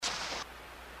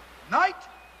Knight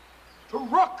to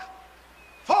rook.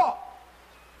 4.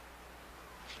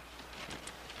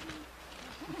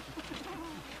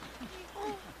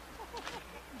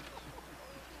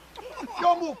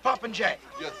 Your move, Popinjay.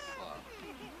 Yes, sir.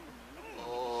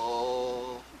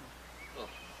 Oh.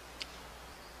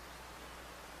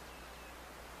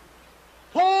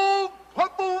 Pull,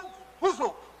 purple,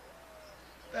 whistle.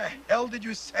 The hell did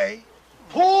you say?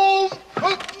 Pull,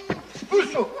 purple,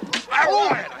 whistle. All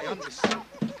right, I understand.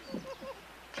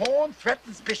 Pawn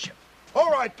threatens bishop. All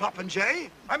right,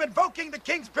 Popinjay. I'm invoking the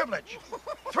king's privilege.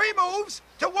 3 moves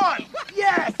to 1.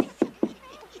 Yes!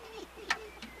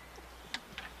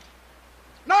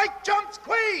 Knight jumps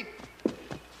queen.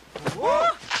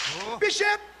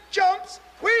 Bishop jumps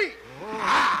queen.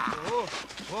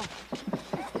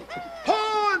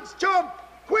 Pawns jump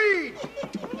queen.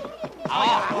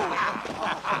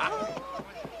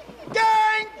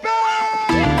 Gang bang!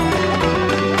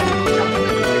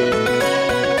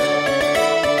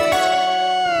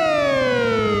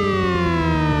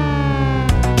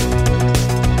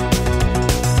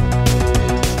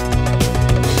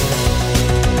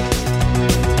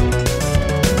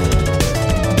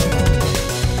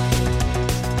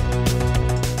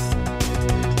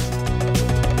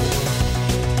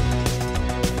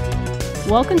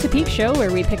 Welcome to Peak Show, where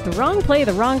we pick the wrong play,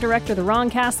 the wrong director, the wrong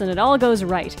cast, and it all goes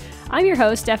right. I'm your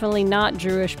host, definitely not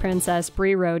Druish Princess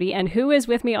Bree Rhodey, and who is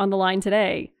with me on the line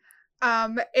today?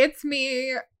 It's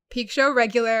me, Peak Show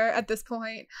regular at this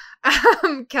point,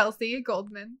 Kelsey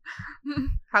Goldman.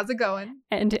 How's it going?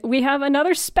 And we have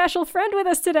another special friend with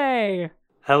us today.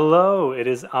 Hello, it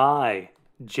is I,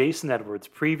 Jason Edwards,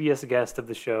 previous guest of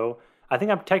the show. I think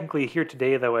I'm technically here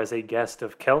today, though, as a guest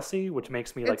of Kelsey, which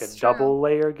makes me like a double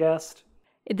layer guest.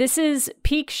 This is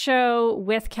Peak Show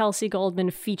with Kelsey Goldman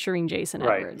featuring Jason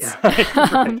Edwards.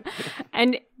 Right.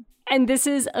 And this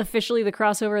is officially the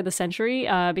crossover of the century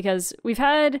because we've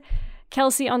had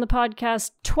Kelsey on the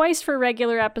podcast twice for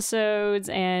regular episodes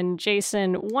and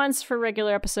Jason once for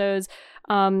regular episodes.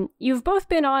 You've both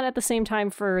been on at the same time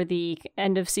for the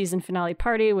end of season finale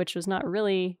party, which was not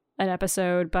really an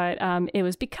episode, but it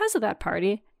was because of that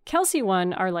party. Kelsey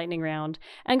won our lightning round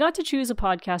and got to choose a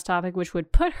podcast topic which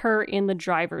would put her in the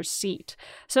driver's seat.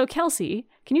 So Kelsey,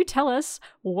 can you tell us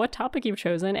what topic you've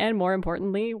chosen and more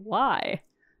importantly, why?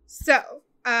 So,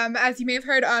 as you may have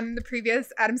heard on the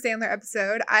previous Adam Sandler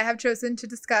episode, I have chosen to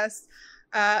discuss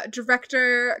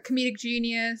director, comedic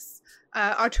genius,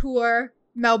 auteur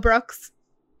Mel Brooks.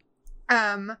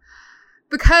 Because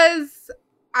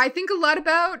I think a lot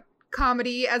about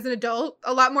comedy as an adult,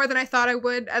 a lot more than I thought I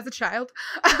would as a child.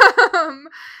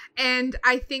 And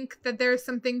I think that there's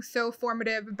something so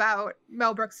formative about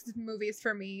Mel Brooks' movies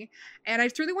for me. And I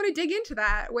just really want to dig into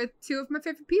that with 2 of my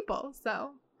favorite people.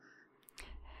 So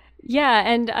yeah,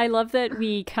 and I love that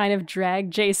we kind of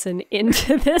dragged Jason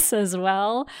into this as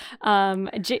well.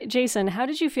 Jason, how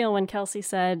did you feel when Kelsey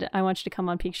said, I want you to come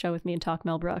on Peak Show with me and talk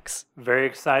Mel Brooks? Very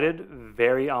excited,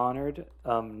 very honored.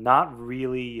 Not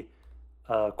really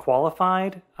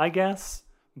qualified, I guess,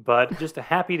 but just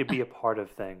happy to be a part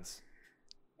of things.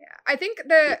 Yeah, I think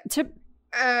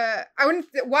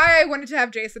why I wanted to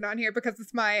have Jason on here, because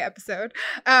it's my episode.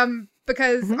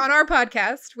 Because on our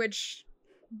podcast, which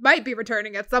might be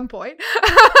returning at some point,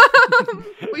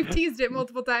 we've teased it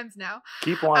multiple times now.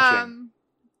 Keep watching.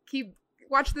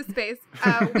 Watch this space.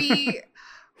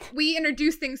 We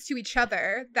introduce things to each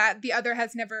other that the other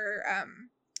has never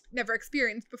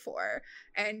experienced before,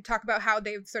 and talk about how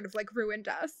they've sort of like ruined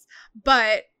us.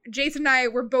 But Jason and I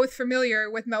were both familiar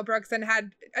with Mel Brooks and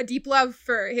had a deep love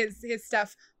for his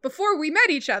stuff before we met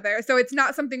each other. So it's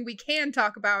not something we can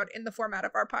talk about in the format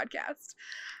of our podcast.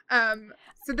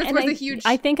 So this was a huge...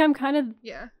 I think I'm kind of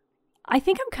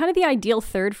the ideal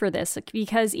third for this,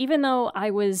 because even though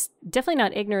I was definitely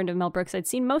not ignorant of Mel Brooks, I'd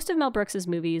seen most of Mel Brooks's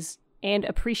movies and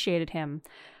appreciated him.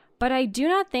 But I do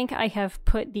not think I have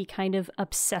put the kind of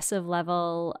obsessive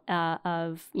level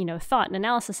of, thought and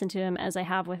analysis into him as I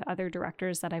have with other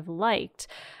directors that I've liked,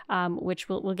 which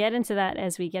we'll get into that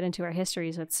as we get into our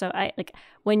histories with. So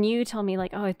when you tell me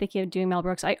I think you're doing Mel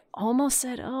Brooks, I almost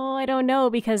said, I don't know,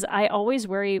 because I always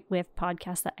worry with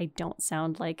podcasts that I don't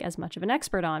sound like as much of an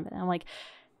expert on. But I'm like,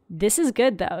 this is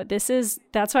good though.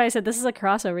 That's why I said this is a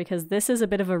crossover, because this is a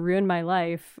bit of a ruin my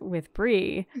life with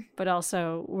Bree, but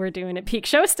also we're doing it Peak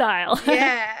Show style.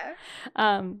 Yeah.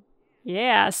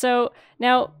 Yeah. So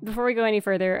now, before we go any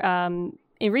further,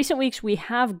 in recent weeks we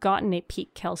have gotten a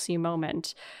Peak Kelsey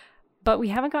moment, but we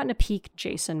haven't gotten a Peak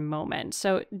Jason moment.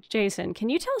 So Jason, can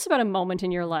you tell us about a moment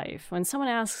in your life when someone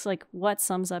asks what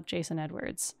sums up Jason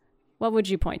Edwards? What would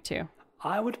you point to?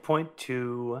 I would point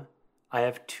to I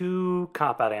have two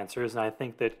cop-out answers, and I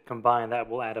think that combined that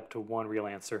will add up to one real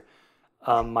answer.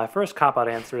 My first cop-out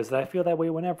answer is that I feel that way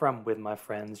whenever I'm with my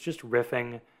friends, just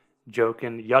riffing,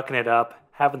 joking, yucking it up,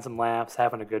 having some laughs,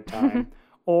 having a good time.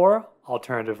 Or,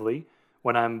 alternatively,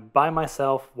 when I'm by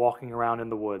myself walking around in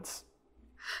the woods.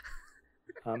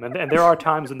 And there are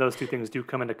times when those two things do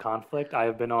come into conflict. I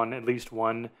have been on at least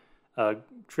one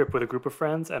trip with a group of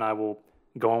friends, and I will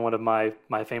go on one of my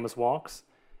famous walks.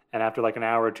 And after like an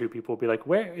hour or two, people will be like,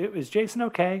 "Where is Jason?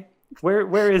 Okay,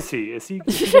 where is he? Is he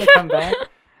gonna come back?"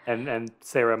 And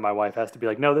Sarah, my wife, has to be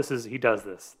like, "No, he does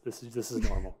this. This is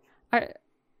normal."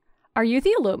 Are you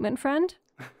the elopement friend?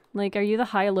 Like, are you the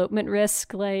high elopement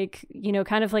risk? Like,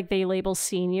 kind of like they label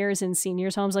seniors in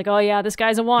seniors' homes. Like, oh yeah, this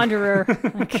guy's a wanderer.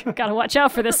 Like, gotta watch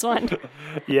out for this one.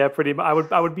 Yeah, pretty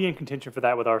much. I would be in contention for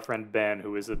that with our friend Ben,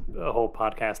 who is a whole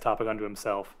podcast topic unto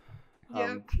himself.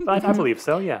 Yeah. But I believe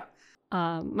so. Yeah.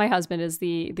 My husband is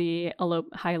the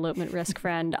high elopement risk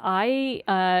friend.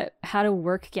 I had a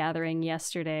work gathering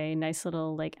yesterday, nice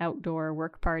little like outdoor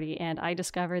work party, and I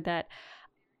discovered that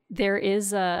there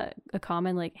is a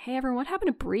common like, "Hey everyone, what happened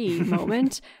to Bree?"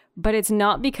 moment, but it's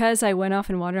not because I went off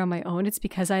and wandered on my own. It's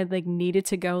because I like needed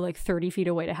to go like 30 feet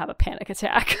away to have a panic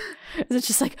attack. It's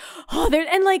just like, oh, there,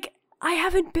 and like I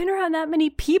haven't been around that many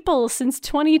people since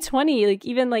 2020, like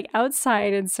even like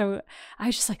outside, and so I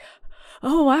was just like,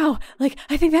 oh wow, like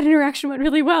I think that interaction went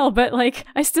really well, but like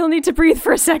I still need to breathe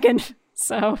for a second.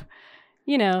 So,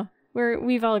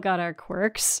 we've all got our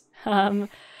quirks.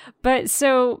 But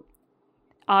so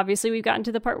obviously we've gotten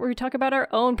to the part where we talk about our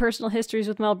own personal histories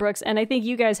with Mel Brooks, and I think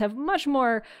you guys have much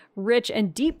more rich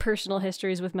and deep personal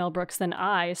histories with Mel Brooks than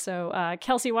I. So,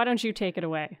 Kelsey, why don't you take it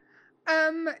away?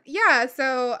 Yeah,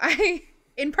 so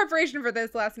in preparation for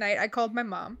this last night, I called my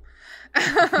mom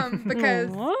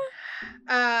because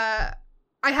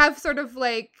I have sort of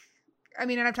like,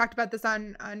 and I've talked about this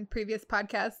on previous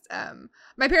podcasts.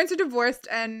 My parents are divorced,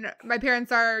 and my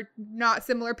parents are not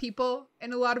similar people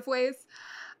in a lot of ways.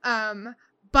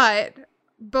 But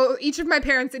each of my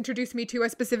parents introduced me to a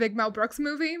specific Mel Brooks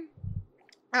movie.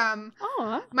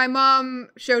 My mom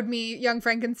showed me Young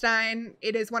Frankenstein.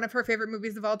 It is one of her favorite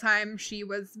movies of all time. She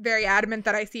was very adamant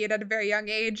that I see it at a very young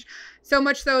age. So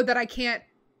much so that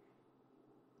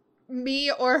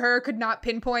me or her could not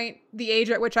pinpoint the age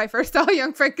at which I first saw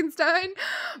Young Frankenstein,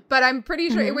 but I'm pretty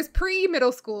sure it was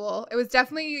pre-middle school. It was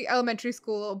definitely elementary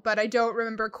school, but I don't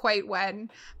remember quite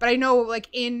when. But I know like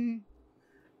in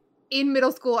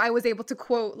middle school, I was able to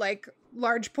quote like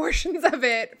large portions of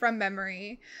it from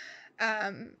memory.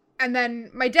 And then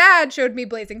my dad showed me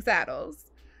Blazing Saddles.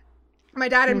 My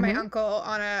dad and my uncle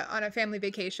on a family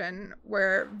vacation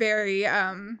were very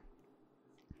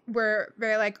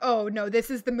like, oh no, this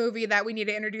is the movie that we need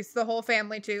to introduce the whole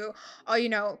family to.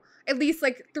 Oh, at least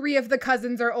like 3 of the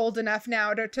cousins are old enough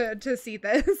now to see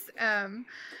this. And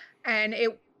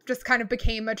it just kind of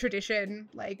became a tradition,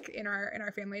 like in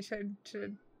our family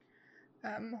to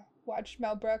watch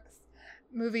Mel Brooks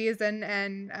movies,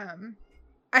 and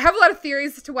I have a lot of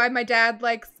theories as to why my dad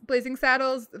likes Blazing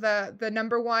Saddles. The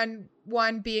number one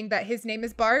being that his name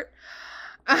is Bart.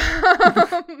 And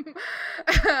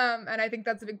I think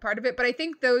that's a big part of it. But I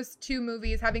think those 2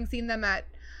 movies, having seen them at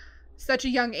such a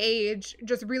young age,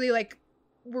 just really like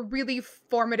were really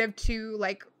formative to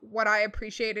like what I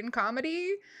appreciate in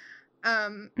comedy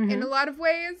in a lot of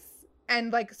ways,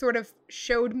 and like sort of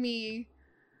showed me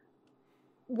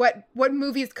what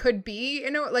movies could be,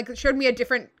 like showed me a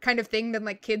different kind of thing than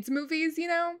like kids movies,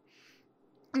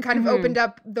 and kind of opened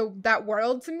up that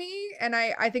world to me. And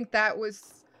I think that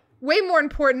was way more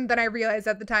important than I realized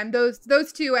at the time. Those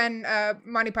 2 and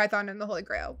Monty Python and the Holy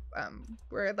Grail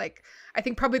were like, I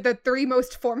think probably the 3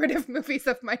 most formative movies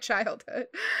of my childhood.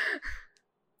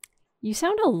 You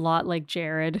sound a lot like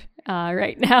Jared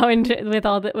right now, and with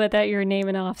that you're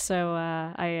naming off. So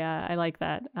I like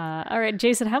that. All right,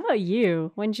 Jason, how about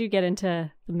you? When did you get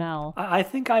into the Mel? I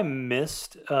think I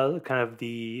missed kind of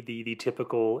the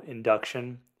typical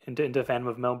induction into fandom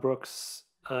of Mel Brooks,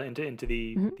 into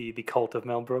the cult of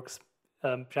Mel Brooks,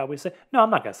 shall we say? No,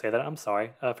 I'm not gonna say that. I'm sorry.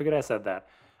 I forget I said that.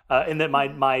 And that my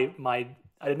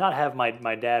I did not have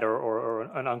my dad or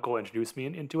an uncle introduce me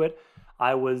into it.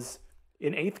 I was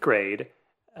in 8th grade.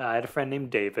 I had a friend named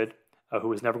David, who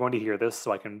was never going to hear this,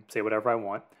 so I can say whatever I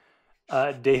want.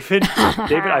 David,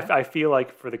 I feel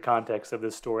like for the context of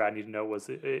this story, I need to know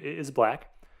is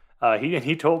black.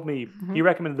 He told me he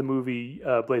recommended the movie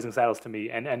Blazing Saddles to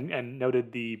me, and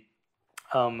noted the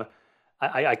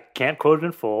I can't quote it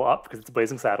in full up because it's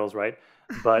Blazing Saddles, right?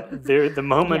 But the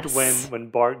moment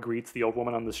when Bart greets the old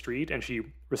woman on the street and she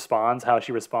responds how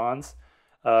she responds,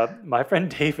 my friend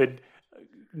David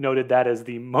noted that as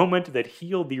the moment that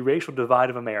healed the racial divide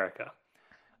of America.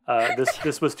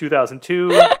 This was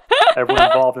 2002. Everyone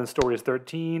involved in the story is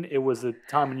 13. It was a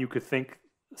time when you could think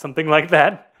something like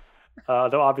that.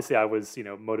 Though obviously I was,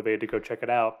 motivated to go check it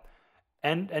out,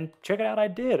 and check it out I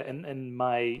did. And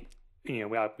my,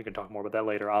 we can talk more about that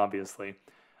later, obviously.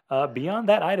 Beyond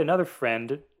that, I had another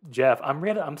friend, Jeff. I'm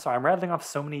rattling off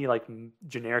so many like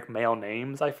generic male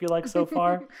names. I feel like so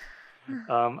far.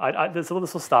 This will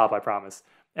stop, I promise.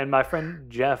 And my friend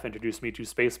Jeff introduced me to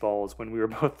Spaceballs when we were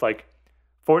both like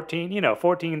 14,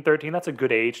 14, 13. That's a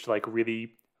good age to like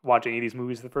really watch any of these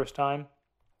movies for the first time.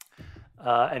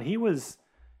 And he was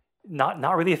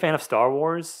not really a fan of Star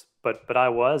Wars, but I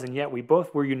was, and yet we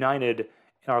both were united in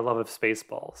our love of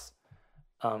Spaceballs.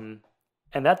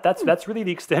 And that's really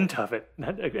the extent of it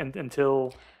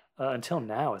until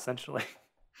now, essentially.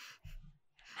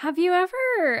 Have you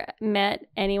ever met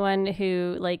anyone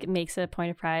who like makes a point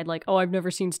of pride, like, oh, I've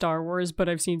never seen Star Wars, but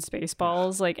I've seen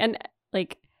Spaceballs,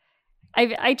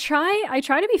 I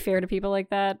try to be fair to people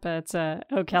like that, but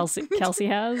Kelsey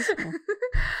has.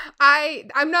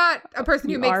 I'm not a person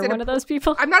who makes it one of those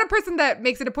people. I'm not a person that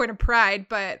makes it a point of pride,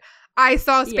 but I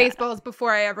saw Spaceballs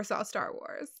before I ever saw Star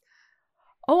Wars.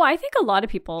 Oh, I think a lot of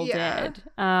people did.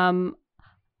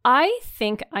 I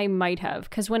think I might have,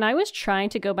 because when I was trying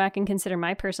to go back and consider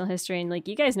my personal history, and like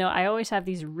you guys know, I always have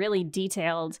these really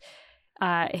detailed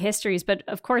histories, but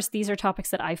of course these are topics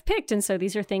that I've picked, and so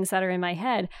these are things that are in my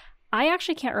head. I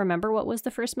actually can't remember what was the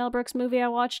first Mel Brooks movie I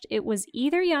watched. It was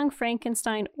either Young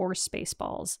Frankenstein or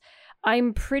Spaceballs.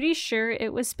 I'm pretty sure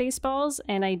it was Spaceballs,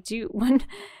 and one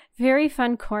very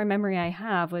fun core memory I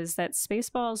have was that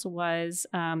Spaceballs was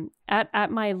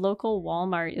at my local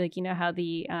Walmart. Like, you know how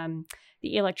the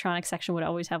electronics section would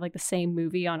always have like the same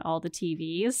movie on all the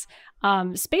TVs.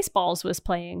 Spaceballs was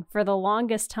playing for the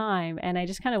longest time, and I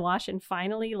just kind of watched it, and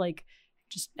finally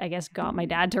I guess got my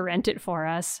dad to rent it for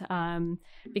us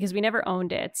because we never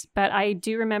owned it. But I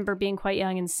do remember being quite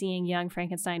young and seeing Young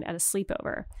Frankenstein at a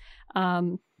sleepover.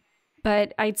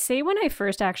 But I'd say when I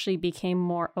first actually became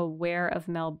more aware of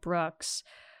Mel Brooks,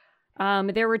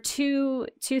 there were two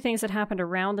things that happened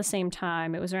around the same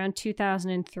time. It was around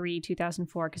 2003,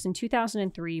 2004, because in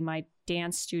 2003, my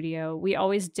dance studio, we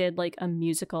always did like a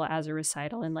musical as a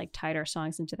recital and like tied our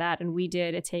songs into that. And we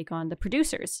did a take on The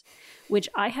Producers, which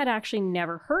I had actually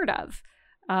never heard of.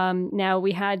 Now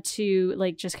we had to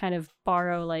like just kind of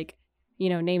borrow like,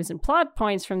 names and plot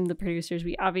points from The Producers.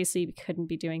 We obviously couldn't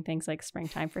be doing things like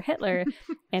Springtime for Hitler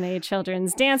in a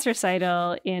children's dance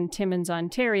recital in Timmins,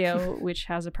 Ontario, which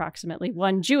has approximately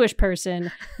one Jewish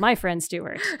person, my friend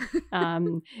Stuart.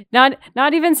 Not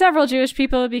even several Jewish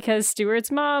people, because Stuart's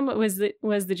mom was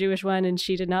the Jewish one and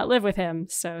she did not live with him.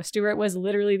 So Stuart was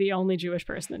literally the only Jewish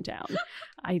person in town.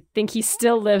 I think he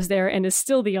still lives there and is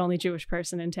still the only Jewish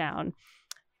person in town.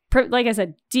 Like I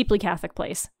said, deeply Catholic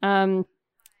place.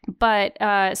 But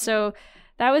so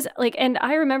that was like, and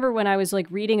I remember when I was like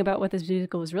reading about what this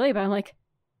musical was really about, I'm like,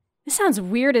 this sounds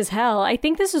weird as hell. I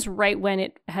think this is right when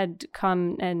it had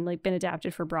come and like been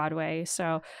adapted for Broadway.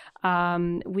 So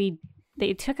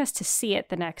they took us to see it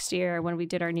the next year when we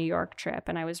did our New York trip,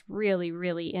 and I was really,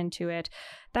 really into it.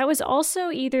 That was also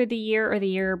either the year or the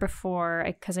year before,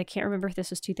 because I can't remember if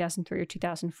this was 2003 or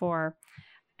 2004.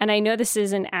 And I know this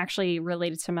isn't actually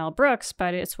related to Mel Brooks,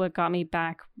 but it's what got me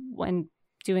back when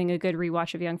doing a good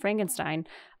rewatch of Young Frankenstein.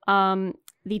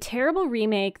 The terrible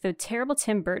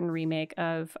Tim Burton remake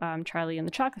of Charlie and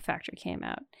the Chocolate Factory came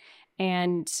out,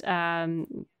 and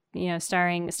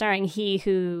starring he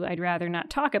who I'd rather not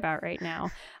talk about right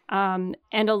now. And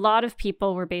a lot of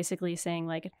people were basically saying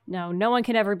like, no one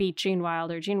can ever beat Gene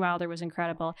Wilder. Gene Wilder was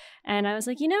incredible, and I was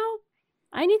like,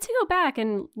 I need to go back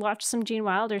and watch some Gene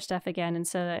Wilder stuff again. And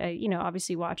so,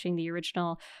 obviously watching the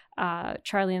original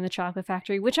Charlie and the Chocolate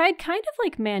Factory, which I'd kind of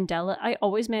like I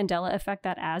always Mandela effect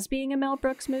that as being a Mel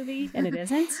Brooks movie, and it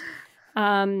isn't.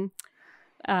 And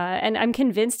I'm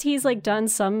convinced he's like done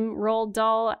some Roald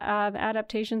Dahl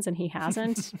adaptations and he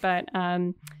hasn't. But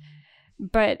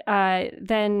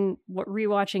then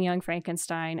rewatching Young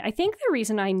Frankenstein, I think the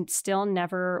reason I still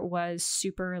never was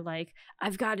super like,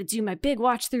 I've got to do my big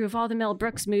watch through of all the Mel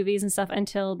Brooks movies and stuff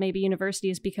until maybe university,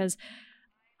 is because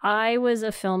I was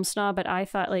a film snob, but I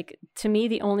thought like, to me,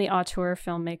 the only auteur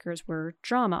filmmakers were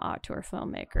drama auteur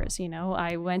filmmakers.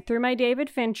 I went through my David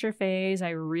Fincher phase. I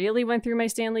really went through my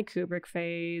Stanley Kubrick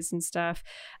phase and stuff.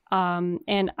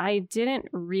 And I didn't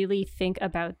really think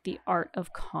about the art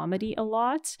of comedy a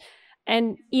lot.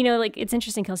 And, it's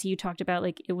interesting, Kelsey, you talked about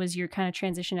like it was your kind of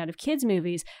transition out of kids'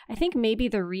 movies. I think maybe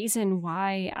the reason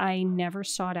why I never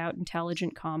sought out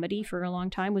intelligent comedy for a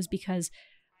long time was because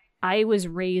I was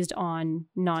raised on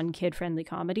non-kid friendly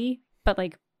comedy, but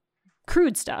like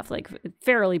crude stuff, like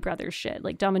Farrelly Brothers shit,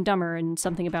 like Dumb and Dumber and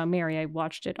Something About Mary. I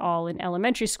watched it all in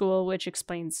elementary school, which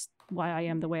explains why I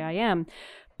am the way I am.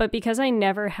 But because I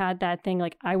never had that thing,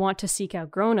 like I want to seek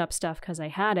out grown-up stuff because I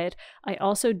had it, I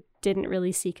also didn't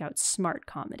really seek out smart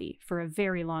comedy for a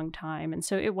very long time. And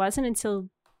so it wasn't until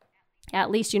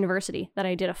at least university that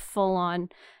I did a full-on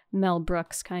Mel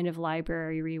Brooks kind of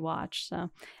library rewatch. So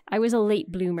I was a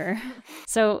late bloomer.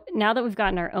 So now that we've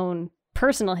gotten our own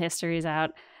personal histories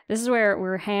out, this is where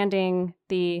we're handing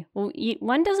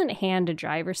one doesn't hand a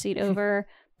driver's seat over,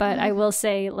 but I will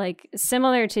say, like,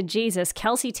 similar to Jesus,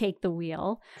 Kelsey take the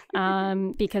wheel,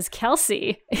 because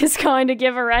Kelsey is going to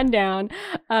give a rundown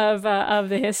of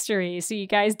the history, so you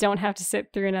guys don't have to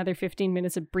sit through another 15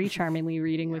 minutes of Brie charmingly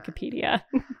reading Wikipedia.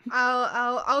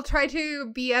 I'll try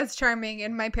to be as charming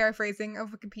in my paraphrasing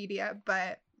of Wikipedia,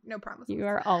 but no promises. You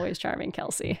are always charming,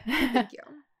 Kelsey. Thank you.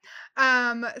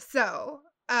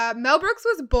 Mel Brooks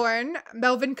was born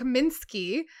Melvin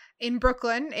Kaminsky in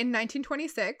Brooklyn in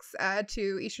 1926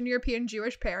 to Eastern European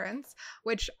Jewish parents,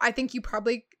 which I think you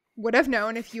probably would have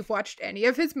known if you've watched any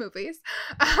of his movies.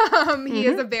 He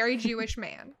is a very Jewish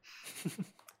man.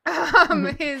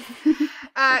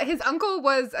 His uncle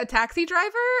was a taxi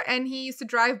driver, and he used to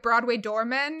drive Broadway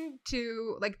doormen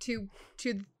to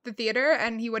the theater,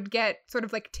 and he would get sort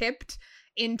of like tipped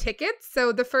in tickets.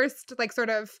 So the first like sort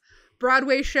of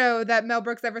Broadway show that Mel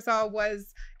Brooks ever saw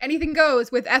was Anything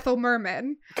Goes with Ethel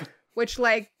Merman, which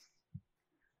like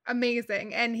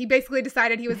amazing. And he basically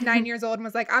decided he was 9 years old and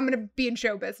was like, I'm gonna be in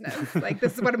show business, like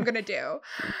this is what I'm gonna do.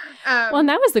 Well, and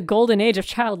that was the golden age of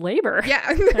child labor.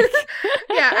 Yeah.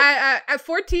 Yeah. At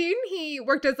 14 he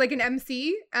worked as like an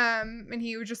MC, and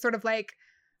he was just sort of like,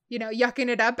 you know, yucking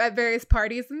it up at various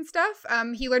parties and stuff.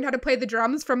 He learned how to play the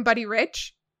drums from Buddy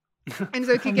Rich. And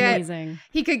so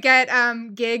he could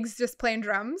get gigs just playing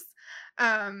drums,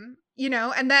 you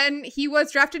know, and then he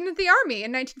was drafted into the army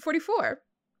in 1944.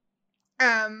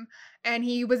 And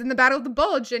he was in the Battle of the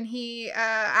Bulge, and he,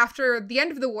 after the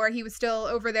end of the war, he was still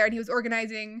over there, and he was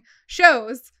organizing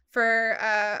shows for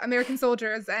American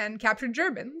soldiers and captured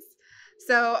Germans.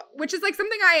 So, which is like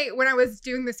something when I was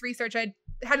doing this research, I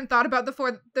hadn't thought about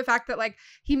before, the fact that like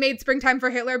he made Springtime for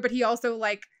Hitler, but he also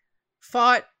like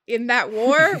fought in that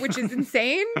war, which is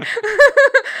insane.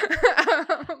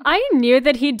 I knew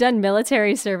that he'd done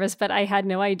military service, but I had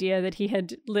no idea that he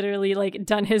had literally like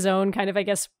done his own kind of, I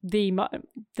guess, the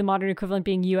modern equivalent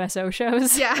being USO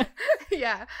shows. Yeah. He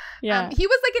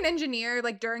was like an engineer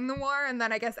like during the war, and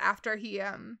then I guess after he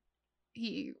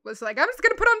was like, I'm just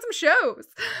gonna put on some shows.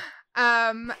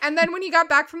 And then when he got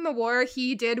back from the war,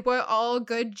 he did what all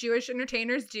good Jewish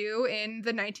entertainers do in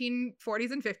the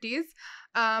 1940s and 50s.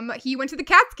 He went to the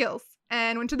Catskills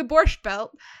and went to the Borscht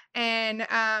Belt, and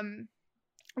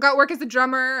got work as a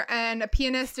drummer and a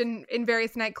pianist in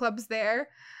various nightclubs there.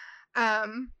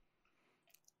 And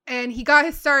he got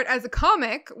his start as a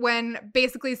comic when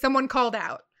basically someone called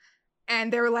out.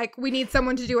 And they were like, we need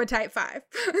someone to do a Type 5.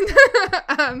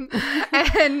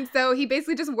 And so he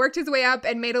basically just worked his way up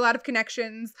and made a lot of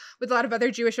connections with a lot of other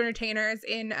Jewish entertainers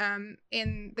in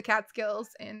the Catskills,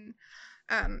 in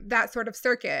that sort of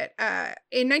circuit.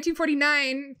 In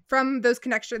 1949, from those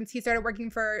connections, he started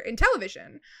working in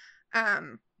television.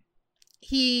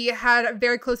 He had a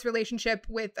very close relationship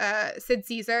with Sid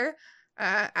Caesar,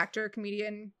 actor,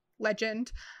 comedian,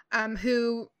 legend,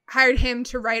 who hired him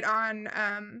to write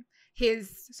on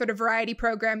his sort of variety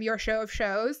program, Your Show of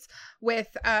Shows, with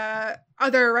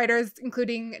other writers,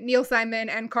 including Neil Simon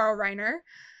and Carl Reiner.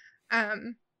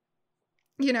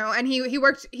 You know, and he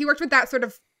worked with that sort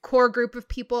of core group of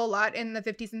people a lot in the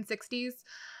 50s and 60s.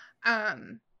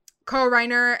 Carl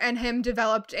Reiner and him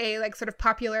developed a like sort of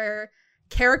popular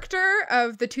character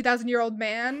of the 2,000-year-old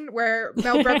man, where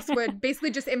Mel Brooks would basically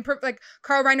just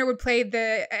Carl Reiner would play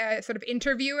the sort of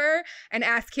interviewer and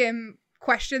ask him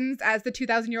questions as the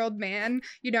 2,000-year-old man,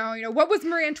 you know, what was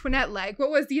Marie Antoinette like? What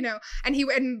was, you know,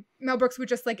 and Mel Brooks would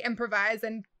just like improvise,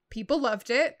 and people loved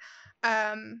it.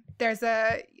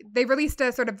 They released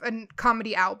a sort of a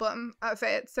comedy album of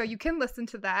it, so you can listen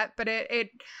to that. But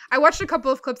I watched a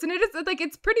couple of clips, and it is like,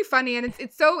 it's pretty funny, and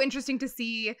it's so interesting to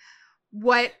see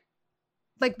what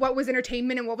was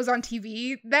entertainment and what was on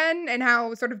TV then, and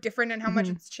how sort of different and how much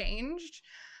it's changed.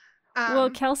 Well,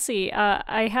 Kelsey,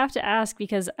 I have to ask,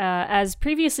 because as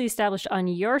previously established on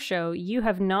your show, you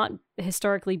have not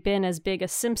historically been as big a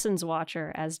Simpsons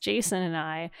watcher as Jason and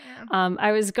I. Yeah.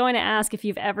 I was going to ask if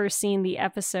you've ever seen the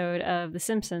episode of The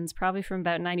Simpsons, probably from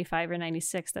about 95 or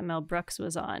 96, that Mel Brooks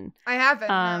was on. I haven't,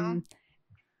 no.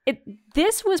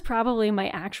 This was probably my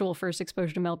actual first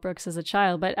exposure to Mel Brooks as a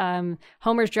child, but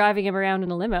Homer's driving him around in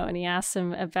a limo and he asks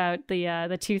him about the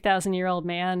 2,000-year-old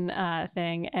man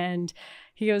thing, and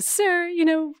he goes, "Sir, you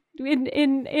know,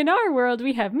 in our world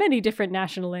we have many different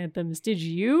national anthems. Did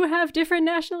you have different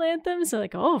national anthems?" They're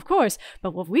like, "Oh, of course,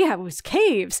 but what we have was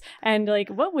Caves." And like,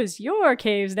 "What was your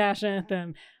Caves national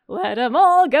anthem?" "Let 'em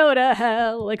all go to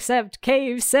hell except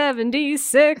Cave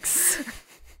 76.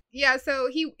 Yeah, so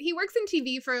he works in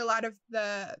TV for a lot of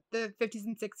the 50s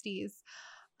and 60s.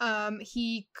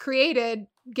 He created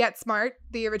Get Smart,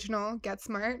 the original Get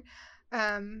Smart.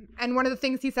 And one of the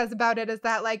things he says about it is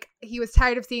that, like, he was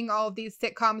tired of seeing all of these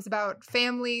sitcoms about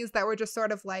families that were just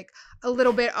sort of, like, a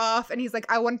little bit off. And he's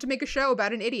like, I wanted to make a show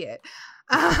about an idiot.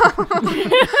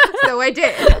 So I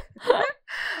did.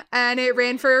 And it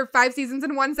ran for 5 seasons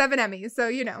and won 7 Emmys. So,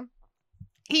 you know.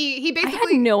 He basically...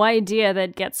 I had no idea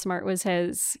that Get Smart was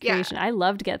his creation. Yeah. I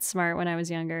loved Get Smart when I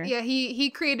was younger. Yeah, he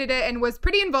created it and was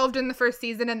pretty involved in the first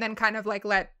season and then kind of like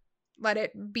let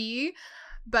it be.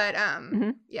 But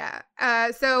yeah.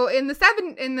 So in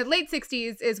the late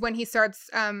 60s is when he starts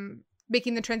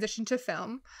making the transition to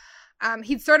film.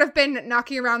 He'd sort of been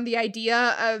knocking around the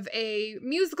idea of a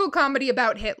musical comedy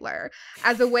about Hitler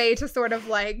as a way to sort of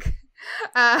like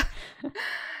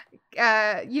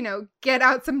you know, get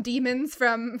out some demons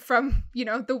from you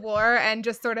know, the war and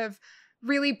just sort of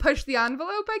really push the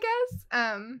envelope, I guess.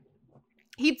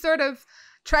 He'd sort of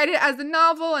tried it as a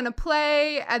novel and a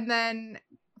play, and then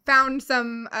found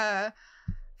some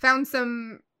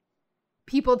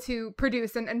people to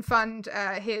produce and fund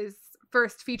his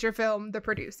first feature film, The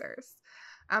Producers.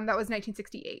 That was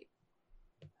 1968.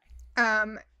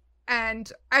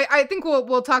 And I think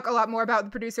we'll talk a lot more about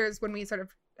The Producers when we sort of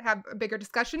have a bigger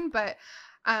discussion, but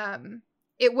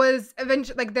it was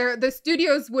eventually like the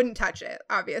studios wouldn't touch it,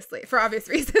 obviously, for obvious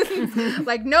reasons.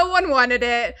 Like, no one wanted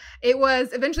it. It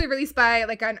was eventually released by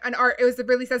like an art. It was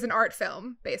released as an art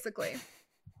film, basically,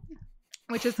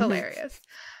 which is hilarious.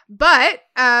 But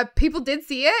people did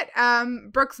see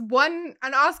it. Brooks won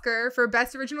an Oscar for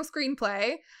Best Original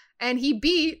Screenplay, and he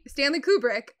beat Stanley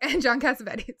Kubrick and John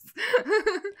Cassavetes.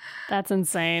 That's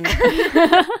insane.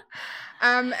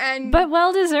 And but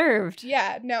well deserved.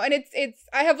 Yeah, no, and it's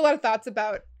I have a lot of thoughts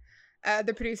about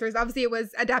The Producers. Obviously, it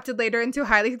was adapted later into a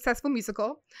highly successful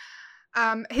musical.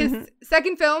 His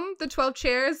second film, The 12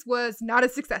 Chairs, was not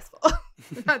as successful.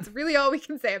 That's really all we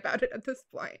can say about it at this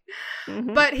point.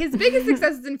 But his biggest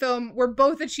successes in film were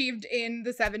both achieved in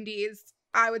the 70s,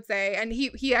 I would say, and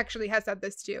he actually has said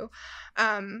this too.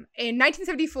 In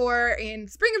 1974, in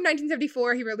spring of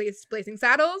 1974, he released Blazing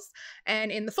Saddles,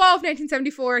 and in the fall of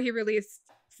 1974, he released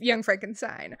Young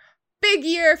Frankenstein. Big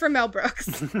year for Mel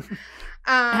Brooks.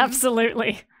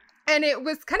 Absolutely. And it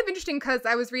was kind of interesting because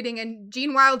I was reading, and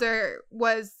Gene Wilder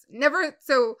was never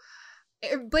so.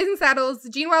 Blazing Saddles,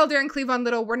 Gene Wilder and Cleavon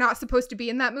Little were not supposed to be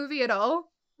in that movie at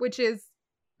all, which is.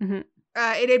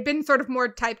 It had been sort of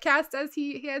more typecast, as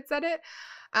he had said it,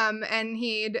 and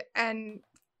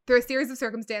through a series of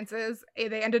circumstances,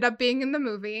 they ended up being in the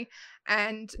movie.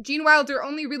 And Gene Wilder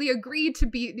only really agreed to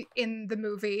be in the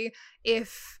movie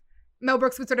if Mel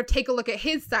Brooks would sort of take a look at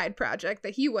his side project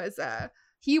that he was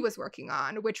working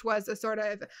on, which was a sort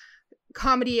of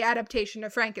comedy adaptation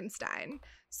of Frankenstein.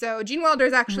 So Gene Wilder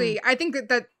is actually, I think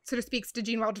that sort of speaks to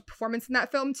Gene Wilder's performance in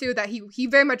that film too, that he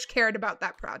very much cared about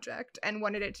that project and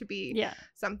wanted it to be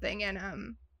something.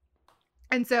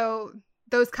 And so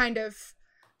those kind of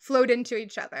flowed into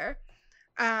each other.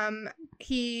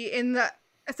 He, in the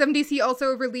 70s, he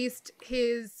also released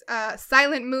his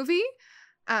silent movie,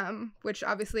 which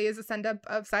obviously is a send-up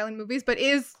of silent movies, but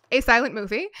is a silent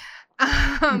movie.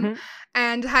 And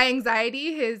High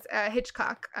Anxiety, his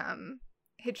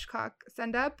Hitchcock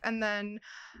send-up, and then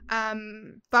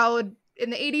followed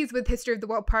in the 80s with History of the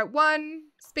World Part 1,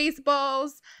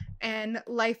 Spaceballs, and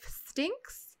Life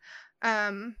Stinks.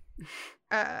 Sorry,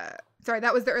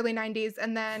 that was the early 90s.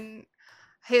 And then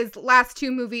his last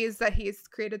 2 movies that he's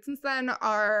created since then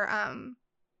are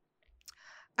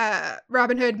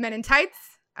Robin Hood Men in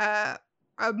Tights, a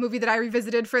movie that I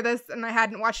revisited for this, and I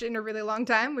hadn't watched it in a really long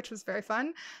time, which was very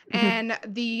fun, and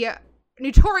the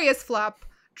notorious flop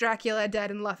Dracula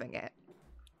Dead and Loving It.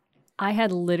 I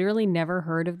had literally never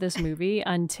heard of this movie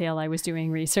until I was doing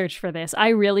research for this. I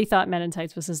really thought Men in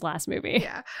Tights was his last movie.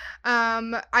 Yeah.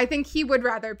 I think he would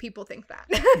rather people think that.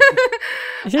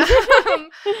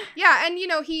 Yeah, and you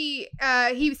know, he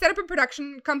set up a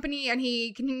production company, and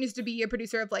he continues to be a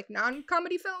producer of like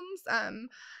non-comedy films.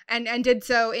 And did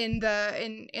so in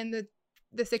the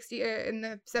 60s, in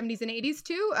the 70s and 80s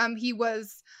too. He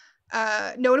was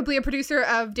notably a producer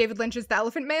of David Lynch's The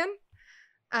Elephant Man.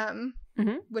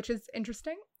 which is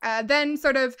interesting. Then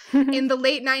sort of in the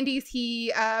late 90s,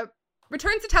 he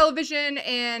returns to television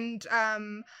and,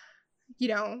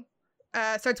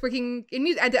 starts working in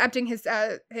music, adapting his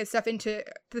stuff into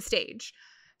the stage.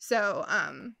 So,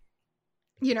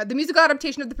 the musical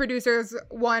adaptation of The Producers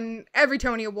won every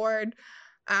Tony Award,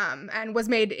 and was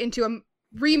remade into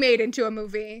a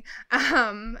movie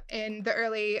in the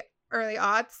early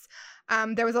aughts.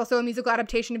 There was also a musical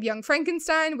adaptation of Young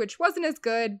Frankenstein, which wasn't as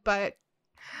good, but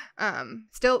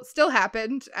still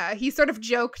happened. He sort of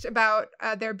joked about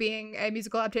there being a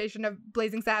musical adaptation of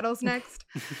Blazing Saddles next.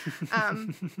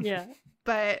 Yeah.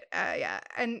 But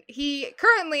and he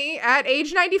currently, at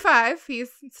age 95, he's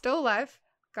still alive.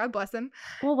 God bless him.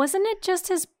 Well, wasn't it just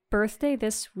his birthday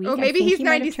this week? Oh, maybe he's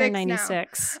 96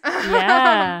 96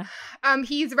 now. Yeah.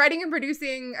 He's writing and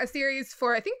producing a series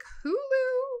for, I think,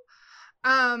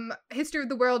 Hulu. History of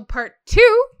the World Part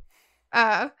 2.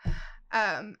 As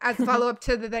a follow-up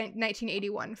to the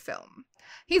 1981 film.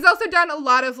 He's also done a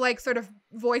lot of like sort of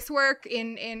voice work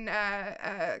in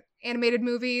animated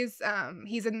movies.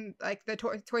 He's in like the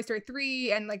Toy Story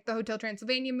 3 and like the Hotel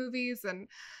Transylvania movies, and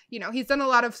he's done a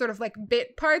lot of sort of like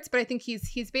bit parts, but I think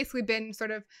he's basically been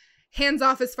sort of hands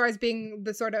off as far as being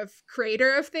the sort of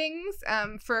creator of things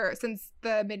since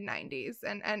the mid 90s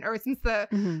or since the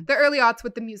early aughts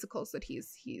with the musicals that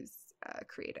he's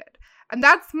created. And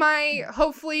that's my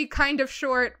hopefully kind of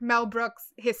short Mel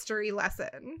Brooks history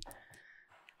lesson.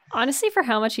 Honestly, for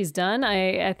how much he's done,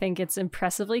 I think it's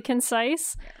impressively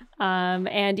concise.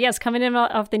 And yes, coming in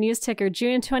off the news ticker,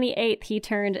 June 28th, he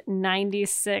turned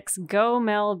 96. Go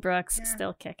Mel Brooks,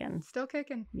 still kicking. Still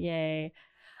kicking. Yay.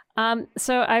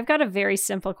 So I've got a very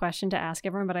simple question to ask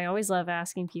everyone, but I always love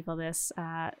asking people this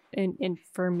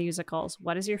for musicals.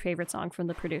 What is your favorite song from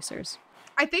The Producers?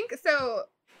 I think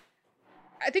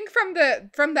from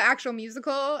the actual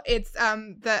musical, it's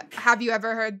the Have You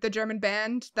Ever Heard the German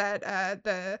Band that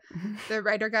the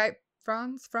writer guy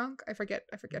Franz Frank, I forget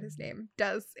his name,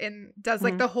 does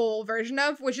like the whole version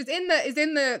of, which is in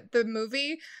the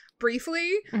movie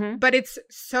briefly, but it's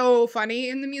so funny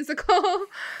in the musical.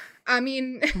 I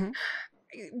mean,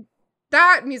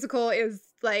 that musical is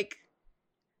like,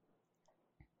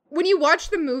 when you watch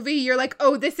the movie, you're like,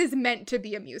 oh, this is meant to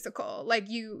be a musical. Like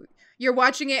you're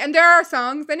watching it and there are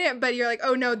songs in it, but you're like,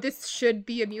 oh no, this should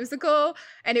be a musical,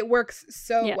 and it works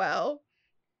so well.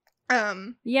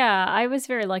 Yeah, I was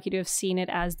very lucky to have seen it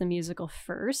as the musical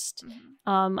first.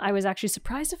 I was actually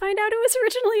surprised to find out it was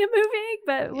originally a movie,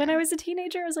 but when I was a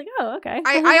teenager, I was like, oh, okay.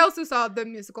 I also saw the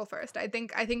musical first. I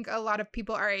think a lot of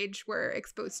people our age were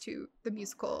exposed to the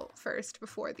musical first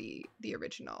before the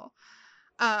original.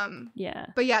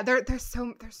 But yeah, there's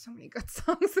so many good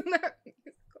songs in that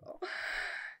musical.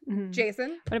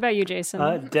 Jason, what about you,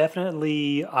 Jason?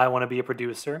 Definitely I Want to Be a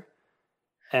Producer,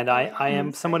 and I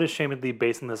am somewhat ashamedly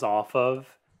basing this off of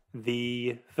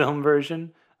the film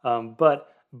version, but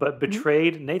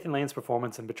Betrayed, Nathan Lane's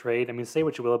performance in Betrayed, I mean, say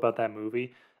what you will about that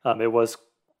movie, it was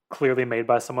clearly made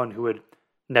by someone who had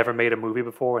never made a movie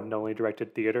before and only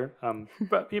directed theater,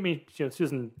 but I mean,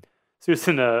 Susan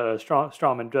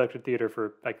Strawman directed theater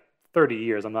for like 30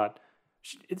 years.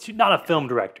 She's not a film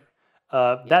director.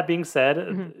 That being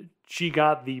said, she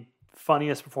got the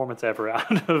funniest performance ever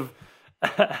out of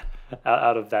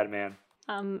that man.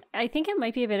 I think it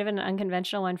might be a bit of an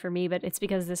unconventional one for me, but it's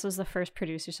because this was the first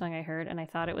producer song I heard, and I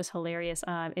thought it was hilarious.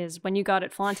 Is When You Got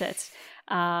It, Flaunt It,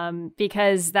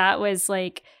 because that was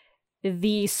like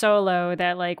the solo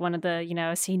that like one of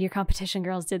the senior competition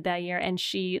girls did that year, and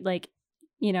she like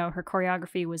her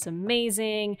choreography was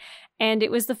amazing, and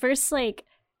it was the first like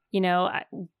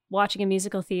watching a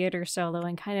musical theater solo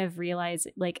and kind of realize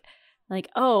like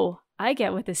oh, I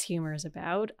get what this humor is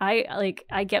about. I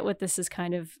get what this is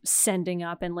kind of sending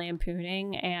up and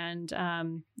lampooning, and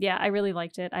I really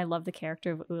liked it. I love the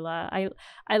character of Ula.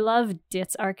 I love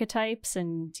ditz archetypes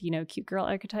and cute girl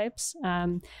archetypes.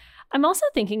 I'm also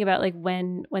thinking about like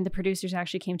when the Producers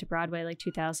actually came to Broadway, like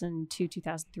 2002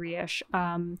 2003ish.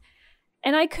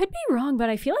 And I could be wrong,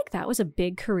 but I feel like that was a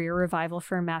big career revival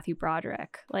for Matthew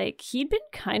Broderick. Like he'd been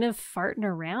kind of farting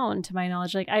around, to my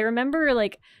knowledge. Like I remember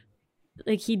like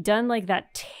he'd done like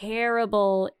that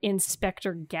terrible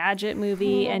Inspector Gadget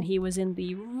movie, and he was in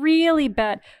the really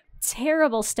bad,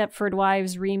 terrible Stepford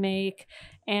Wives remake.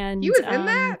 And he was in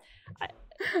that?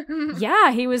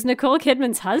 Yeah, he was Nicole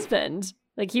Kidman's husband.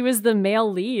 Like he was the male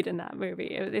lead in that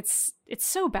movie. It's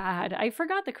so bad. I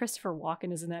forgot that Christopher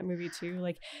Walken is in that movie too.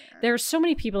 Like there are so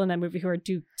many people in that movie who are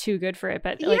too good for it.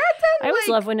 But like, I always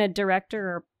love when a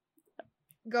director.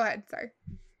 Go ahead. Sorry.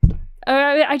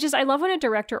 I love when a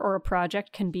director or a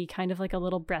project can be kind of like a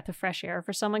little breath of fresh air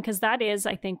for someone, because that is,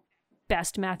 I think,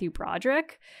 best Matthew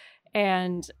Broderick.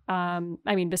 And I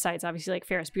mean, besides obviously like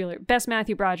Ferris Bueller, best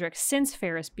Matthew Broderick since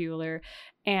Ferris Bueller.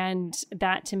 And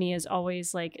that to me is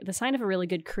always like the sign of a really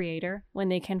good creator, when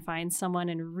they can find someone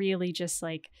and really just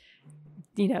like,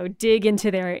 you know, dig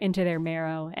into their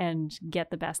marrow and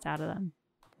get the best out of them.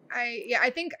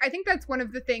 I think that's one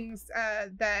of the things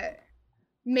that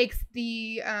makes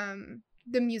the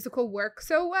musical work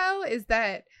so well, is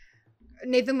that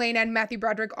Nathan Lane and Matthew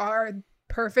Broderick are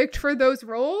perfect for those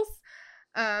roles.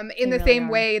 In the same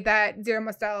way that Zero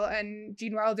Mostel and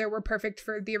Gene Wilder were perfect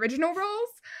for the original roles.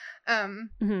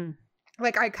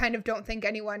 Like, I kind of don't think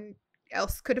anyone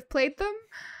else could have played them.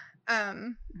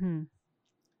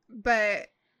 But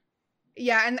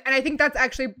yeah, and I think that's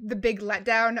actually the big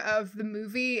letdown of the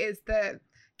movie, is the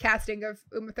casting of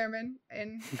Uma Thurman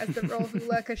as the role of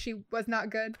Ula, because she was not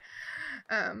good.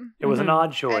 It was an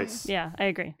odd choice. Yeah, I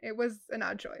agree. It was an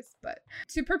odd choice. But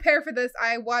to prepare for this,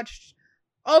 I watched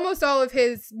almost all of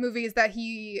his movies that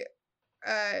he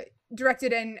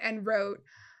directed and wrote.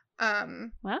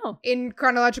 Wow. In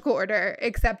chronological order,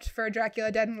 except for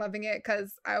Dracula Dead and Loving It,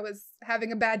 because I was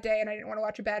having a bad day and I didn't want to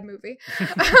watch a bad movie.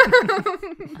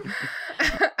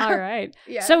 All right.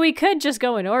 Yeah. So we could just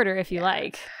go in order if you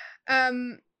like. I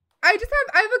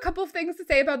have a couple of things to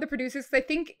say about the producers, because I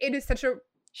think it is such a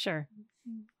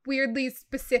weirdly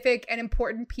specific and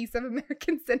important piece of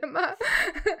American cinema.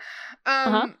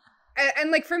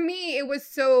 And like, for me, it was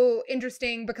so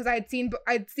interesting because I'd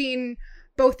seen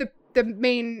both the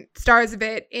main stars of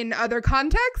it in other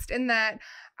context, and that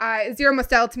Zero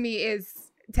Mostel to me is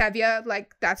Tevye.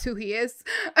 Like, that's who he is.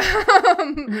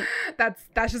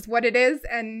 That's just what it is.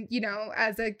 And, you know,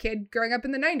 as a kid growing up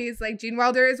in the 90s, like, Gene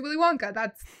Wilder is Willy Wonka.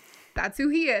 That's who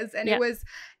he is. And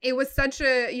it was such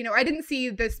a, you know, I didn't see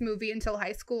this movie until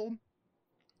high school.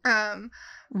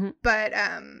 But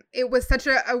it was such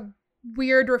a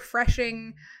weird,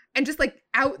 refreshing, and just like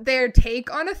out there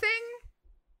take on a thing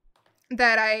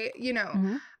that I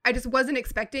just wasn't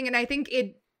expecting. And I think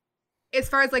it, as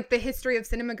far as like the history of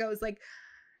cinema goes, like,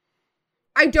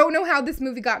 I don't know how this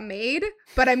movie got made,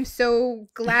 but I'm so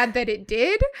glad that it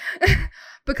did,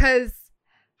 because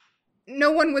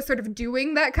no one was sort of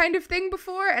doing that kind of thing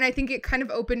before. And I think it kind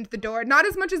of opened the door, not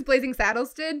as much as Blazing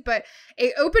Saddles did, but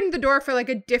it opened the door for like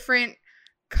a different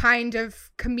kind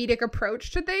of comedic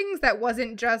approach to things that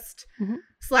wasn't just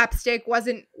slapstick,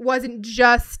 wasn't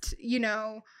just, you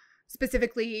know,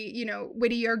 specifically, you know,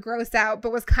 witty or gross out,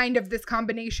 but was kind of this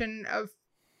combination of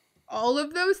all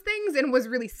of those things, and was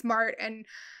really smart and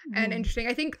interesting.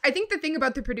 I think the thing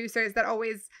about the producers that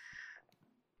always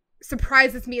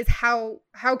surprises me is how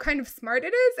kind of smart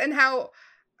it is, and how,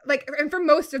 like, and for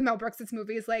most of Mel Brooks's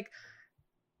movies, like,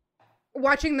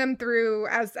 watching them through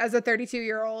as a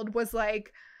 32-year-old was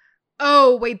like,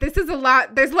 oh wait, there's a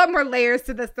lot more layers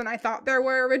to this than I thought there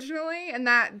were originally, and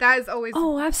that is always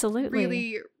absolutely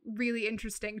really, really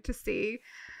interesting to see.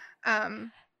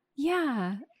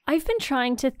 Yeah, I've been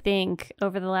trying to think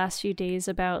over the last few days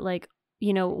about, like,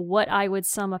 you know, what I would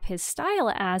sum up his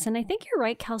style as. And I think you're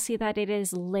right, Kelsey, that it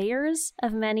is layers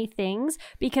of many things.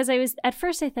 Because at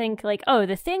first I think like, oh,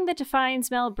 the thing that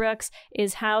defines Mel Brooks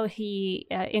is how he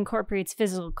incorporates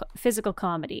physical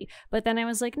comedy. But then I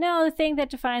was like, no, the thing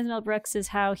that defines Mel Brooks is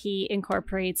how he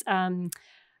incorporates, what's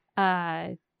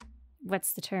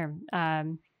the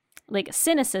term? Like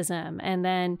cynicism, and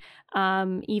then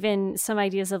even some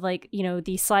ideas of, like, you know,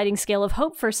 the sliding scale of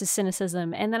hope versus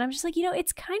cynicism. And then I'm just like, you know,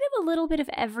 it's kind of a little bit of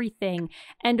everything.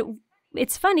 And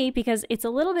it's funny because it's a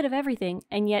little bit of everything,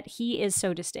 and yet he is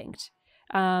so distinct.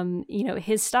 You know,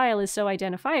 his style is so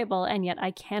identifiable, and yet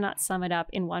I cannot sum it up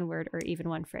in one word or even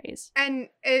one phrase. And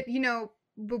it, you know,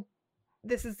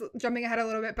 this is jumping ahead a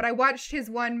little bit, but I watched his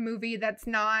one movie that's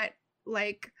not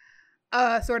like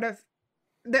sort of,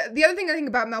 the other thing I think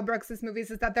about Mel Brooks's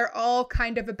movies is that they're all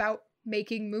kind of about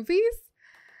making movies.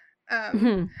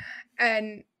 And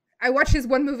I watched his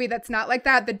one movie that's not like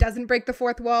that doesn't break the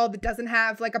fourth wall, that doesn't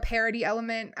have like a parody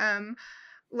element,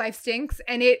 Life Stinks,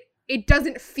 and it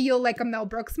doesn't feel like a Mel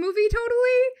Brooks movie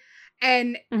totally.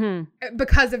 And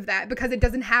because of that, because it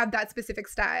doesn't have that specific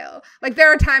style. Like,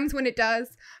 there are times when it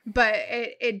does, but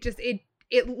it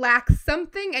lacks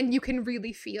something, and you can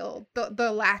really feel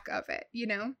the lack of it, you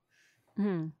know?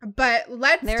 But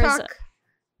let's talk.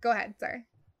 Go ahead. Sorry.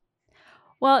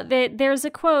 Well, there's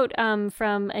a quote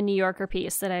from a New Yorker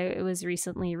piece that I was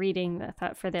recently reading. I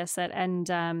thought for this it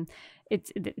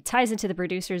ties into the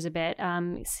producers a bit.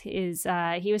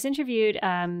 He was interviewed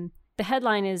the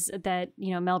headline is that,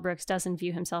 Mel Brooks doesn't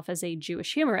view himself as a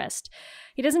Jewish humorist.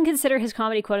 He doesn't consider his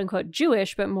comedy quote unquote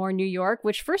Jewish, but more New York,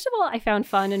 which first of all, I found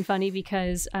fun and funny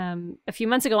because a few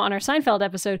months ago on our Seinfeld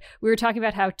episode, we were talking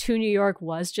about how too New York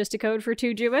was just a code for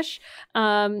too Jewish.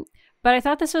 But I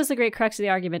thought this was the great crux of the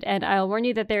argument, and I'll warn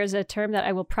you that there is a term that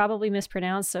I will probably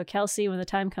mispronounce, so Kelsey, when the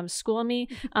time comes, school me.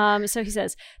 So he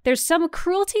says, there's some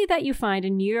cruelty that you find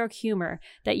in New York humor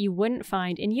that you wouldn't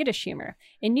find in Yiddish humor.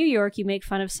 In New York, you make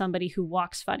fun of somebody who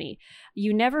walks funny.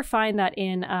 You never find that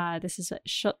in, this is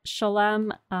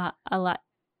Sholem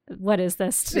what is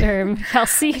this term,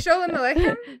 Kelsey? Sholem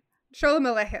Aleichem? Sholem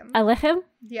Aleichem. Aleichem?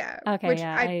 Yeah. Okay, which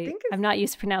yeah. I think I'm not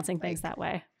used to pronouncing things that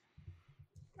way.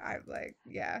 I'm like,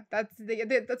 yeah, that's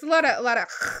a lot of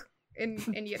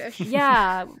in Yiddish.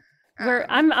 Yeah,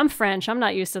 I'm French. I'm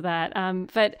not used to that.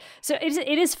 But so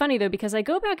it is funny though, because I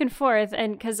go back and forth,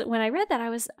 and because when I read that, I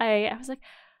was like, I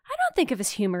don't think of his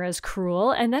humor as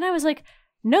cruel, and then I was like,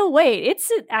 no, wait,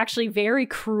 it's actually very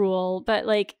cruel, but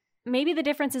like maybe the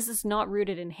difference is it's not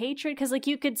rooted in hatred, because like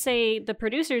you could say the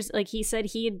producers, like he said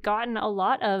he had gotten a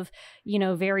lot of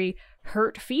very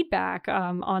hurt feedback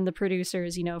on the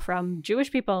producers, from Jewish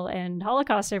people and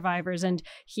Holocaust survivors, and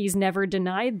he's never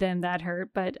denied them that hurt,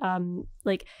 but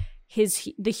like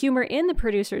the humor in the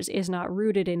producers is not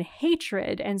rooted in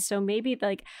hatred. And so maybe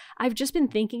like I've just been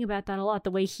thinking about that a lot, the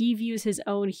way he views his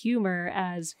own humor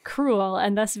as cruel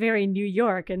and thus very New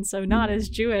York, and so not as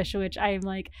Jewish, which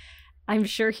I'm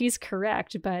sure he's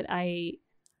correct, but I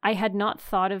had not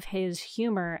thought of his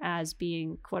humor as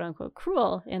being quote unquote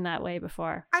cruel in that way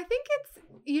before. I think it's,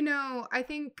 I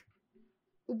think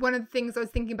one of the things I was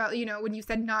thinking about, when you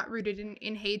said not rooted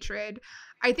in hatred,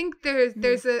 I think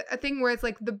there's a thing where it's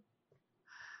like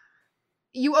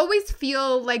you always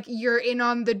feel like you're in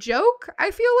on the joke,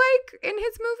 I feel like, in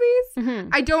his movies. Mm-hmm.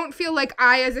 I don't feel like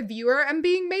I, as a viewer, am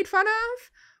being made fun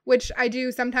of, which I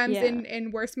do sometimes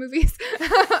in worse movies.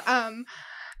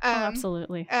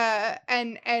 Absolutely.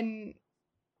 And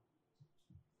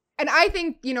I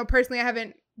think, personally, I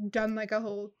haven't done like a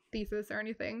whole thesis or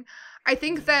anything. I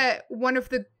think that one of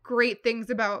the great things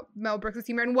about Mel Brooks'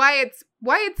 humor and why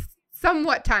it's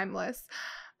somewhat timeless,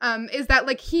 is that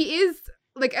like he is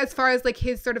like, as far as like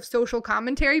his sort of social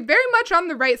commentary, very much on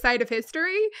the right side of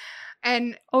history,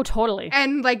 and totally,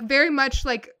 and like very much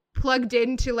like plugged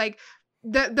into like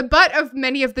the butt of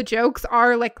many of the jokes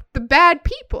are like the bad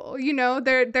people,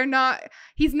 they're not,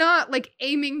 he's not like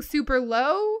aiming super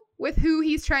low with who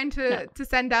he's trying to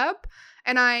send up.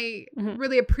 And I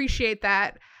really appreciate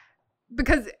that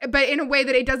but in a way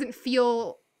that it doesn't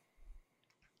feel,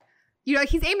 like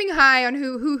he's aiming high on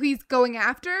who he's going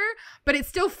after, but it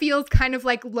still feels kind of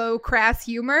like low crass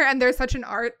humor. And there's such an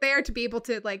art there to be able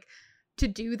to like, to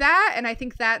do that. And I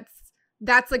think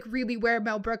that's like really where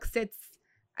Mel Brooks sits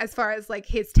as far as like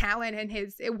his talent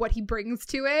and what he brings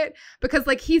to it, because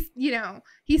like he's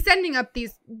sending up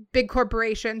these big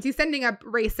corporations, he's sending up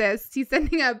racists, he's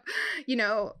sending up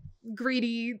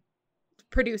greedy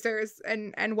producers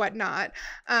and whatnot,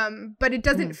 but it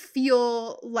doesn't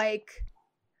feel like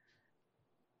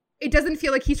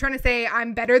he's trying to say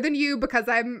I'm better than you because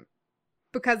I'm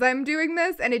doing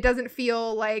this, and it doesn't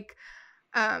feel like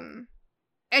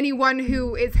anyone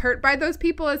who is hurt by those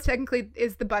people is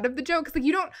the butt of the joke. Because like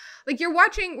you don't, like,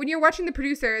 when you're watching the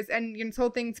producers and this whole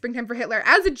thing, Springtime for Hitler,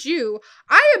 as a Jew,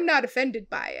 I am not offended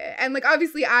by it. And like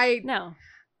obviously I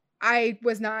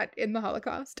was not in the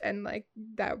Holocaust, and like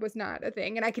that was not a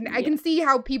thing. And I can see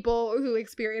how people who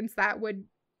experience that would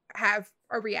have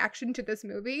a reaction to this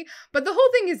movie. But the whole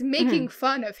thing is making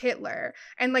fun of Hitler,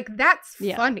 and like that's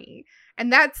funny. And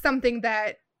that's something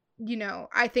that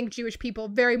I think Jewish people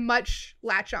very much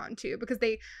latch on to, because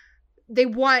they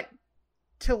want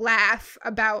to laugh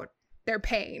about their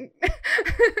pain.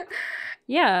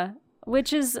 Yeah,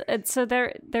 which is, so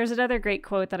there's another great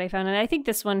quote that I found, and I think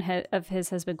this one of his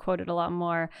has been quoted a lot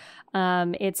more.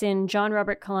 It's in John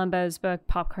Robert Colombo's book,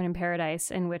 Popcorn in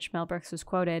Paradise, in which Mel Brooks was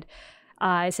quoted.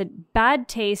 I said, "Bad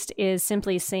taste is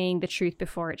simply saying the truth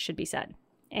before it should be said."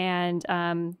 And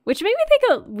which made me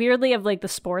think weirdly of like the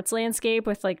sports landscape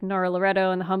with like Nora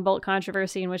Loretto and the Humboldt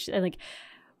controversy, in which like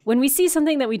when we see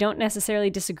something that we don't necessarily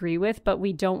disagree with, but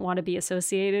we don't want to be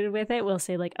associated with it, we'll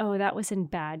say like, oh, that was in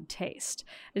bad taste.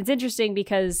 And it's interesting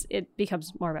because it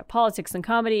becomes more about politics than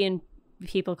comedy, and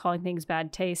people calling things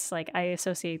bad taste. Like I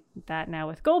associate that now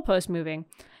with goalpost moving.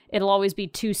 It'll always be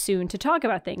too soon to talk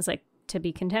about things, like to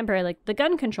be contemporary, like the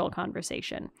gun control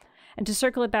conversation. And to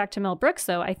circle it back to Mel Brooks,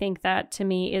 though, I think that to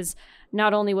me is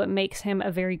not only what makes him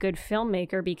a very good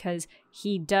filmmaker, because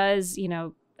he does,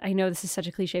 I know this is such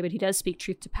a cliche, but he does speak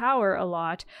truth to power a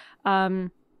lot.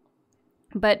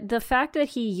 But the fact that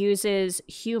he uses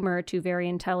humor to very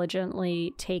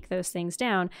intelligently take those things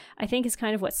down, I think is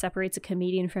kind of what separates a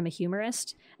comedian from a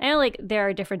humorist. And like there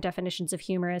are different definitions of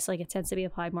humorist, like it tends to be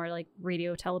applied more like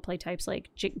radio teleplay types like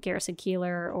Garrison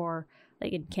Keillor or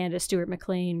like in Canada, Stuart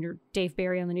McLean or Dave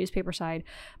Barry on the newspaper side.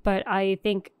 But I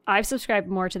think I've subscribed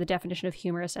more to the definition of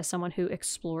humorist as someone who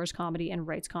explores comedy and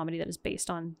writes comedy that is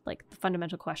based on like the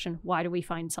fundamental question, why do we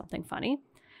find something funny?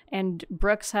 And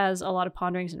Brooks has a lot of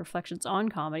ponderings and reflections on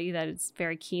comedy that is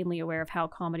very keenly aware of how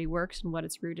comedy works and what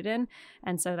it's rooted in.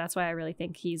 And so that's why I really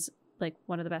think he's like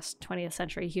one of the best 20th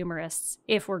century humorists,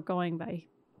 if we're going by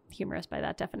humorist by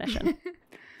that definition.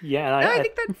 Yeah. And I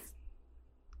think that's...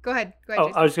 Go ahead.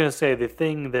 Oh, I was going to say the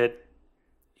thing that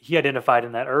he identified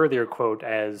in that earlier quote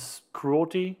as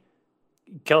cruelty,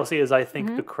 Kelsey, is I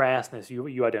think the crassness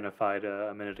you identified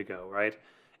a minute ago, right?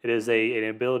 It is an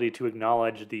ability to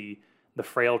acknowledge the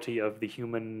frailty of the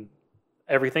human,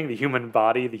 everything, the human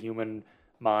body, the human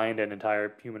mind, and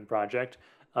entire human project,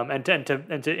 and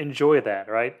to enjoy that,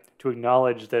 right? To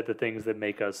acknowledge that the things that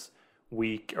make us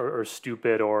weak or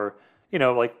stupid or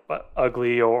like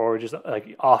ugly or just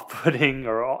like off-putting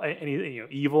or any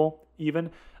evil,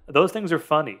 even those things are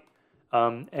funny.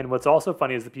 And what's also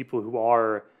funny is the people who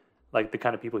are like the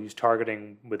kind of people he's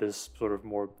targeting with this sort of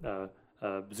more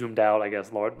zoomed out, I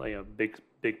guess,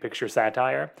 big picture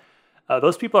satire.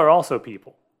 Those people are also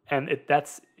people, and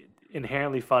that's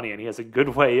inherently funny. And he has a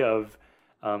good way of,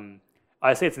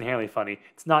 I say it's inherently funny.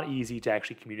 It's not easy to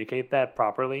actually communicate that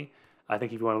properly. I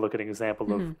think if you want to look at an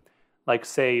example of, like,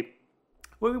 say,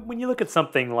 when you look at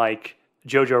something like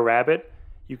Jojo Rabbit,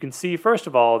 you can see, first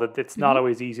of all, that it's not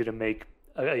always easy to make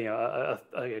a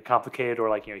complicated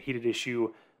or heated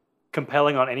issue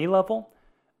compelling on any level.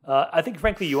 I think,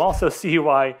 frankly, you also see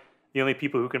why the only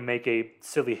people who can make a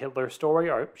silly Hitler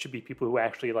story should be people who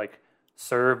actually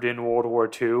served in World War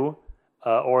II,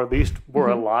 or at least were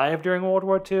alive during World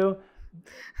War II.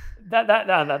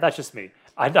 That's just me.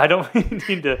 I don't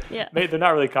mean to. Yeah. They're not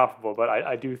really comparable, but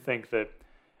I do think that.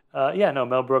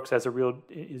 Mel Brooks is really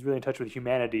in touch with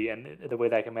humanity and the way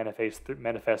that can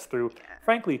manifest through,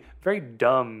 frankly, very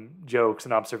dumb jokes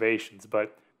and observations,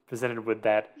 but presented with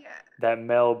that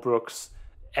Mel Brooks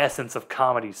essence of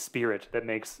comedy spirit that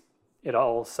makes it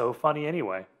all so funny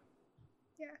anyway.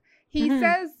 Yeah. He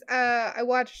says, I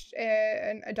watched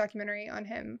a documentary on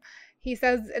him. He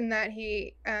says in that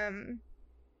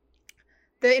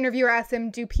the interviewer asked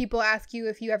him, do people ask you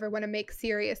if you ever want to make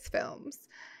serious films?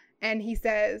 And he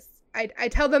says, I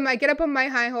tell them, I get up on my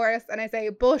high horse and I say,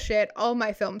 bullshit, all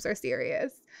my films are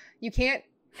serious. You can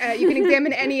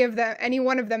examine any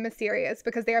one of them as serious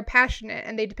because they are passionate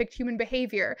and they depict human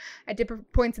behavior at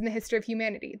different points in the history of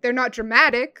humanity. They're not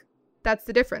dramatic. That's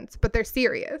the difference, but they're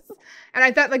serious. And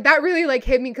I thought that really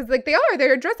hit me because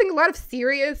they're addressing a lot of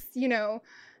serious,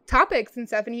 topics and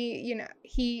stuff. And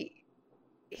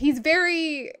he's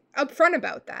very upfront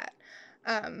about that.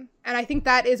 And I think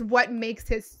that is what makes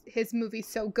his movie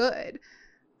so good.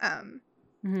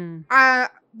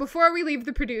 Before we leave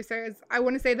the producers, I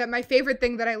want to say that my favorite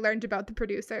thing that I learned about the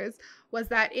producers was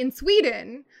that in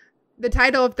Sweden, the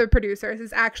title of the producers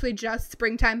is actually just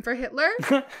Springtime for Hitler.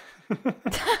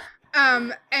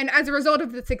 And as a result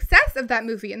of the success of that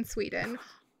movie in Sweden,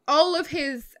 all of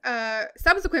his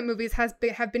subsequent movies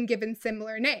have been given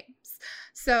similar names.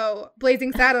 So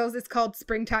Blazing Saddles is called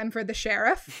Springtime for the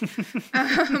Sheriff.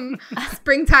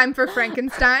 Springtime for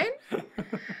Frankenstein.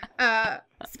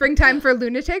 Springtime for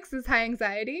Lunatics is High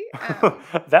Anxiety.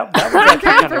 that was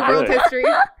Springtime for World History.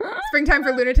 Springtime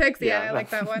for Lunatics. Yeah, I like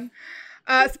that one.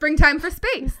 Springtime for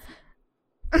Space.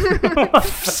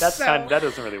 That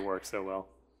doesn't really work so well.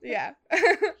 Yeah.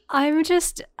 I'm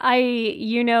always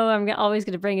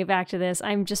going to bring it back to this.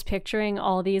 I'm just picturing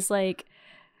all these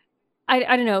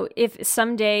I don't know if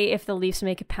someday if the Leafs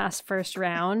make it past the first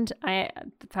round,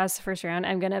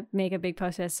 I'm gonna make a big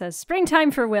post that says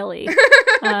 "Springtime for Willie,"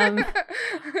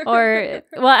 or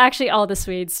actually all the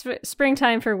Swedes,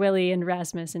 "Springtime for Willie and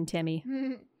Rasmus and Timmy."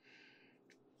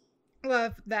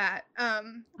 Love that.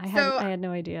 I had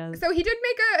no idea. So he did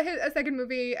make a second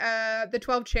movie, The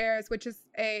 12 Chairs, which is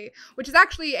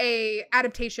actually a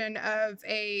adaptation of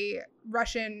a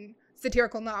Russian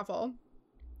satirical novel.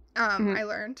 I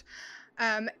learned.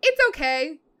 It's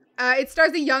okay. It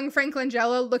stars a young Frank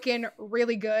Langella looking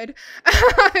really good,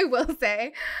 I will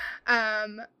say.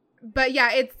 But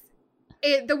yeah,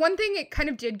 the one thing it kind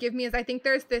of did give me is I think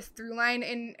there's this through line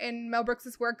in Mel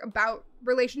Brooks's work about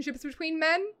relationships between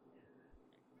men.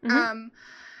 And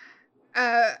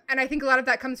I think a lot of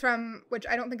that comes from, which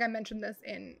I don't think I mentioned this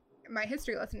in my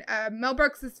history lesson. Mel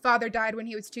Brooks's father died when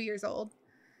he was 2 years old.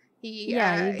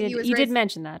 You did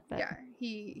mention that. But. Yeah,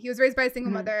 he was raised by a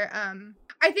single mother.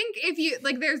 I think if you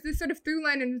like, there's this sort of through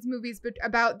line in his movies, but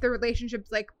about the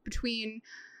relationships like between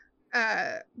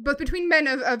both between men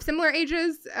of similar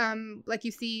ages, like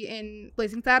you see in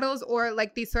Blazing Saddles, or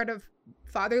like these sort of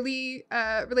fatherly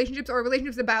relationships, or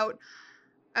relationships about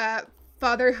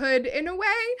fatherhood in a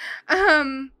way,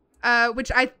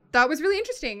 which I thought was really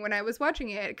interesting when I was watching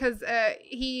it, because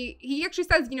he actually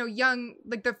says, you know, young,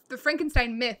 like the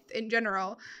Frankenstein myth in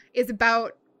general is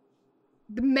about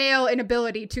the male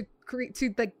inability to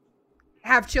like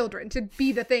have children, to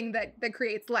be the thing that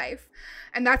creates life,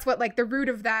 and that's what like the root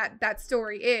of that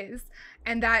story is,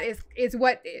 and that is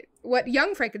what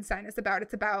Young Frankenstein is about.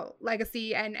 It's about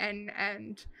legacy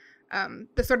and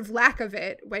the sort of lack of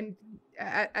it when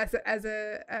as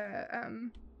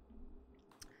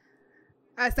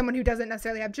someone who doesn't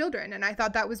necessarily have children. And I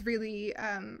thought that was really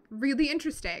really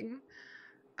interesting.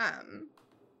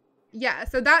 Yeah,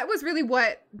 so that was really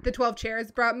what the 12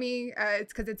 Chairs brought me.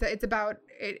 It's because it's about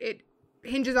it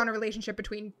hinges on a relationship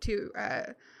between two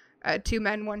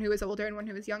men, one who is older and one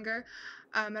who is younger.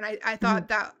 And I thought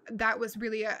that was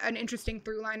really an interesting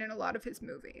through line in a lot of his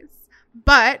movies.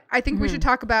 But I think we should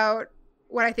talk about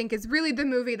what I think is really the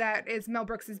movie that is Mel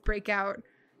Brooks's breakout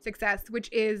success, which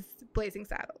is Blazing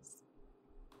Saddles.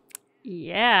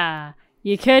 Yeah,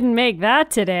 you couldn't make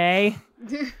that today.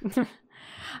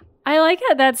 I like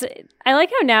how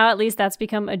now at least that's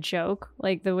become a joke.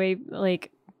 Like the way,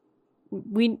 like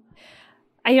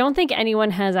I don't think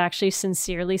anyone has actually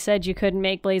sincerely said you couldn't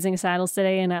make Blazing Saddles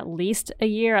today in at least a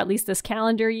year, at least this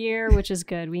calendar year, which is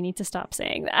good. We need to stop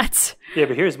saying that. Yeah,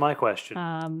 but here's my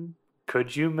question.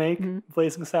 Could you make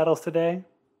Blazing Saddles today?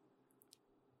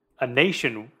 A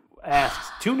nation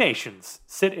asks, 2 nations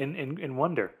sit in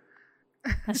wonder.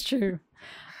 That's true.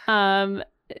 Okay,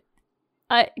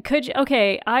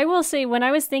 I will say, when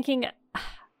I was thinking,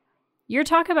 your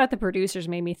talk about the producers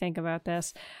made me think about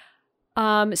this.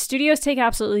 Studios take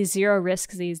absolutely zero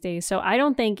risks these days, so I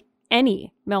don't think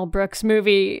any Mel Brooks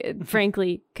movie,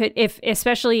 frankly, could,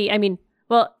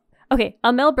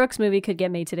 a Mel Brooks movie could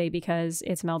get made today because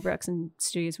it's Mel Brooks and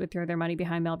studios would throw their money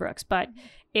behind Mel Brooks. But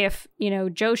if,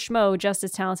 Joe Schmo, just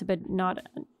as talented but not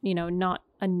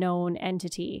a known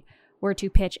entity, were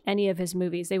to pitch any of his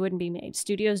movies, they wouldn't be made.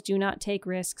 Studios do not take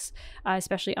risks,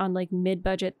 especially on like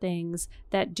mid-budget things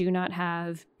that do not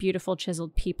have beautiful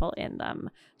chiseled people in them.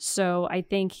 So I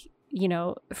think,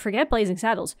 forget Blazing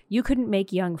Saddles. You couldn't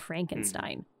make Young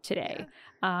Frankenstein today.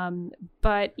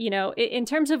 But in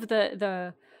terms of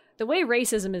the way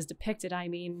racism is depicted,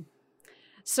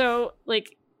 so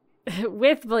like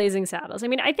with Blazing Saddles,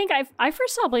 I think I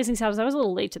first saw Blazing Saddles. I was a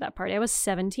little late to that party. I was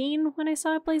 17 when I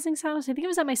saw Blazing Saddles. I think it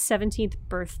was at my 17th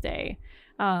birthday,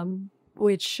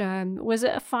 which was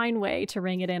a fine way to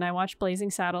ring it in. I watched Blazing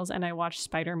Saddles and I watched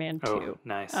Spider-Man 2. Oh,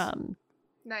 nice.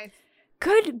 Nice.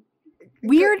 Good,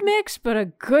 weird mix, but a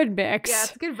good mix. Yeah,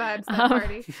 it's good vibes, that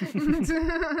party.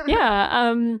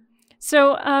 Yeah.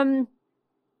 So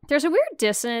there's a weird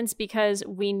dissonance because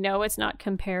we know it's not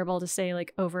comparable to, say,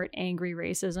 like overt angry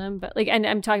racism, but like, and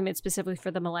I'm talking about specifically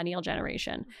for the millennial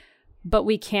generation, but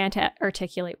we can't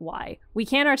articulate why. We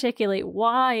can't articulate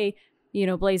why,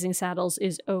 Blazing Saddles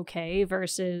is okay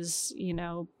versus,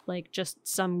 like just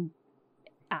some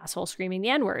asshole screaming the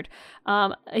N-word.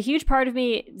 A huge part of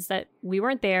me is that we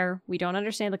weren't there. We don't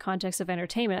understand the context of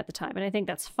entertainment at the time. And I think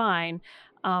that's fine.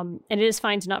 And it is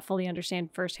fine to not fully understand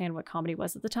firsthand what comedy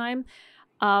was at the time.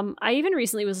 I even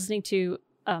recently was listening to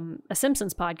a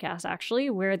Simpsons podcast,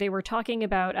 actually, where they were talking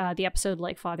about the episode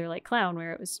Like Father, Like Clown,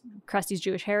 where it was Krusty's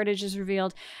Jewish heritage is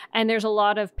revealed. And there's a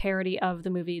lot of parody of the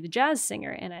movie The Jazz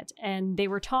Singer in it. And they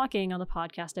were talking on the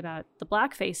podcast about the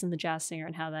blackface in The Jazz Singer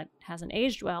and how that hasn't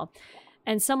aged well.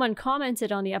 And someone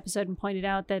commented on the episode and pointed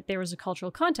out that there was a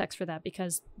cultural context for that,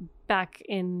 because back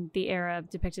in the era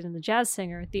depicted in The Jazz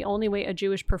Singer, the only way a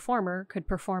Jewish performer could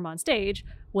perform on stage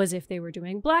was if they were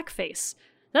doing blackface.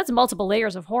 That's multiple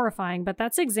layers of horrifying, but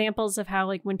that's examples of how,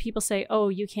 like, when people say, oh,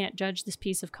 you can't judge this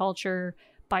piece of culture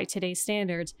by today's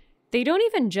standards, they don't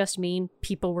even just mean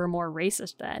people were more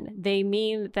racist then. They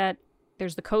mean that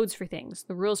there's the codes for things,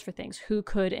 the rules for things, who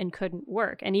could and couldn't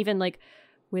work. And even, like,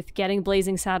 with getting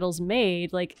Blazing Saddles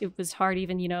made, like, it was hard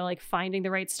even, like, finding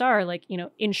the right star, like,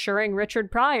 insuring Richard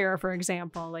Pryor, for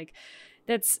example. Like,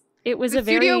 it was a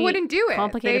very studio wouldn't do it.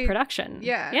 Complicated production.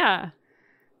 Yeah.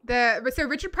 So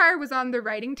Richard Pryor was on the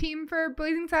writing team for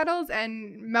Blazing Saddles,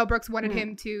 and Mel Brooks wanted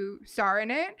him to star in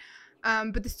it.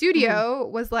 But the studio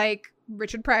was like,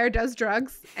 Richard Pryor does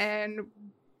drugs, and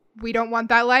we don't want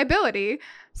that liability,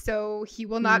 so he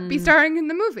will not be starring in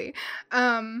the movie.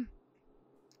 And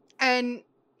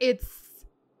it's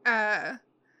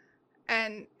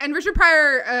And Richard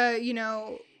Pryor, you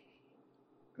know,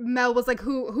 Mel was like,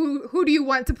 who do you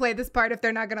want to play this part if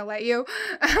they're not going to let you?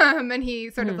 And he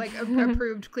sort of like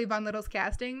approved Cleavon Little's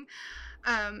casting,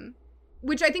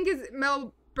 which I think is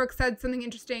Mel Brooks said something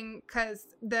interesting because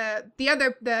the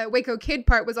Waco Kid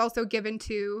part was also given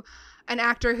to an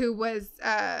actor who was,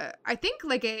 I think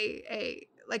like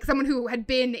like someone who had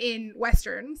been in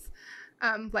Westerns,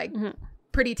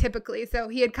 pretty typically. So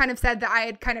he had kind of said that I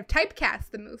had kind of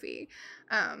typecast the movie.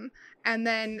 And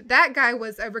then that guy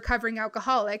was a recovering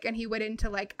alcoholic, and he went into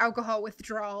like alcohol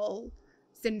withdrawal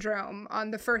syndrome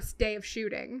on the first day of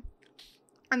shooting,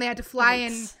 and they had to fly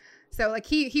in. So like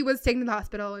he was taken to the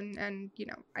hospital, and you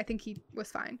know, I think he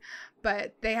was fine,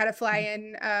 but they had to fly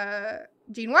in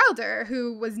Gene Wilder,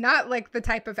 who was not like the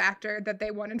type of actor that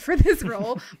they wanted for this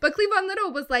role. But Cleavon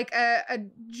Little was like a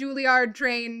Juilliard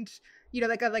trained, you know,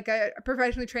 like a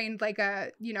professionally trained, like a,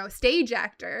 you know, stage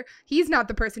actor. He's not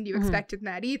the person you expected in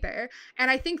that either.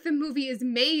 And I think the movie is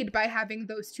made by having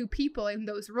those two people in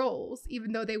those roles,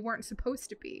 even though they weren't supposed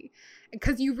to be,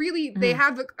 because you really, they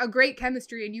have a great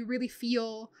chemistry, and you really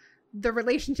feel the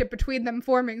relationship between them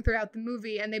forming throughout the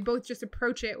movie. And they both just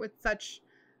approach it with such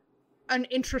an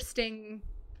interesting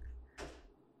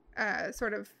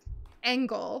sort of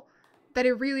angle that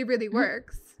it really, really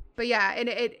works. But yeah,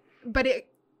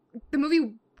 the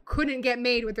movie couldn't get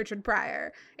made with Richard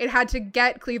Pryor. It had to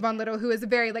get Cleavon Little, who is a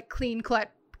very like clean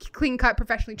cut,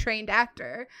 professionally trained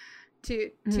actor,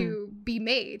 to be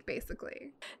made,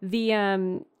 basically.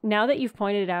 The now that you've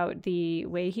pointed out the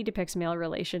way he depicts male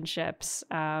relationships,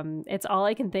 it's all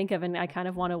I can think of, and I kind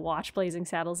of want to watch Blazing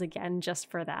Saddles again just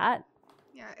for that.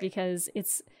 Yeah, because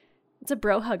it's a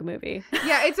bro hug movie.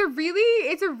 Yeah, it's a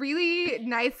really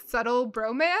nice, subtle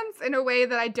bromance in a way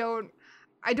that I don't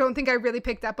think I really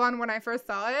picked up on when I first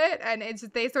saw it, and it's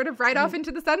just, they sort of ride off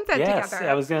into the sunset together. Yes,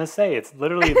 I was going to say, it's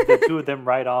literally the two of them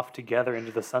ride off together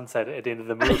into the sunset at the end of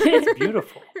the movie. It's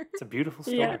beautiful. It's a beautiful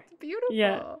story. Yeah, it's beautiful.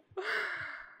 Yeah.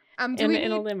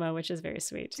 In a limo, which is very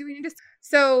sweet. Do we need to?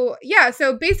 So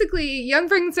basically, Young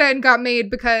Frankenstein got made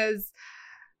because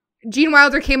Gene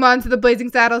Wilder came onto the Blazing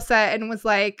Saddles set and was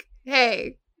like,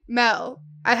 "Hey, Mel,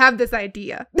 I have this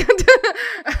idea."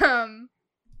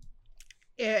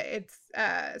 It's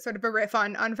sort of a riff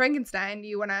on Frankenstein.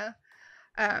 You wanna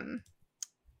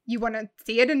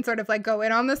see it and sort of like go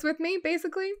in on this with me,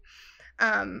 basically.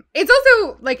 It's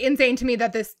also like insane to me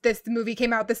that this movie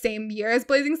came out the same year as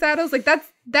Blazing Saddles. Like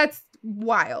that's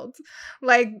wild.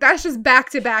 Like that's just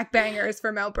back-to-back bangers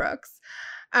for Mel Brooks.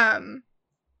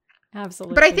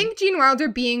 Absolutely. But I think Gene Wilder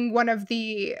being one of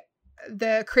the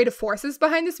creative forces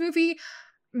behind this movie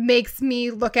makes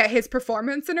me look at his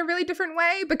performance in a really different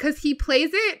way, because he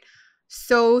plays it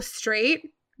so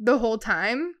straight the whole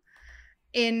time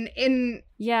and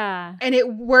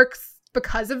it works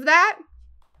because of that.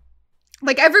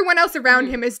 Like everyone else around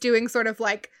him is doing sort of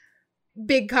like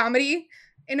big comedy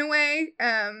in a way,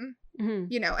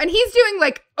 you know, and he's doing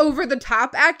like over the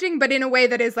top acting, but in a way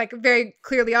that is like very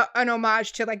clearly an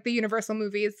homage to like the Universal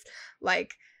movies,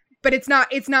 like, but it's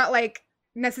not like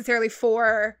necessarily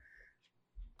for,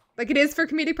 like, it is for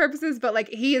comedic purposes, but like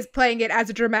he is playing it as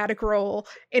a dramatic role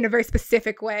in a very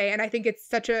specific way. And I think it's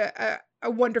such a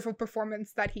wonderful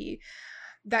performance that he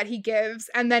gives.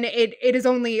 And then it is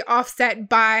only offset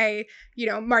by, you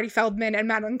know, Marty Feldman and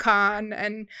Madeline Kahn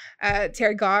and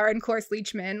Terry Garr and Cloris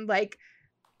Leachman, like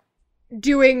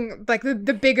doing like the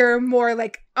bigger, more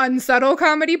like unsubtle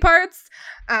comedy parts.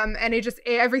 And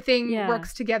everything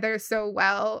works together so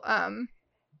well.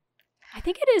 I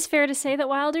think it is fair to say that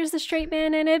Wilder's the straight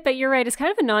man in it, but you're right. It's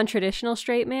kind of a non-traditional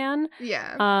straight man.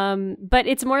 Yeah. But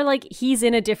it's more like he's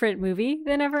in a different movie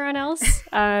than everyone else.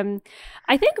 I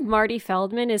think Marty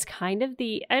Feldman is kind of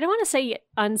I don't want to say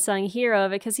unsung hero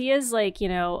of it, because he is like, you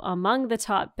know, among the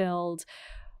top billed,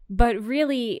 but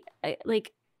really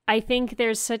like, I think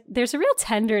there's a real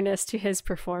tenderness to his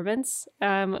performance,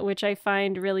 which I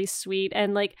find really sweet.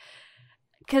 And like,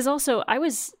 because also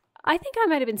I think I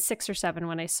might have been 6 or 7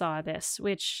 when I saw this,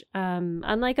 which,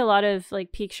 unlike a lot of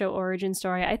like peak show origin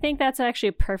story, I think that's actually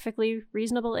a perfectly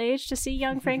reasonable age to see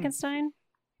Young Frankenstein,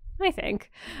 I think.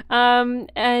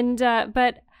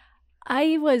 But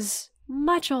I was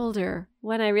much older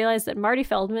when I realized that Marty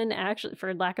Feldman actually,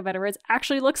 for lack of better words,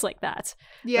 actually looks like that.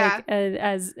 Yeah.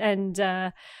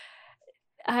 Like,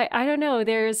 I don't know.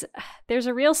 There's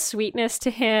a real sweetness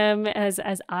to him as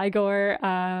Igor,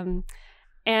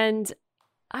 and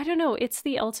I don't know. It's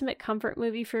the ultimate comfort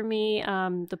movie for me.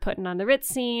 The putting on the Ritz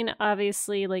scene,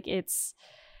 obviously, like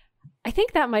I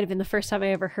think that might have been the first time I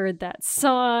ever heard that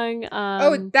song.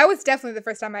 That was definitely the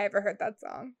first time I ever heard that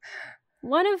song.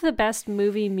 One of the best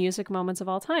movie music moments of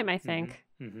all time, I think.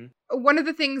 One of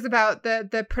the things about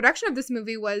the production of this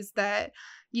movie was that,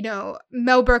 you know,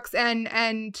 Mel Brooks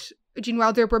and Gene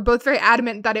Wilder were both very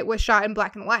adamant that it was shot in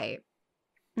black and white.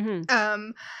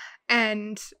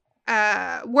 And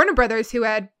Warner Brothers, who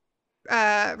had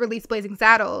released Blazing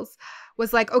Saddles,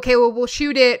 was like, okay, well, we'll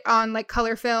shoot it on like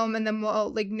color film and then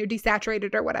we'll like desaturate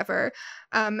it or whatever.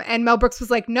 And Mel Brooks was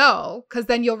like, no, because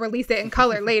then you'll release it in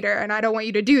color later, and I don't want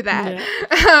you to do that.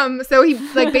 Yeah. So he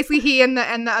like basically he and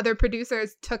the other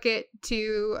producers took it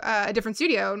to a different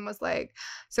studio and was like,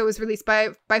 so it was released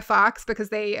by Fox because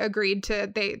they agreed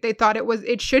to they thought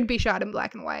it should be shot in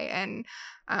black and white. And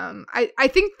I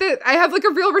think that I have like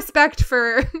a real respect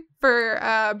for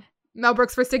Mel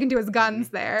Brooks for sticking to his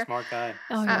guns there. Smart guy.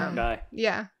 Smart guy.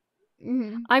 Yeah.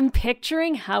 Mm-hmm. I'm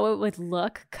picturing how it would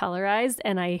look colorized,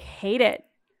 and I hate it.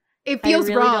 It feels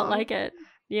I really wrong. don't like it.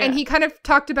 Yeah. And he kind of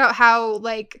talked about how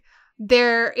like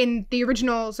there in the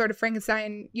original sort of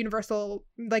Frankenstein Universal,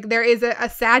 like there is a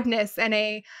sadness and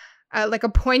a like a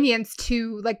poignance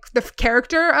to like the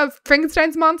character of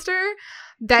Frankenstein's monster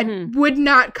that would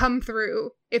not come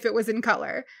through if it was in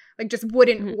color. Like just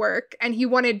wouldn't work. And he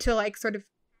wanted to like sort of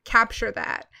capture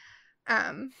that.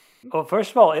 Well,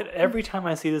 first of all, every time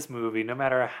I see this movie, no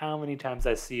matter how many times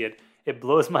I see it, it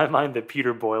blows my mind that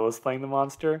Peter Boyle is playing the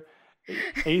monster.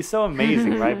 He's so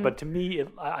amazing, right? But to me,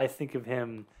 I think of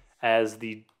him as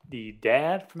the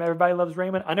dad from Everybody Loves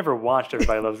Raymond. I never watched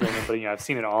Everybody Loves Raymond, but I've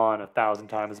seen it on 1,000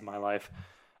 times in my life.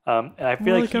 And I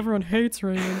feel like everyone hates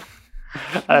Raymond.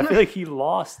 I feel like he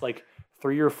lost like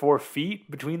 3 or 4 feet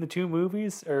between the two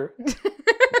movies, or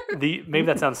maybe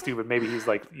that sounds stupid. Maybe he's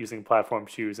like using platform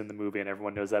shoes in the movie and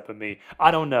everyone knows that but me. I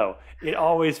don't know. It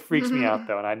always freaks me out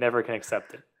though, and I never can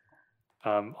accept it.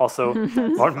 Also,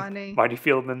 Marty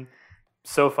Fieldman,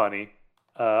 so funny.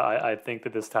 I think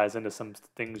that this ties into some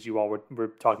things you all were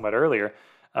talking about earlier,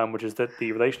 which is that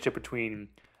the relationship between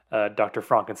Dr.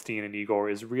 Frankenstein and Igor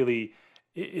is really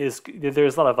there's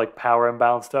a lot of like power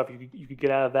imbalance stuff you could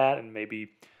get out of that, and maybe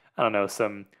I don't know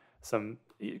some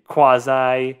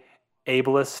quasi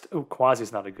ableist. Oh, quasi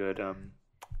is not a good.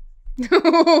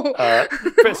 Scratch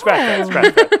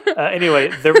that. Anyway,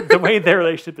 the way their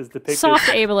relationship is depicted. Soft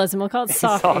ableism. We'll call it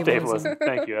soft ableism.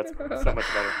 Thank you. That's so much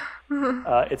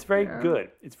better. It's very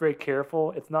good. It's very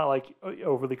careful. It's not like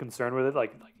overly concerned with it.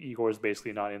 Like Igor is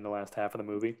basically not in the last half of the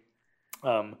movie.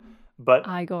 But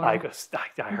Igor. I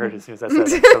heard it as soon as I said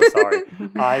it. I'm so sorry.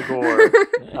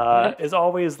 Igor is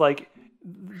always like,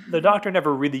 the doctor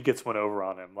never really gets one over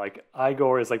on him. Like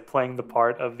Igor is like playing the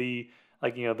part of the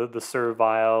like the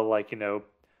servile like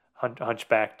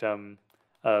hunchbacked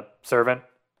servant,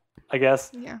 I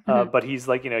guess. Yeah. But he's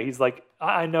like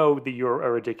I know that you're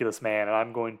a ridiculous man, and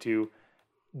I'm going to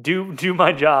do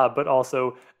my job, but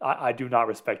also I do not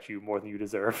respect you more than you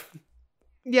deserve.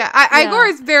 Yeah, Igor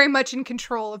is very much in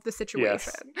control of the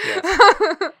situation.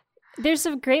 Yes. There's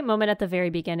a great moment at the very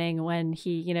beginning when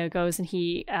he, goes and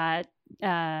he,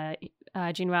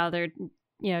 Gene Wilder,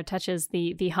 touches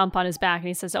the hump on his back, and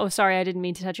he says, "Oh, sorry, I didn't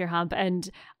mean to touch your hump." And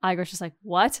Igor's just like,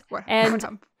 "What?" And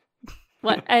hump?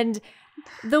 What? And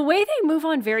the way they move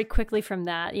on very quickly from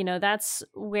that, that's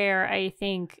where I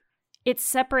think it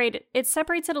separates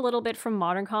it a little bit from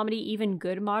modern comedy, even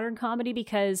good modern comedy,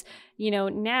 because,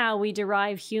 now we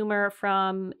derive humor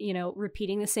from,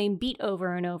 repeating the same beat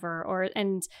over and over,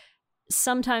 and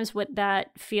sometimes what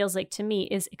that feels like to me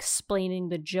is explaining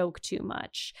the joke too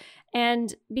much.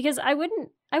 And because I would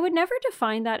never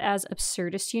define that as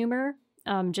absurdist humor,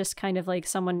 just kind of like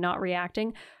someone not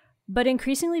reacting. But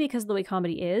increasingly, because of the way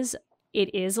comedy is,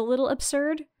 it is a little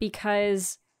absurd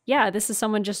because, yeah, this is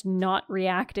someone just not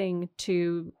reacting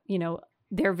to,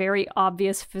 their very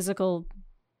obvious physical,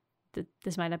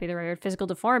 this might not be the right word, physical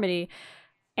deformity,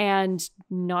 and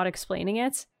not explaining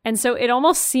it. And so it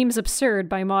almost seems absurd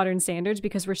by modern standards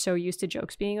because we're so used to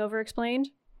jokes being over-explained.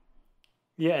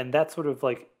 Yeah, and that's sort of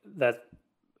like that.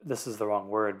 This is the wrong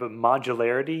word, but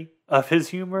modularity of his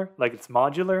humor, like it's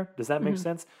modular. Does that make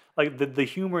sense? Like the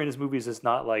humor in his movies is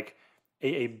not like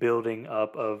a building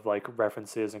up of like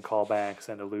references and callbacks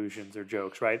and allusions or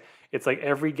jokes, right? It's like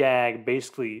every gag,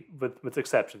 basically, with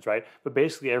exceptions, right? But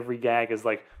basically every gag is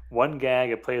like one gag.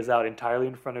 It plays out entirely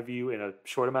in front of you in a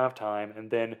short amount of time,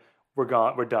 and then we're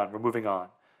done. We're moving on.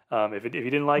 If you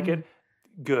didn't like it,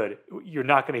 good. You're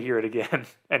not going to hear it again.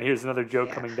 And here's another joke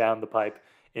coming down the pipe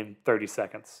in 30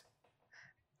 seconds.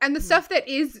 And the stuff that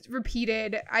is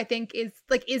repeated, I think, is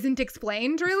like isn't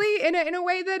explained really in a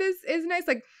way that is nice.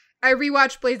 Like I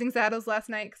rewatched Blazing Saddles last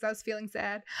night because I was feeling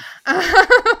sad,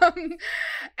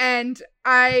 and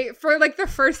I, for like the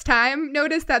first time,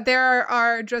 noticed that there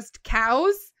are just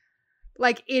cows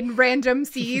like in random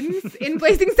scenes in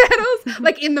Blazing Saddles,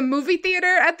 like in the movie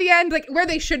theater at the end, like where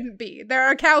they shouldn't be. There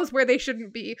are cows where they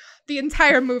shouldn't be the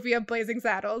entire movie of Blazing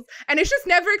Saddles. And it's just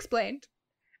never explained.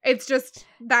 It's just,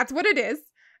 that's what it is.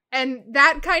 And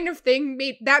that kind of thing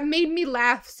made me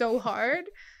laugh so hard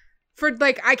for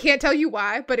like, I can't tell you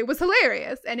why, but it was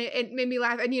hilarious. And it made me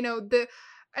laugh. And, you know,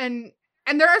 and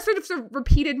there are sort of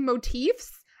repeated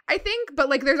motifs, I think, but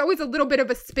like there's always a little bit of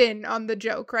a spin on the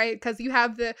joke, right? Because you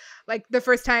have the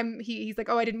first time he's like,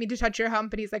 oh, I didn't mean to touch your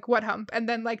hump, and he's like, what hump? And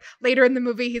then like later in the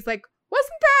movie he's like,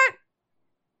 wasn't that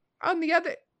on the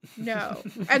other? No.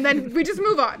 And then we just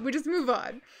move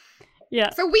on. Yeah.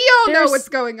 So we all know what's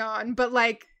going on, but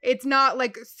like it's not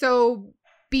like so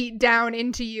beat down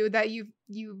into you that you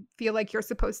feel like you're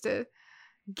supposed to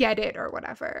get it or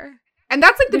whatever. And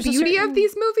that's like the beauty of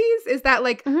these movies is that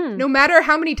like no matter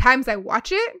how many times I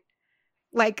watch it,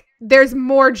 like there's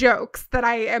more jokes that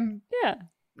I am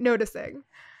noticing.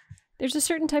 There's a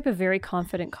certain type of very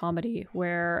confident comedy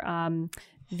where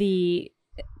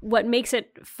what makes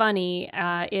it funny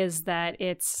is that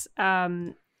it's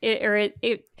you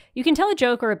can tell a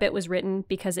joke or a bit was written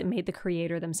because it made the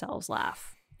creator themselves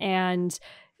laugh. And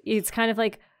it's kind of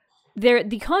like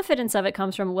the confidence of it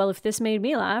comes from, well, if this made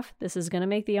me laugh, this is going to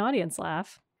make the audience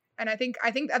laugh. And I think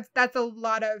that's a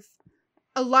lot of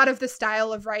the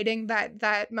style of writing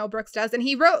that Mel Brooks does. And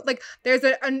he wrote like there's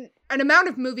an amount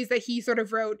of movies that he sort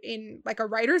of wrote in like a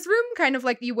writer's room, kind of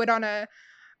like you would on a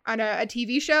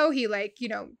TV show. He like, you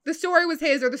know, the story was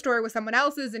his or the story was someone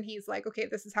else's, and he's like, okay,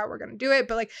 this is how we're going to do it.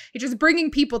 But like it's just bringing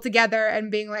people together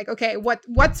and being like, okay,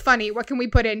 what's funny? What can we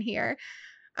put in here?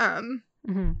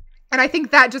 And I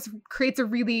think that just creates a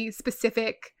really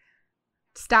specific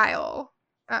style.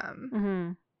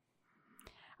 I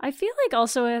feel like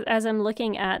also as I'm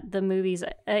looking at the movies,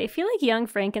 I feel like Young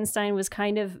Frankenstein was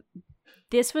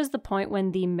this was the point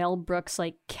when the Mel Brooks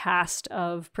like cast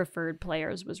of preferred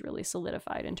players was really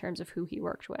solidified in terms of who he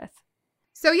worked with.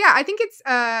 So yeah, I think it's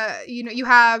you know, you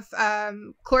have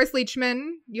Cloris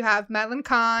Leachman, you have Madeline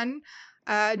Kahn,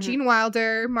 Gene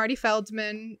Wilder, Marty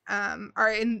Feldman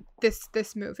are in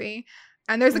this movie,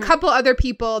 and there's a couple other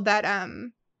people that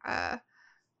are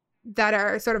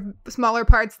sort of smaller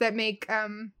parts that make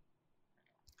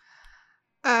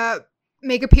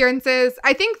appearances.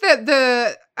 I think that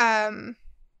the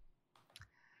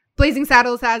Blazing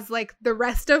Saddles has like the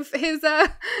rest of his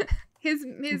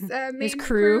main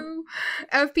crew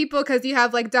of people, because you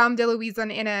have like Dom DeLuise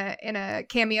in a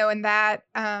cameo in that,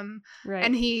 right.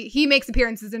 And he makes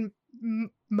appearances in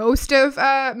most of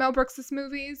Mel Brooks's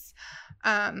movies,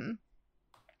 and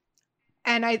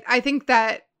I think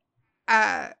that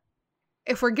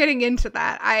if we're getting into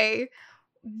that, I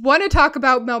want to talk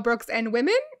about Mel Brooks and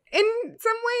women in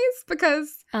some ways,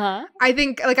 because I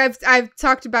think like I've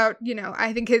talked about, you know,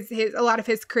 I think his a lot of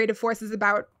his creative force is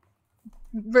about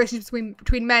relationships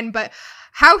between men, but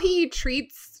how he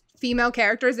treats female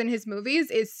characters in his movies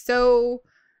is so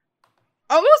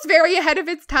almost very ahead of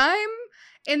its time,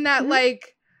 in that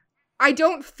like I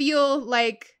don't feel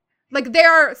like they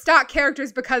are stock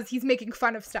characters because he's making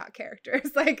fun of stock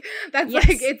characters. Like that's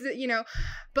like it's, you know,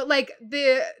 but like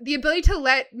the ability to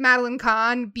let Madeline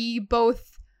Kahn be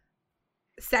both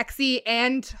sexy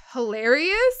and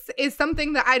hilarious is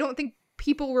something that I don't think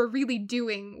people were really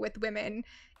doing with women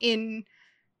in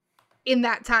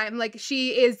that time. Like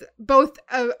she is both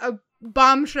a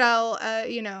bombshell,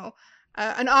 you know,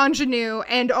 an ingenue,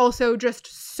 and also just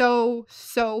so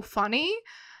funny,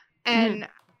 and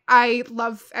I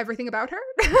love everything about her.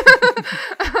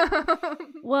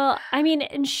 Well, I mean,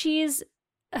 and she's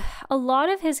a lot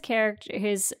of his character.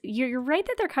 You're right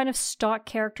that they're kind of stock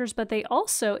characters, but they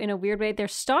also, in a weird way, they're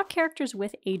stock characters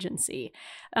with agency,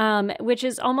 which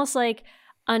is almost like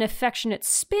an affectionate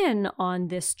spin on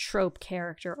this trope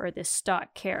character or this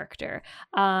stock character.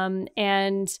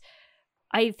 And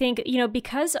I think, you know,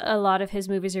 because a lot of his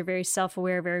movies are very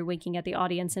self-aware, very winking at the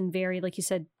audience, and very, like you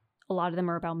said, a lot of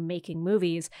them are about making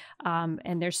movies,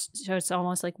 and so it's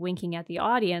almost like winking at the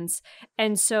audience.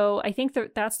 And so I think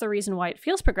that's the reason why it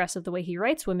feels progressive the way he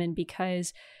writes women,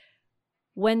 because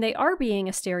when they are being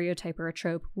a stereotype or a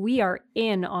trope, we are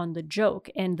in on the joke,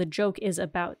 and the joke is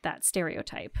about that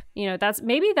stereotype. You know, that's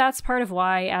part of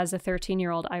why as a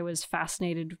 13-year-old I was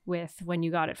fascinated with When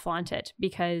You Got It, Flaunt It,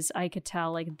 because I could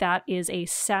tell like that is a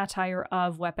satire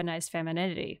of weaponized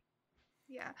femininity.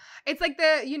 Yeah. It's like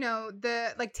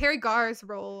the like Terry Garr's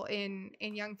role in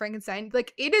Young Frankenstein.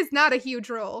 Like, it is not a huge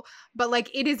role, but like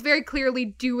it is very clearly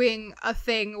doing a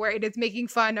thing where it is making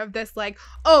fun of this, like,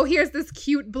 oh, here's this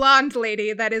cute blonde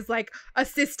lady that is like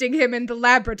assisting him in the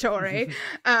laboratory.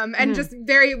 And just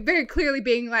very, very clearly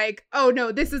being like, oh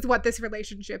no, this is what this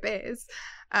relationship is.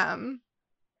 And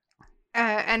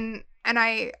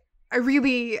I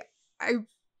really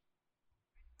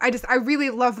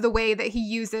love the way that he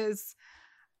uses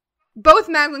both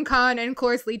Madeline Kahn and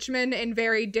Cloris Leachman in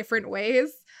very different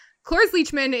ways. Cloris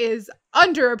Leachman is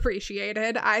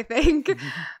underappreciated, I think.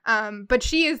 But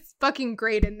she is fucking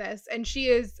great in this. And she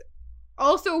is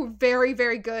also very,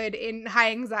 very good in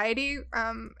High Anxiety,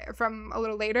 from a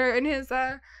little later in his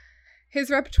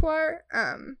repertoire.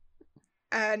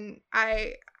 And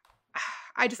I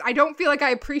don't feel like I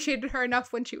appreciated her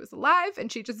enough when she was alive,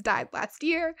 and she just died last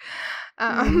year.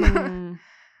 But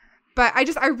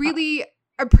I really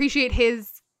appreciate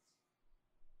his,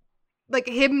 like,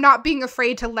 him not being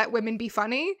afraid to let women be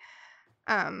funny,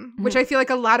 which I feel like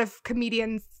a lot of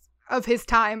comedians of his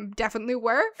time definitely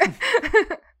were.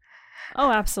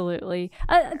 Oh, absolutely.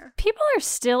 People are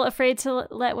still afraid to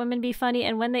let women be funny,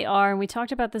 and when they are, and we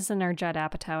talked about this in our Judd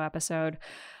Apatow episode,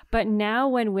 but now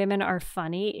when women are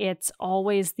funny, it's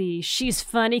always she's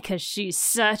funny because she's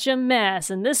such a mess,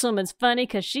 and this woman's funny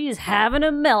because she's having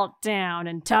a meltdown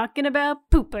and talking about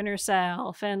pooping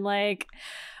herself, and like,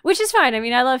 which is fine. I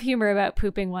mean, I love humor about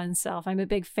pooping oneself. I'm a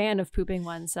big fan of pooping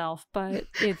oneself, but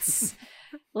it's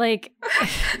like,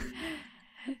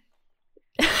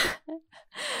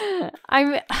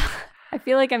 I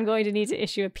feel like I'm going to need to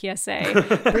issue a PSA.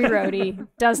 Brie Rhodey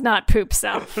does not poop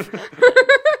self.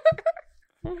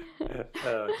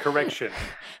 Correction.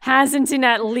 Hasn't in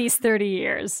at least 30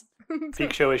 years.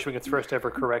 Peak Show issuing its first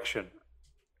ever correction.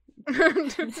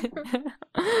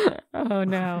 Oh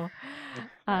no.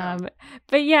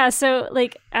 But yeah, so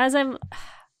like I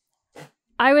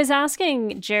was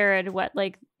asking Jared what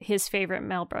like his favorite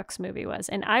Mel Brooks movie was,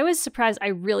 and I was surprised. I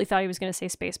really thought he was going to say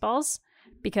Spaceballs,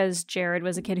 because Jared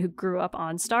was a kid who grew up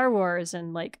on Star Wars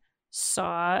and like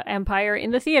saw Empire in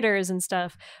the theaters and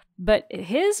stuff. But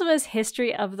his was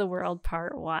History of the World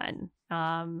Part 1.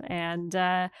 And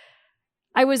I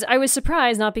was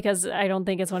surprised, not because I don't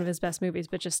think it's one of his best movies,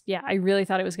 but just, yeah, I really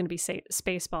thought it was going to be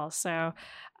Spaceballs. So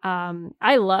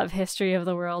I love History of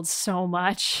the World so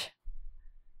much.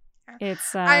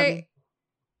 It's I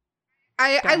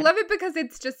love it because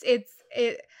it's just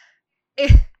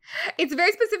it's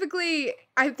very specifically,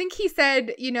 I think he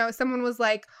said, someone was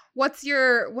like, what's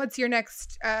your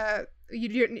next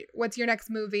what's your next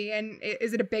movie, and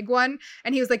is it a big one?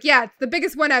 And he was like, yeah, it's the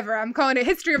biggest one ever. I'm calling it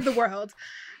History of the World.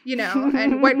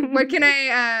 And what can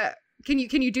I can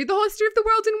you do the whole History of the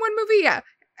World in one movie? Yeah.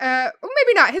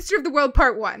 Maybe not. History of the World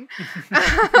Part 1.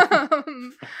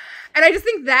 And I just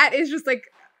think that is just like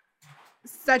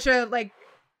such a like,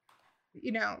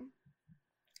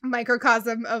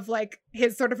 microcosm of like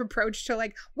his sort of approach to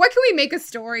like, what can we make a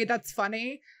story that's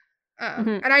funny?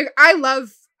 And I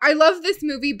love this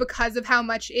movie because of how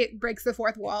much it breaks the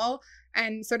fourth wall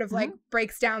and sort of like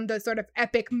breaks down the sort of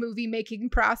epic movie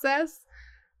making process.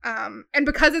 And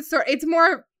because it's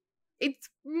more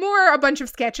a bunch of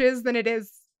sketches than it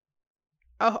is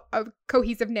a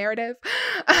cohesive narrative.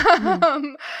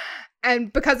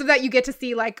 And because of that, you get to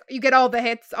see like, you get all the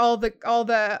hits, all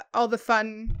the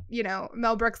fun,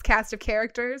 Mel Brooks cast of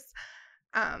characters.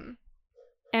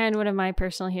 And one of my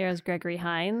personal heroes, Gregory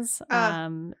Hines.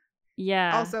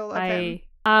 Yeah. Also love him.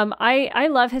 I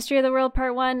love History of the World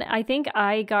Part 1. I think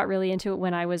I got really into it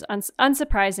when I was,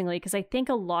 unsurprisingly, because I think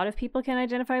a lot of people can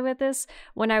identify with this,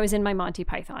 when I was in my Monty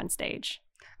Python stage.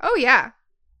 Oh, yeah.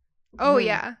 Oh,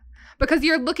 yeah. Because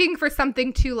you're looking for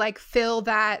something to, like, fill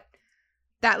that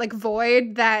like,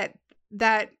 void that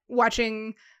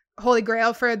watching Holy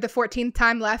Grail for the 14th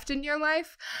time left in your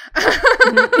life.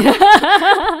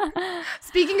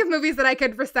 Speaking of movies that I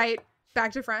could recite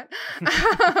back to front,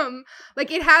 like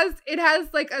it has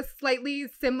like a slightly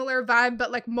similar vibe,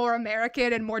 but like more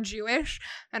American and more Jewish,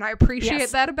 and I appreciate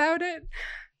that about it.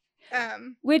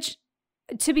 Which,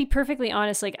 to be perfectly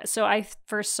honest, like, so I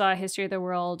first saw History of the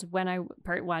World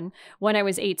Part 1 when I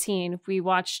was 18. We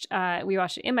watched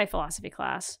it in my philosophy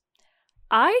class.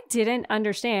 I didn't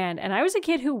understand, and I was a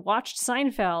kid who watched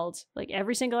Seinfeld, like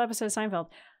every single episode of Seinfeld.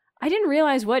 I didn't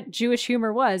realize what Jewish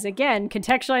humor was. Again,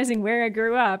 contextualizing where I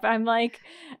grew up. I'm like,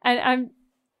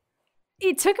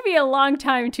 it took me a long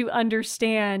time to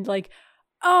understand, like,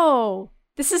 oh,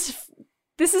 this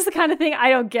this is the kind of thing I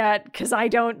don't get because I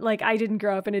didn't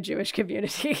grow up in a Jewish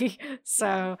community.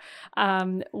 So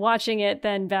watching it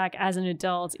then back as an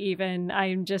adult, even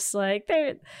I'm just like,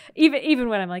 even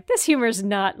when I'm like, this humor is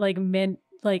not like meant,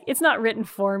 like it's not written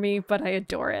for me, but I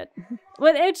adore it. And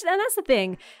that's the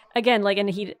thing. Again, like,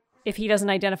 and if he doesn't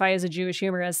identify as a Jewish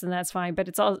humorist, then that's fine. But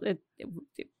it's all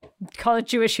call it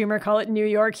Jewish humor, call it New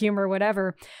York humor,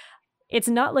 whatever. It's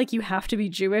not like you have to be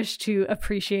Jewish to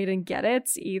appreciate and get it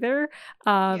either.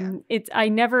 I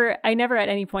never at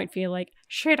any point feel like,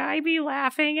 should I be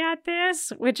laughing at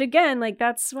this? Which again, like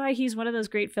that's why he's one of those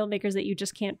great filmmakers that you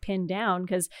just can't pin down,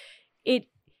 because it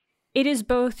is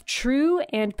both true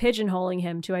and pigeonholing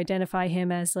him to identify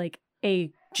him as like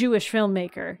a Jewish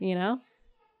filmmaker, you know?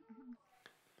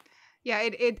 Yeah,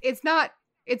 it's not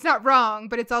wrong,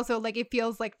 but it's also like it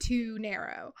feels like too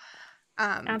narrow.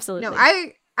 Absolutely. No,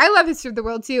 I love History of the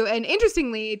World too, and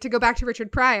interestingly, to go back to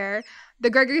Richard Pryor, the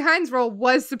Gregory Hines role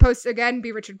was supposed to again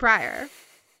be Richard Pryor.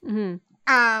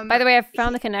 Mm-hmm. By the way, I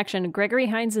found the connection. Gregory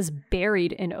Hines is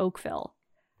buried in Oakville.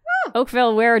 Oh.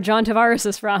 Oakville, where John Tavares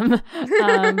is from.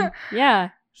 Yeah,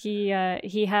 he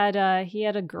had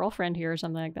a girlfriend here or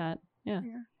something like that. Yeah.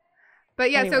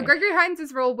 But yeah, anyway. So Gregory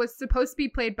Hines' role was supposed to be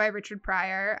played by Richard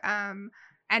Pryor,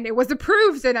 and it was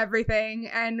approved and everything.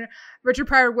 And Richard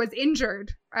Pryor was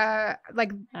injured,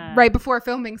 right before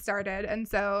filming started, and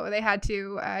so they had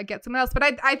to get someone else.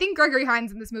 But I think Gregory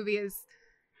Hines in this movie is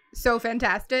so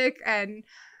fantastic, and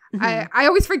I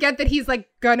always forget that he's like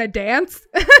gonna dance,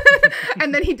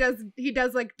 and then he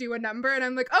does like do a number, and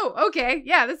I'm like, oh, okay,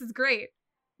 yeah, this is great.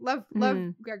 Love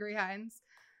Gregory Hines.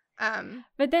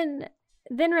 But then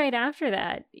right after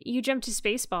that, you jump to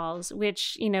Spaceballs,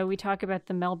 which, you know, we talk about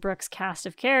the Mel Brooks cast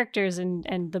of characters and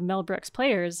the Mel Brooks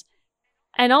players,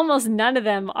 and almost none of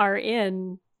them are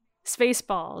in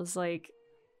Spaceballs. Like,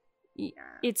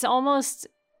 it's almost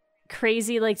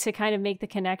crazy, like, to kind of make the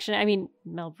connection. I mean,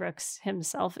 Mel Brooks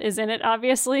himself is in it,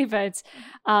 obviously, but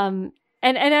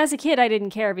and as a kid, I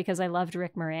didn't care because I loved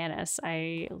Rick Moranis.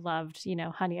 I loved, you know,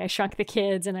 Honey, I Shrunk the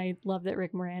Kids, and I loved that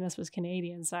Rick Moranis was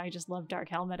Canadian, so I just loved Dark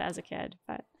Helmet as a kid.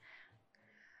 But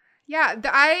yeah,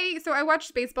 I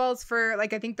watched Spaceballs for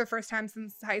like I think the first time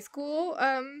since high school.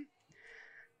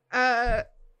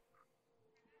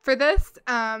 For this,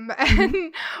 and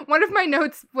one of my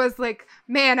notes was like,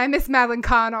 "Man, I miss Madeline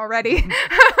Kahn already." But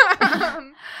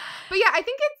yeah, I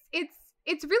think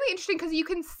it's really interesting because you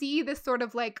can see this sort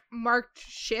of like marked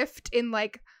shift in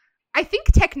like, I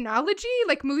think technology,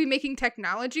 like movie making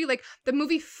technology, like the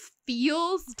movie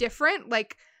feels different,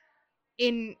 like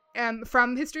in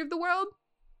from History of the World,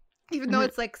 even though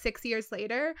it's like 6 years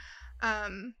later.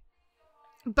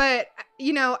 But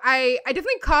you know, I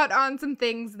definitely caught on some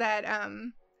things that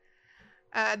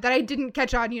that I didn't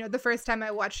catch on, you know, the first time I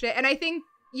watched it, and I think,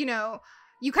 you know,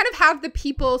 you kind of have the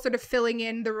people sort of filling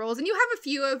in the roles, and you have a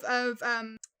few of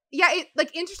it,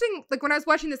 like, interesting. Like, when I was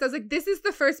watching this, I was like, this is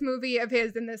the first movie of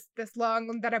his in this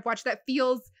long that I've watched that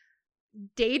feels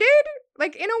dated,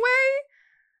 like, in a way.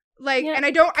 Like, and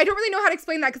I don't really know how to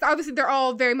explain that, because obviously they're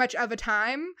all very much of a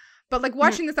time, but like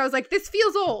watching this, I was like, this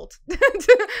feels old. This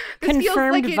confirmed feels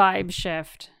like vibe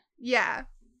shift. Yeah.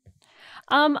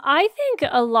 I think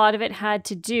a lot of it had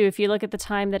to do, if you look at the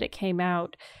time that it came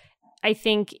out, I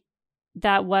think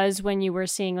that was when you were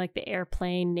seeing like the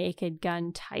Airplane, Naked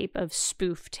Gun type of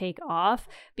spoof take off,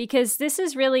 because this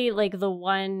is really like the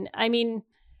one, I mean,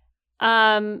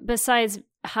 besides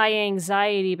High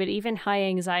Anxiety, but even High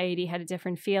Anxiety had a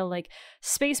different feel. Like,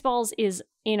 Spaceballs is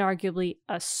inarguably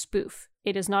a spoof.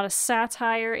 It is not a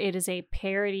satire, it is a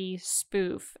parody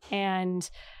spoof. And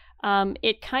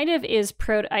it kind of is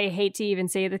I hate to even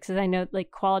say this because I know, like,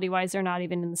 quality wise they're not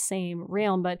even in the same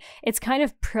realm, but it's kind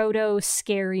of proto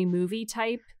scary movie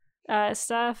type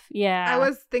stuff. Yeah, I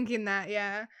was thinking that.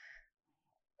 Yeah,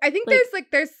 I think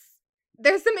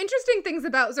there's some interesting things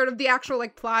about sort of the actual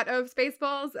like plot of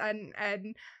Spaceballs,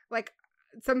 and like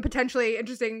some potentially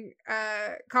interesting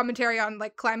commentary on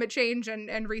like climate change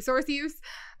and resource use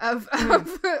of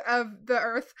the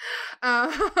Earth.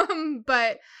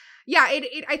 But yeah,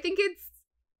 I think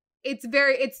it's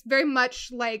very much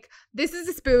like, this is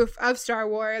a spoof of Star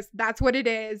Wars. That's what it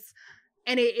is.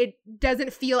 And it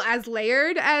doesn't feel as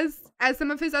layered as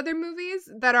some of his other movies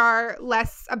that are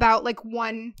less about like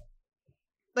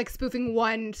spoofing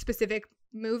one specific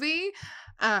movie.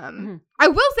 I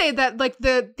will say that like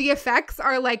the effects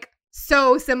are like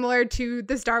so similar to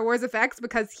the Star Wars effects,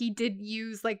 because he did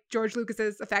use like George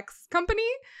Lucas's effects company,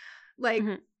 like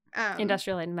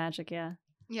Industrial Light and Magic.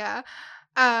 Yeah.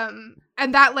 And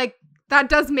that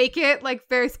does make it like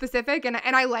very specific, and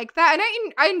I like that,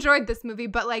 and I enjoyed this movie,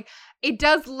 but like it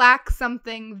does lack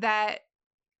something that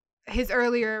his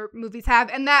earlier movies have,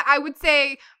 and that I would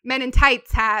say Men in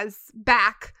Tights has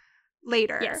back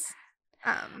later. Yes.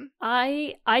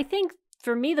 I think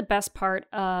for me the best part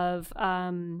of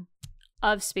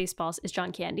Spaceballs is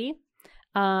John Candy.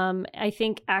 I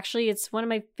think actually it's one of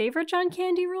my favorite John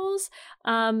Candy roles.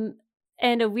 And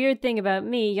a weird thing about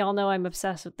me, y'all know I'm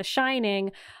obsessed with The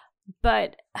Shining,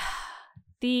 but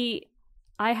I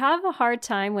have a hard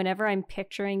time whenever I'm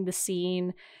picturing the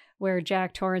scene where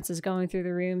Jack Torrance is going through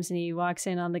the rooms and he walks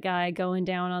in on the guy going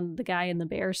down on the guy in the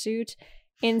bear suit.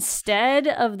 Instead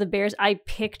of the bears, I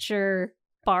picture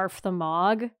Barf the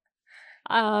Mog.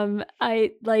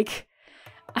 I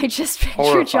just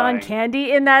picture John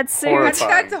Candy in that suit. That's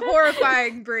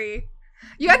horrifying, Brie.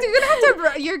 You're gonna have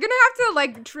to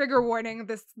like trigger warning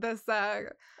this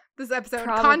episode.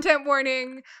 Probably. Content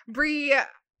warning. Brie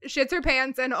shits her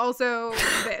pants, and also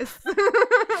this.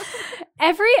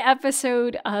 Every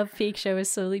episode of Fake Show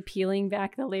is slowly peeling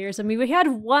back the layers. I mean, we had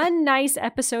one nice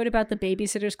episode about the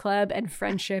Babysitters Club and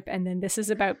friendship, and then this is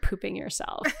about pooping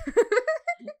yourself.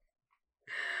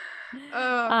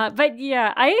 But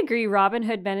yeah, I agree. Robin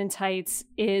Hood Men in Tights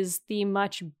is the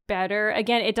much better.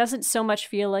 Again, it doesn't so much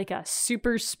feel like a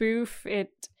super spoof. It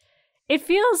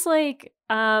feels like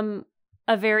a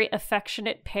very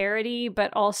affectionate parody,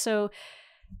 but also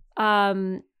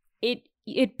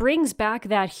it brings back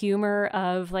that humor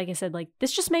of, like I said, like,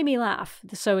 this just made me laugh,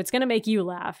 so it's gonna make you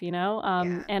laugh, you know.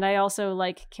 Yeah. And I also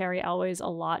like Cary Elwes a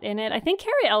lot in it. I think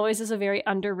Cary Elwes is a very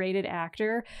underrated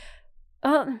actor.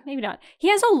 Maybe not. He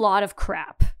has a lot of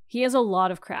crap.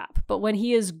 But when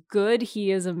he is good,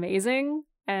 he is amazing.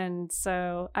 And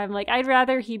so I'm like, I'd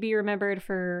rather he be remembered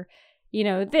for, you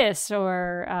know, this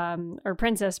or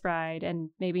Princess Bride, and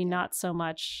maybe not so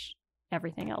much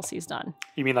everything else he's done.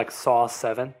 You mean like Saw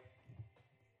 7?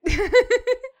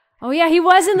 Oh yeah, he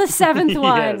was in the 7th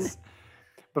one. Yes.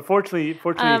 But fortunately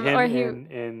him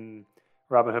in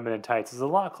Robin Hood Men in Tights is a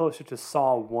lot closer to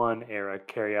Saw 1 era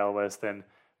Cary Elwes than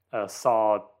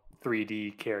Saw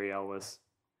 3D Cary Elwes.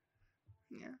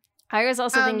 Yeah. I was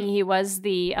also thinking he was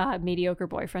the mediocre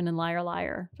boyfriend in Liar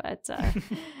Liar, but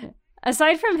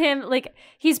aside from him, like,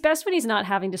 he's best when he's not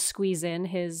having to squeeze in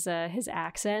his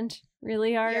accent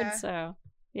really hard. Yeah. So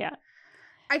yeah,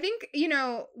 I think, you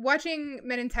know, watching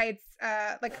Men in Tights,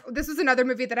 like, this was another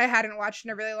movie that I hadn't watched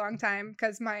in a really long time,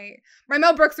 because my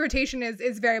Mel Brooks rotation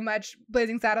is very much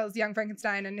Blazing Saddles, Young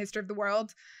Frankenstein, and History of the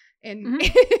World in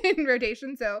in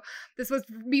rotation. So this was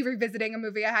me revisiting a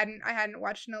movie I hadn't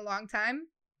watched in a long time.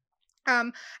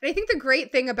 And I think the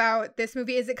great thing about this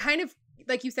movie is it kind of,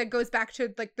 like you said, goes back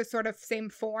to like the sort of same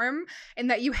form, in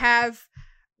that you have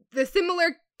the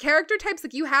similar character types.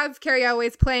 Like, you have Cary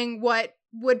Elwes playing what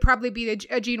would probably be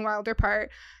a Gene Wilder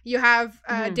part. You have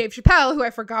Dave Chappelle, who I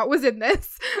forgot was in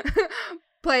this,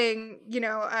 playing, you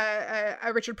know,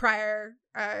 a Richard Pryor,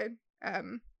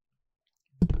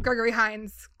 Gregory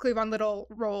Hines, Cleavon Little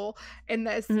role in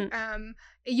this.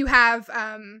 You have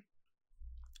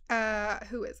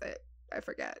who is it? I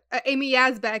forget. Amy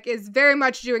Yazbek is very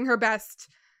much doing her best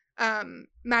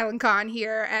Madeline Kahn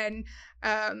here, and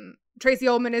Tracy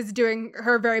Ullman is doing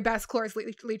her very best Cloris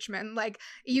Leachman. Like,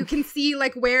 you can see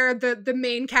like where the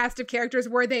main cast of characters,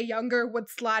 were they younger, would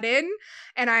slot in,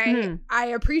 and I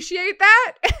appreciate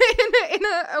that in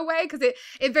a way, because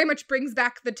it very much brings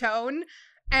back the tone.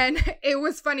 And it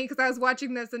was funny because I was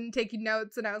watching this and taking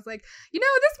notes, and I was like, you know,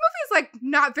 this movie is like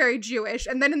not very Jewish.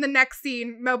 And then in the next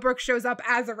scene, Mel Brooks shows up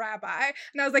as a rabbi,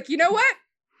 and I was like, you know what?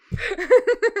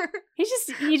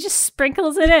 he just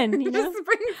sprinkles it in. You know?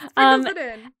 Sprinkles it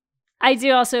in. I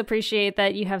do also appreciate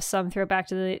that you have some throwback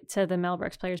to the Mel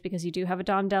Brooks players, because you do have a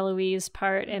Dom DeLuise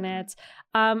part in it.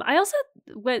 I also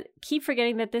keep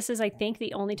forgetting that this is, I think,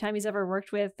 the only time he's ever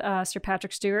worked with Sir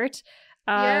Patrick Stewart.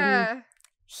 Yeah.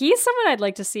 He's someone I'd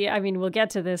like to see. I mean, we'll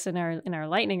get to this in our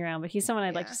lightning round, but he's someone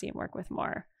I'd like to see him work with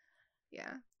more.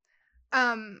 Yeah.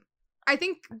 I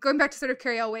think, going back to sort of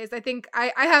Cary Elwes, I think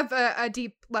I have a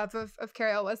deep love of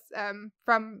Cary Elwes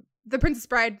from The Princess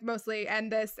Bride mostly,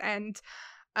 and this, and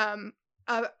a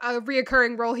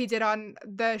reoccurring role he did on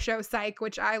the show Psych,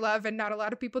 which I love and not a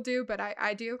lot of people do, but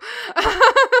I do.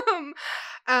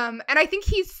 And I think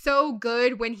he's so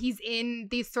good when he's in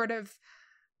these sort of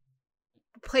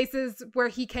places where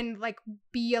he can like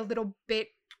be a little bit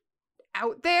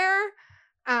out there,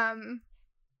 and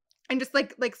just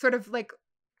like sort of like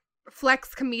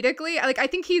flex comedically. Like, I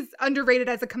think he's underrated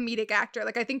as a comedic actor.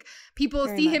 Like, I think people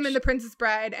see him in The Princess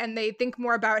Bride and they think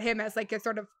more about him as like a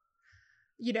sort of,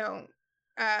 you know,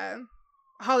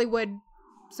 Hollywood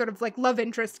sort of like love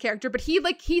interest character, but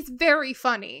he's very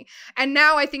funny. And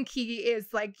now I think he is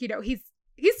like, you know, he's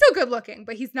still good looking,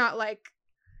 but he's not like,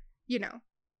 you know,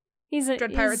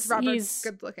 Dread Pirates Robert he's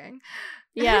good looking.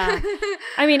 Yeah.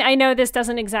 I mean, I know this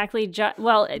doesn't exactly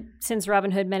since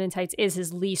Robin Hood Men in Tights is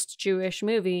his least Jewish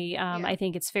movie, I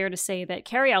think it's fair to say that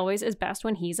Cary Elwes is best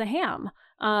when he's a ham.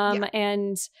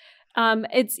 And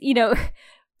it's, you know,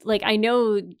 like, I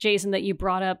know, Jason, that you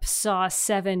brought up Saw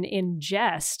 7 in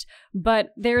jest,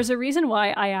 but there's a reason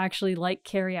why I actually like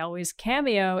Cary Elwes'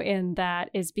 cameo in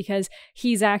that is because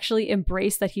he's actually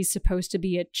embraced that he's supposed to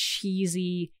be a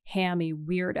cheesy, hammy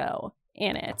weirdo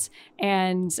in it.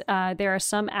 And there are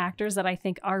some actors that I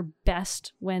think are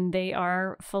best when they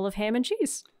are full of ham and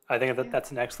cheese. I think that's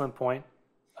an excellent point.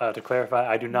 To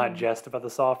clarify, I do not jest about the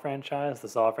Saw franchise. The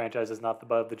Saw franchise is not the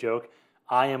butt of the joke.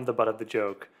 I am the butt of the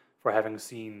joke for having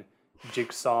seen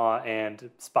Jigsaw and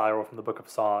Spiral from the Book of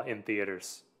Saw in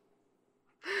theaters.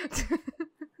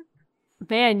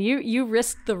 Man, you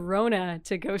risked the Rona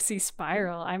to go see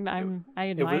Spiral. I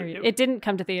admire you. It didn't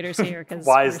come to theaters here because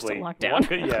we're still locked down.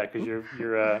 Yeah, because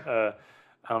you're I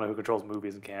don't know who controls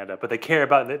movies in Canada, but they care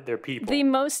about their people. The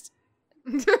most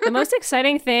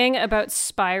exciting thing about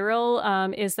Spiral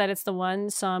is that it's the one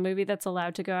Saw movie that's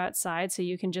allowed to go outside, so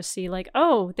you can just see like,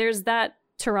 oh, there's that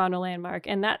Toronto landmark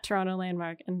and that Toronto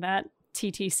landmark and that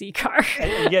TTC car.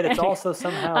 And yet it's also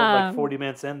somehow like 40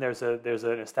 minutes in, there's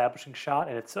an establishing shot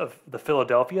and it's of the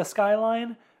Philadelphia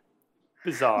skyline.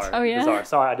 Bizarre. Oh yeah. Bizarre.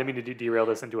 Sorry, I didn't mean to derail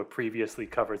this into a previously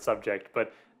covered subject,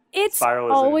 but it's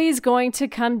always going to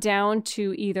come down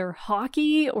to either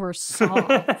hockey or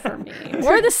Saw for me,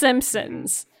 or The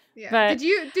Simpsons. Yeah. But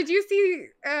did you see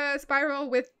Spiral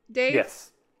with Dave? Yes.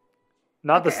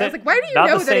 Not the same. I was like, why do you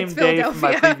know that it's Philadelphia? Not the same day from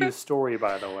my previous story,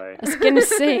 by the way. I was gonna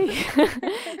say,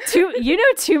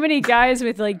 too many guys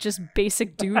with like just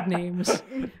basic dude names.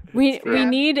 We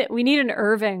need an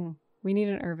Irving. We need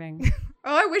an Irving.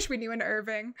 Oh, I wish we knew an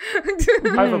Irving. I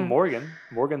have a Morgan.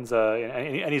 Morgan's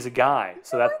and he's a guy,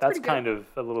 so that's kind of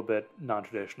a little bit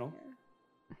non-traditional.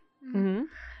 Mm-hmm.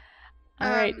 All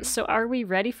right, so are we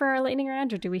ready for our lightning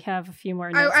round, or do we have a few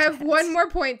more notes? I have one more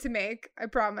point to make, I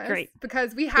promise. Great.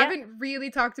 Because we haven't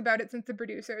really talked about it since the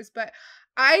producers, but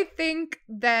I think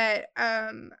that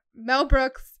Mel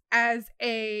Brooks as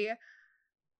a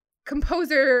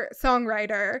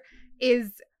composer-songwriter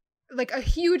is like a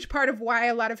huge part of why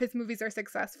a lot of his movies are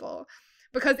successful.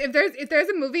 Because if there's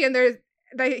a movie and that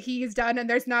he's done and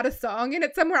there's not a song in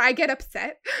it somewhere, I get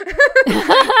upset.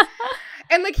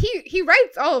 And like he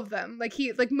writes all of them. Like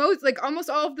almost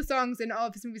all of the songs in all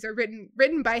of his movies are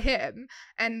written by him.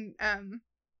 And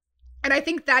I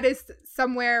think that is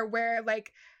somewhere where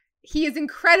like he is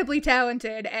incredibly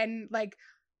talented and like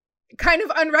kind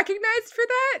of unrecognized for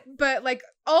that, but like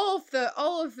all of the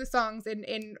songs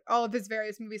in all of his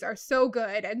various movies are so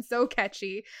good and so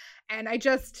catchy, and I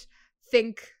just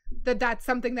think that that's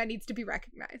something that needs to be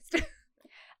recognized.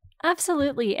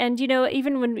 Absolutely. And, you know,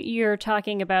 even when you're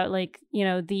talking about like, you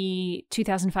know, the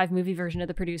 2005 movie version of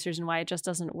The Producers and why it just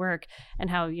doesn't work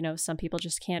and how, you know, some people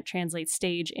just can't translate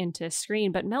stage into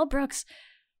screen, but Mel Brooks,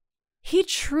 he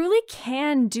truly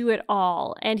can do it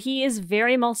all. And he is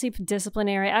very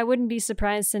multidisciplinary. I wouldn't be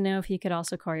surprised to know if he could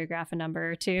also choreograph a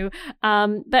number or two.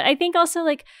 But I think also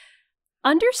like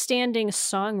understanding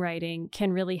songwriting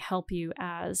can really help you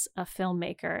as a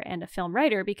filmmaker and a film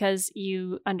writer because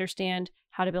you understand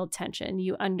how to build tension.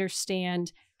 You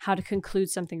understand how to conclude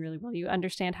something really well. You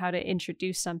understand how to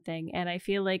introduce something. And I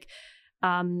feel like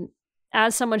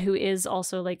as someone who is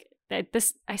also like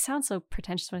this, I sound so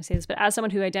pretentious when I say this, but as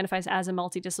someone who identifies as a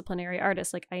multidisciplinary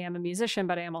artist, like I am a musician,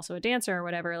 but I am also a dancer or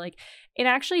whatever, like it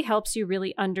actually helps you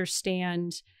really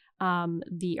understand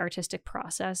the artistic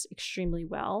process extremely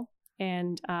well.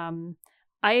 And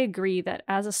I agree that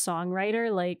as a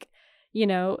songwriter, like, you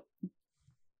know,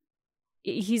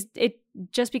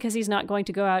 just because he's not going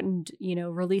to go out and, you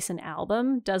know, release an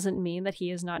album doesn't mean that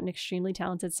he is not an extremely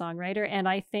talented songwriter. And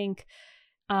I think,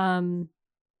 I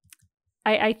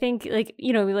think, like,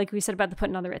 you know, like we said about the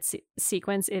Putting on the Ritz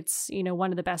sequence, it's, you know,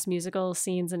 one of the best musical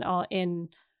scenes in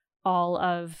all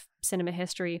of cinema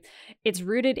history. It's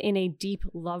rooted in a deep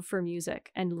love for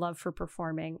music and love for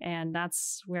performing. And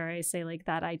that's where I say like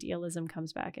that idealism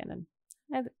comes back in, and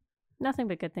I have nothing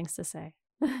but good things to say.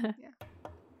 Yeah.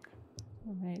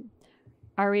 All right.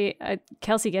 Are we,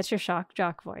 Kelsey, get your shock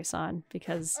jock voice on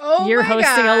because you're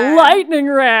hosting a lightning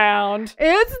round.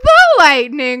 It's the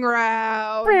lightning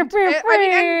round. I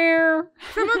mean,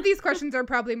 some of these questions are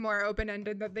probably more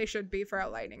open-ended than they should be for a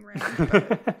lightning round,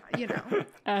 but, you know.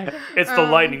 It's the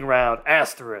lightning round.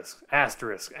 Asterisk,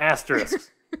 asterisk,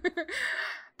 asterisk.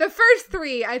 The first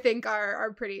three, I think,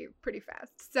 are pretty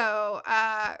fast. So,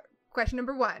 question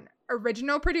number 1,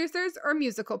 original producers or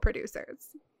musical producers?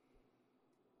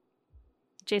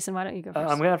 Jason, why don't you go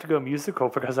first? I'm going to have to go musical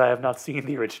because I have not seen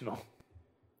the original.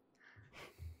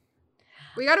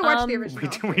 We got to watch the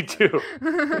original. We do.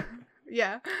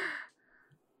 Yeah.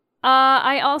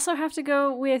 I also have to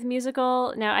go with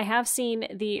musical. Now, I have seen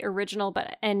the original,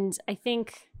 and I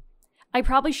think I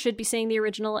probably should be saying the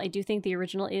original. I do think the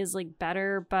original is like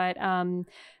better, but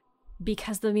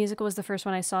because the musical was the first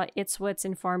one I saw, it's what's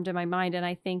informed in my mind. And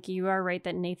I think you are right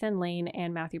that Nathan Lane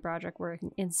and Matthew Broderick were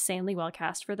insanely well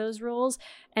cast for those roles.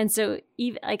 And so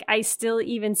I still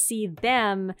even see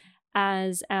them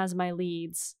as my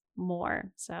leads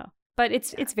more. So, but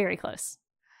it's very close.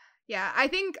 Yeah, I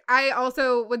think I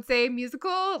also would say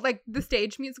musical, like the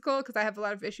stage musical, because I have a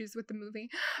lot of issues with the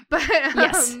movie. But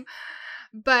yes.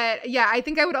 But yeah, I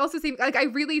think I would also say, like, I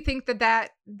really think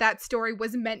that story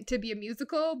was meant to be a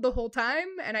musical the whole time.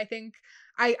 And I think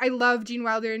I love Gene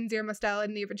Wilder and Zero Mostel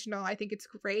in the original. I think it's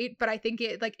great, but I think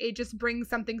it just brings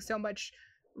something so much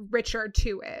richer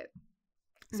to it.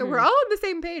 So we're all on the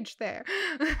same page there.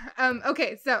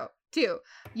 Okay, so 2,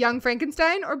 Young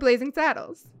Frankenstein or Blazing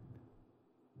Saddles?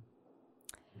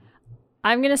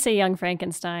 I'm going to say Young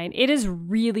Frankenstein. It is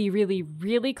really, really,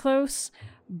 really close,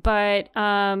 but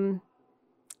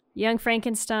Young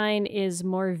Frankenstein is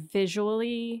more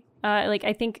visually,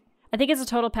 I think it's a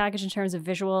total package in terms of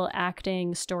visual,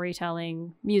 acting,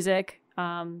 storytelling, music,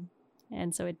 and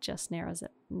so it just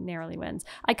narrowly wins.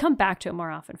 I come back to it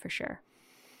more often for sure.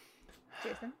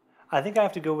 Jason? I think I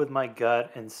have to go with my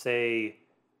gut and say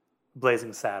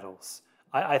Blazing Saddles.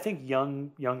 I think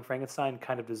Young Frankenstein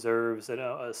kind of deserves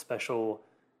a special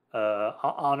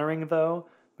honoring, though,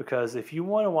 because if you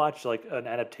want to watch like an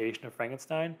adaptation of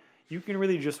Frankenstein, you can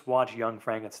really just watch Young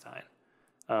Frankenstein.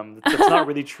 That's not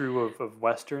really true of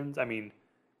Westerns. I mean,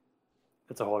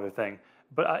 that's a whole other thing.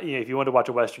 But if you want to watch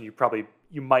a Western,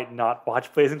 you might not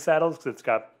watch Blazing Saddles because it's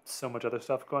got so much other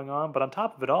stuff going on. But on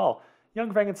top of it all,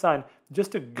 Young Frankenstein,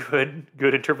 just a good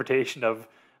interpretation of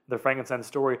the Frankenstein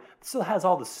story. It still has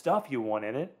all the stuff you want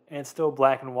in it, and it's still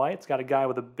black and white. It's got a guy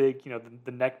with a big,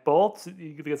 the neck bolts.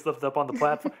 He gets lifted up on the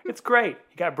platform. It's great.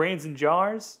 You got brains in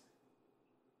jars.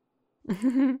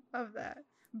 Of that.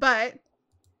 But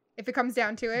if it comes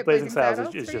down to it, Blazing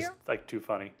Saddles is for just you? like too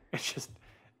funny. It's just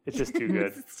too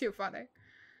good. It's too funny.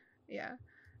 Yeah.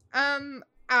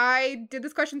 I did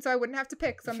this question so I wouldn't have to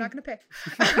pick, so I'm not going to pick.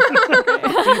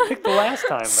 You picked the last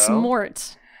time, though.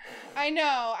 Smart. I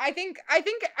know. I think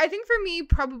for me,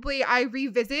 probably I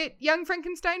revisit Young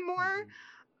Frankenstein more,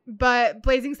 but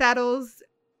Blazing Saddles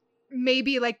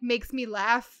maybe like makes me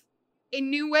laugh in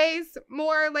new ways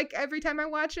more like every time I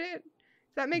watch it.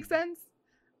 Does that make sense?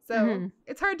 So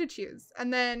it's hard to choose.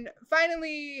 And then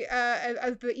finally,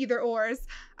 as the either ors,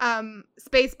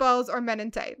 Spaceballs or Men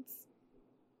in Tights.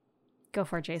 Go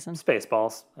for it, Jason.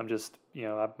 Spaceballs. I'm just,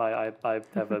 I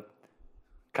have a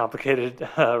complicated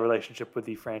relationship with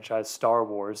the franchise Star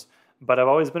Wars, but I've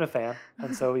always been a fan,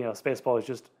 and so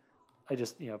Spaceballs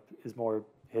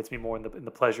hits me more in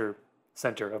the pleasure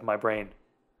center of my brain.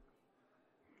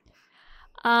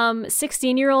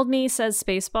 16-year-old me says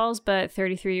Spaceballs, but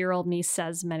 33-year-old me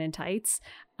says Men in Tights.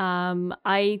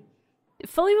 I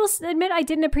fully will admit I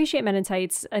didn't appreciate Men in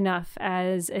Tights enough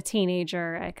as a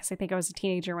teenager, because I think I was a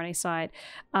teenager when I saw it.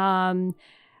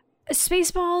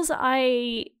 Spaceballs,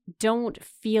 I don't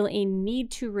feel a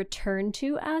need to return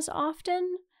to as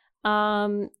often.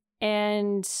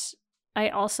 And I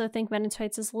also think Men in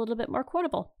Tights is a little bit more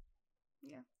quotable.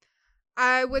 Yeah.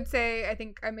 I would say, I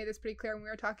think I made this pretty clear when we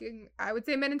were talking, I would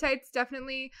say Men in Tights,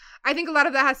 definitely. I think a lot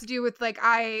of that has to do with, like,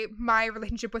 my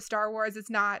relationship with Star Wars is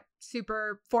not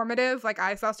super formative. Like,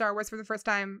 I saw Star Wars for the first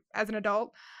time as an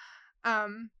adult.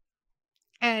 And,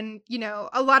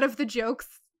 a lot of the jokes,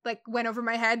 like, went over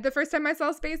my head the first time I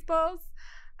saw Spaceballs.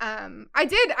 I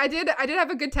did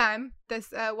have a good time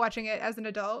watching it as an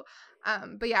adult.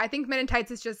 But yeah, I think Men in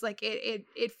Tights is just, like,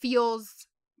 it feels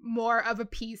more of a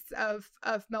piece of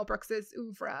Mel Brooks's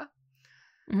oeuvre.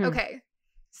 Okay,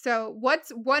 so what's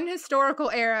one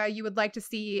historical era you would like to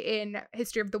see in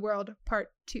History of the World Part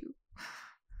 2?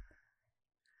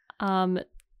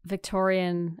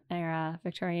 Victorian era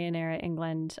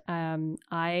England.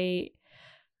 I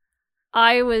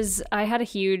had a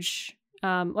huge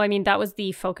that was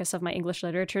the focus of my English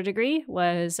literature degree,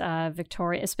 was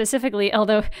Victoria specifically,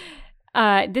 although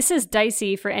this is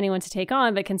dicey for anyone to take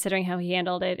on, but considering how he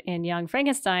handled it in Young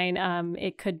Frankenstein,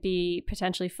 it could be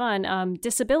potentially fun.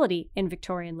 Disability in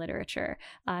Victorian literature,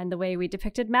 and the way we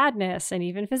depicted madness and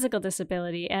even physical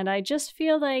disability. And I just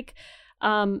feel like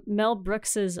Mel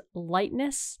Brooks's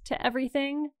lightness to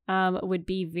everything would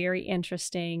be very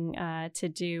interesting to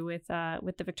do with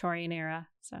the Victorian era.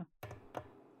 So,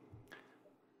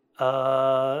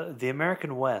 the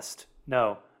American West.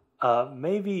 No.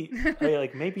 Maybe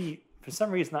maybe for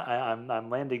some reason I'm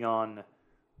landing on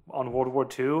World War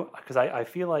II because I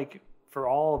feel like for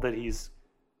all that he's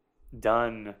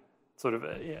done sort of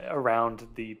around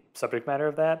the subject matter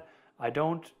of that, I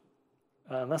don't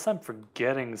unless I'm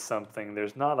forgetting something,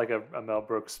 there's not like a Mel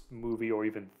Brooks movie or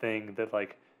even thing that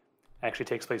like actually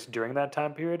takes place during that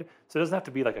time period. So it doesn't have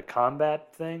to be like a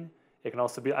combat thing. It can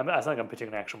also be. It's not like I'm pitching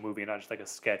an actual movie, not just like a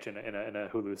sketch in a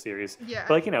Hulu series. Yeah.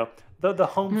 But like the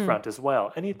home front as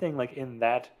well. Anything like in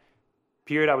that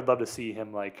period, I would love to see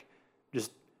him like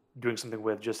just doing something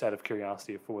with, just out of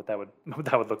curiosity for what that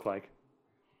would look like.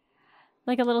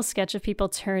 Like a little sketch of people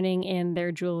turning in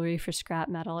their jewelry for scrap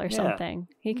metal or something.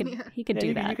 He could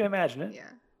do that. You can imagine it. Yeah.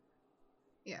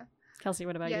 Yeah. Kelsey,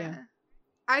 what about you?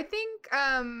 I think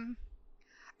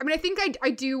I think I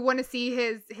do want to see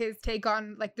his take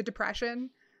on like the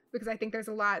Depression, because I think there's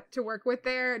a lot to work with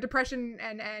there. Depression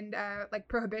and like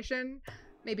Prohibition,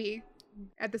 maybe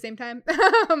at the same time.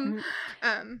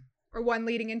 Or one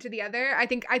leading into the other. I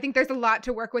think there's a lot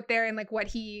to work with there, and like what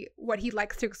he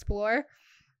likes to explore.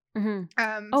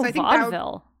 Mm-hmm. So I think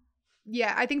vaudeville.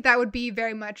 I think that would be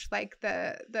very much like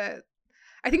the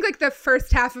I think like the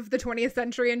first half of the 20th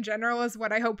century in general is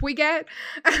what I hope we get.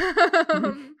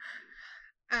 Because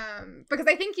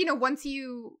I think, once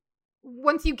you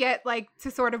get like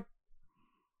to sort of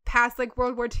past like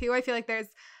World War II, I feel like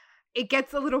it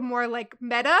gets a little more like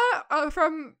meta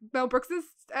from Mel Brooks's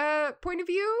point of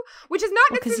view, which is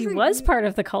not because he was part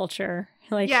of the culture.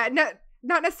 Like, yeah,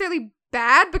 not necessarily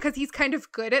bad, because he's kind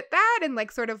of good at that and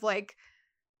like sort of like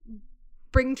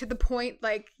bring to the point,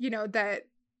 like, that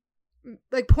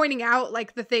like pointing out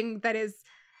like the thing that is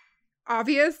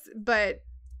obvious but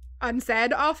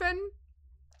unsaid often.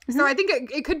 Mm-hmm. So I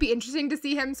think it could be interesting to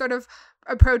see him sort of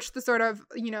approach the sort of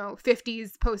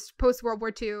 50s post World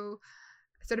War II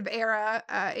sort of era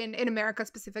in America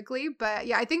specifically. But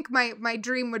yeah, I think my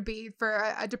dream would be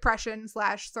for a Depression /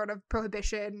 sort of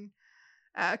Prohibition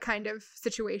kind of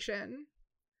situation.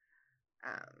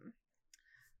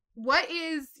 What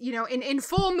is, in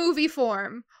full movie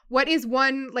form, what is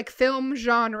one like film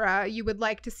genre you would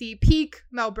like to see peak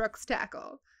Mel Brooks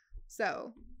tackle?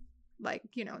 So like,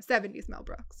 70s Mel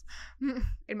Brooks,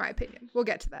 in my opinion. We'll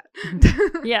get to that.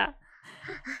 Yeah.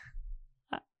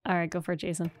 All right, go for it,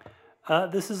 Jason.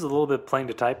 This is a little bit playing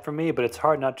to type for me, but it's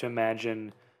hard not to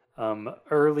imagine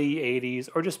early 80s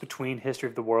or just between History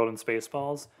of the World and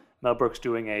Spaceballs, Mel Brooks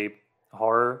doing a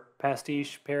horror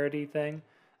pastiche parody thing.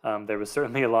 There was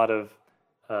certainly a lot of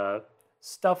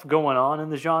stuff going on in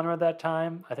the genre at that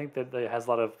time. I think that it has a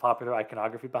lot of popular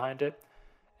iconography behind it.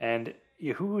 And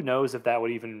who knows if that would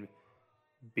even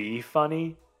be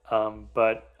funny,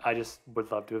 but I just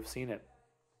would love to have seen it.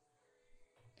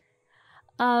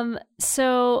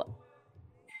 So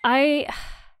I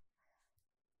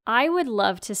would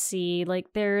love to see, like,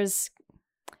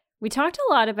 we talked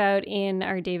a lot about in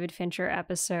our David Fincher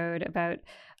episode about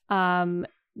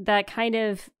that kind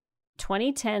of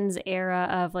 2010s era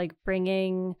of like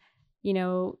bringing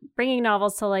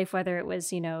novels to life, whether it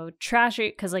was, trashy,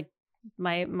 because like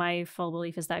my full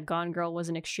belief is that Gone Girl was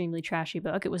an extremely trashy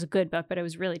book. It was a good book, but it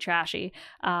was really trashy.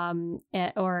 Or,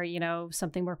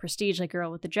 something more prestige like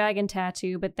Girl with the Dragon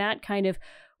Tattoo, but that kind of,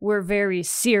 we're very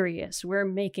serious. We're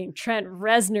making Trent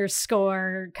Reznor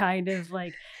score kind of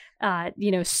like,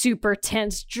 super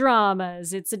tense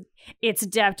dramas. It's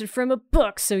adapted from a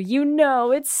book, so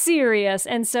it's serious.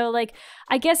 And so like,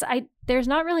 I guess there's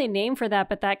not really a name for that,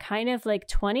 but that kind of like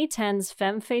 2010s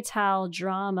femme fatale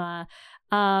drama,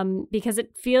 because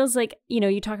it feels like,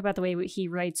 you talk about the way he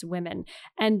writes women,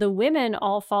 and the women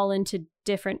all fall into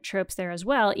different tropes there as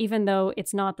well, even though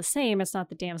it's not the same. It's not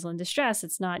the damsel in distress.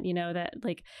 It's not, that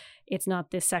like, it's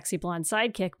not this sexy blonde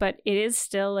sidekick, but it is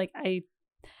still like,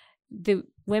 the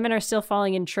women are still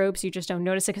falling in tropes. You just don't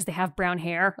notice it because they have brown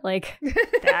hair, like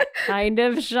that kind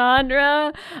of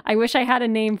genre. I wish I had a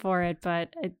name for it,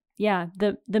 but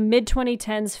the mid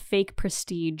 2010s fake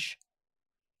prestige.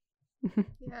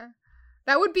 Yeah,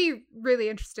 that would be really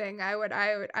interesting. I think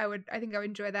I would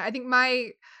enjoy that. I think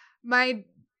my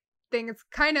thing is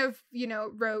kind of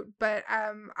rote, but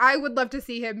I would love to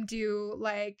see him do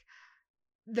like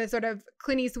the sort of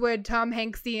Clint Eastwood, Tom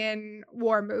Hanksian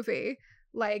war movie.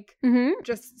 Like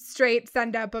just straight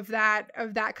send up of that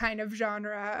kind of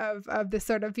genre of this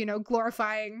sort of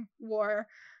glorifying war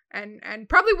and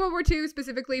probably World War II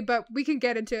specifically, but we can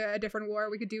get into a different war.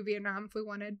 We could do Vietnam if we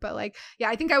wanted, but like, yeah,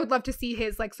 I think I would love to see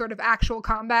his like sort of actual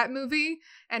combat movie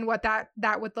and what that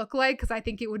would look like, because I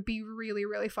think it would be really,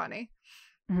 really funny.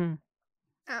 Mm-hmm.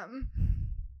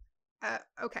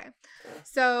 Okay,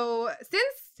 so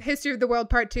since History of the World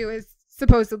Part 2 is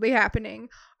supposedly happening.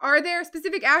 Are there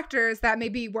specific actors that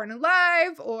maybe weren't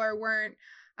alive or weren't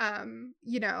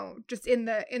just in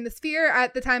the sphere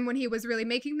at the time when he was really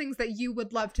making things that you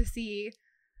would love to see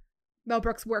Mel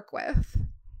Brooks work with?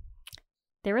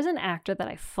 There was an actor that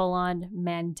I full-on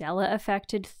Mandela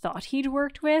affected thought he'd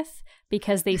worked with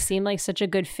because they seem like such a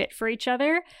good fit for each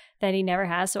other that he never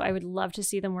has. So I would love to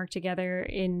see them work together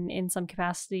in some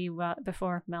capacity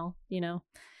before Mel,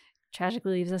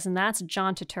 tragically leaves us. And that's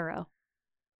John Turturro.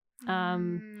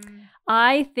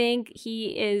 I think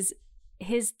his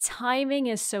timing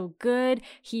is so good.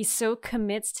 He so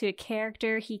commits to a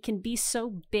character. He can be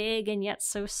so big and yet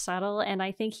so subtle. And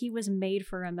I think he was made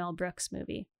for a Mel Brooks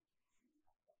movie.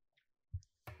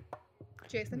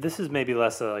 Jason? This is maybe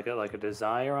less like a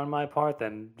desire on my part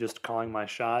than just calling my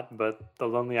shot, but the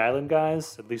Lonely Island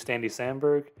guys, at least Andy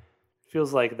Samberg,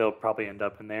 feels like they'll probably end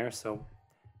up in there. So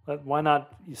why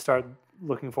not you start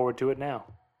looking forward to it now?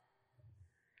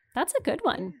 That's a good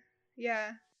one.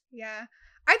 Yeah.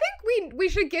 I think we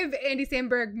should give Andy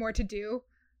Samberg more to do.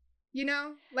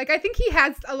 I think he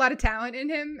has a lot of talent in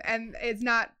him and is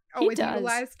not always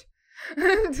utilized.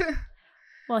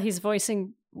 Well, he's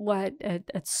voicing a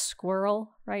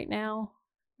squirrel right now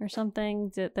or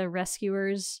something. The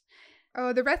rescuers.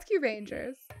 Oh, the Rescue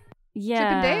Rangers. Yeah.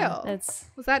 Chip and Dale.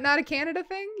 Was that not a Canada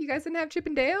thing? You guys didn't have Chip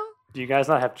and Dale? Do you guys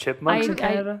not have chipmunks in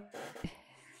Canada?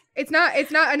 It's not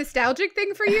a nostalgic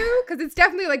thing for you because it's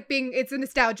definitely it's a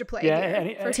nostalgia play.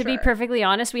 Yeah, to be perfectly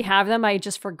honest, we have them. I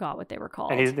just forgot what they were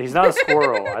called. And he's not a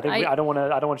squirrel. I don't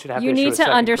want you to have. You need to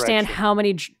understand how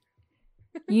many.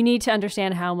 You need to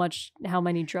understand how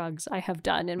many drugs I have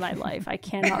done in my life. I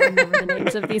cannot remember the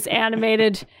names of these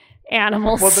animated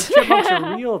animals. Well, the chipmunks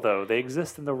are real, though. They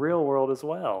exist in the real world as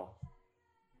well.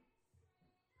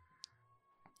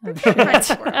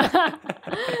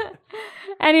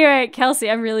 Anyway, Kelsey,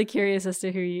 I'm really curious as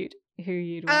to who you'd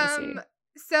want to see.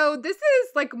 So this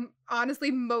is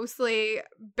honestly mostly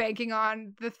banking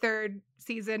on the third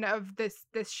season of this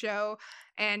show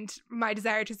and my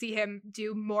desire to see him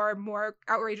do more and more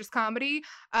outrageous comedy.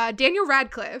 Daniel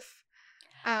Radcliffe.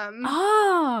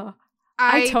 I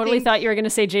totally thought you were going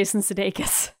to say Jason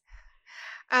Sudeikis.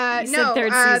 You said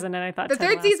third season, and I thought the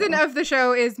third season of the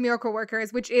show is Miracle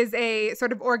Workers, which is a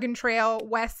sort of Oregon Trail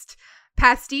West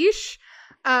pastiche.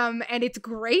 And it's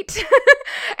great.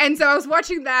 And so I was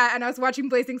watching that and I was watching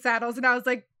Blazing Saddles and I was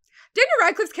like, Daniel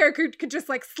Radcliffe's character could just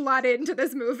slot into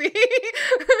this movie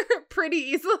pretty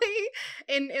easily.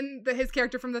 His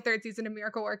character from the third season of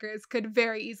Miracle Workers could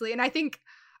very easily. And I think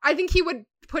he would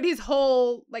put his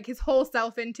whole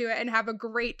self into it and have a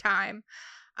great time.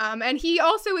 And he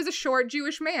also is a short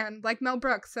Jewish man like Mel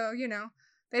Brooks. So,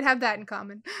 they'd have that in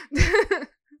common.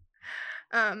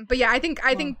 But yeah, I think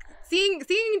seeing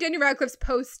Daniel Radcliffe's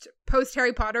post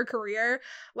Harry Potter career,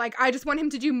 I just want him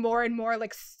to do more and more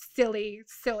silly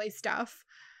stuff,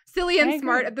 silly and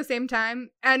smart at the same time.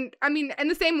 And I mean, in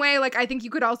the same way, I think you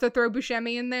could also throw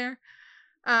Buscemi in there.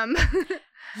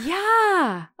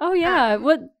 Yeah. Oh yeah.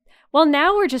 Well,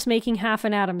 now we're just making half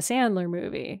an Adam Sandler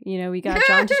movie. We got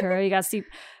John Turturro, you got Steve.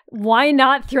 Why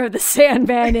not throw the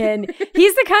Sandman in?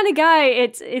 He's the kind of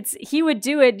guy. He would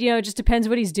do it. Just depends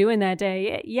what he's doing that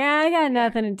day. Yeah, I got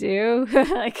nothing to do.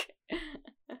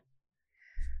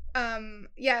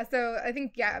 Yeah. So I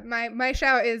think my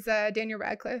shout is Daniel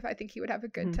Radcliffe. I think he would have a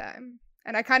good time,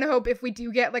 and I kind of hope if we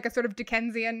do get a sort of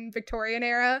Dickensian Victorian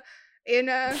era in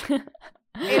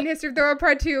History of the World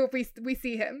Part 2, if we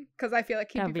see him, because I feel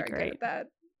like he'd be very great at that.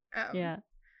 Yeah.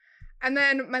 And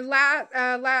then my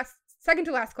second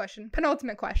to last question,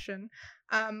 penultimate question.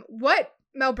 What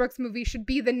Mel Brooks movie should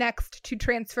be the next to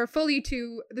transfer fully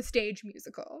to the stage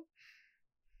musical?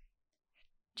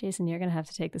 Jason, you're going to have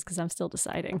to take this because I'm still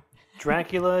deciding.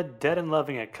 Dracula, Dead and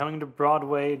Loving It, coming to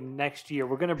Broadway next year.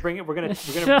 We're going to bring it. We're going to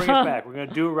bring it back. We're going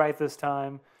to do it right this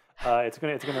time. It's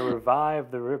going to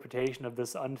revive the reputation of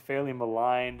this unfairly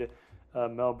maligned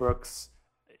Mel Brooks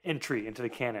entry into the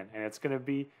canon, and it's going to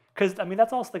be because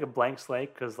that's also a blank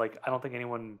slate because I don't think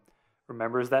anyone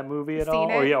remembers that movie at all,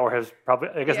 or has probably.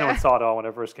 I guess no one saw it all when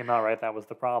it first came out, right? That was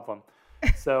the problem.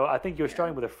 So I think you're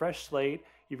starting with a fresh slate.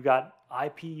 You've got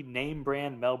IP name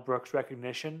brand Mel Brooks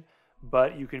recognition,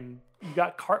 but you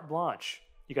got carte blanche.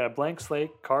 You got a blank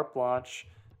slate, carte blanche,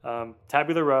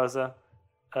 tabula rasa,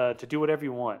 to do whatever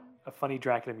you want. A funny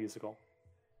Dracula musical.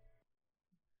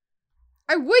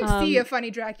 I would see a funny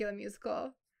Dracula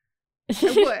musical.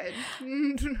 I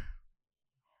would.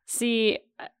 See,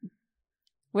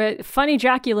 funny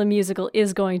Dracula musical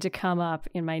is going to come up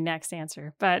in my next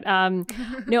answer, but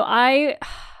no,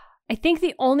 I think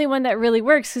the only one that really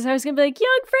works, because I was going to be like,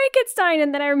 Young Frankenstein,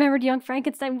 and then I remembered Young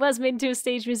Frankenstein was made into a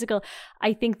stage musical.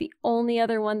 I think the only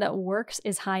other one that works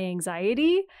is High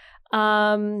Anxiety.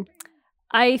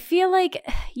 I feel like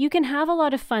you can have a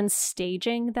lot of fun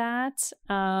staging that.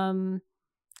 And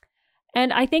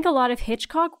I think a lot of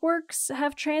Hitchcock works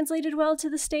have translated well to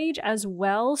the stage as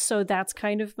well, so that's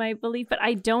kind of my belief. But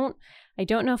I don't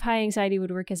know if High Anxiety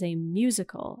would work as a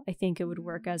musical. I think it would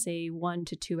work as a 1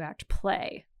 to 2 act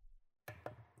play.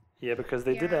 Yeah, because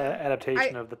they did an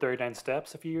adaptation of the 39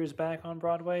 Steps a few years back on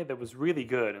Broadway that was really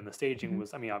good, and the staging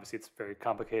was, I mean, obviously it's very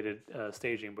complicated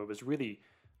staging, but it was really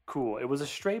cool. It was a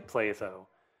straight play, though.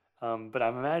 But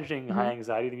I'm imagining High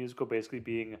Anxiety, the musical, basically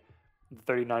being the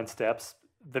 39 Steps,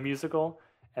 the musical,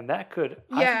 and that could,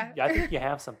 I think you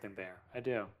have something there. I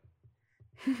do.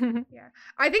 Yeah.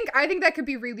 I think that could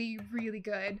be really, really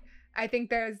good. I think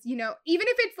there's, even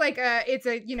if it's like a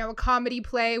comedy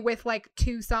play with like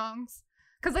 2 songs.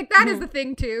 Because, like, that is the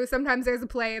thing, too. Sometimes there's a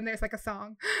play and there's, like, a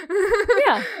song.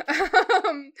 Yeah.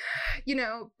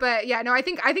 But, yeah, no, I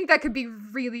think that could be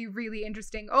really, really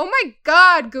interesting. Oh, my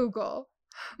God, Google.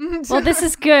 Well, this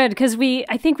is good, because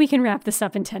I think we can wrap this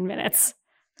up in 10 minutes.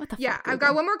 What the fuck, I've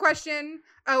got one more question.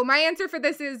 Oh, my answer for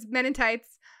this is Men in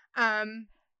Tights. I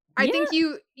think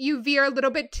you veer a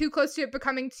little bit too close to it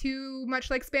becoming too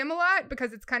much like Spamalot,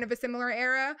 because it's kind of a similar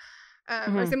era,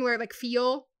 or similar, like,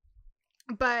 feel.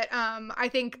 But I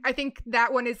think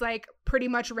that one is like pretty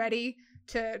much ready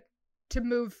to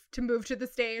move to the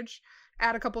stage.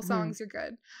 Add a couple songs, you're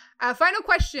good. Final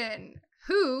question: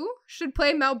 who should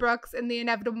play Mel Brooks in the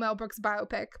inevitable Mel Brooks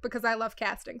biopic? Because I love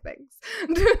casting things.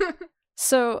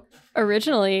 So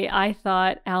originally I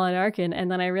thought Alan Arkin, and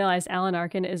then I realized Alan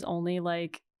Arkin is only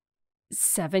like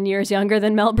 7 years younger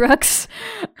than Mel Brooks.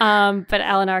 But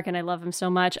Alan Arkin, I love him so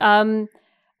much.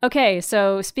 Okay,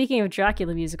 so speaking of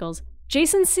Dracula musicals,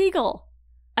 Jason Segel.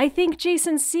 I think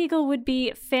Jason Segel would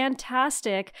be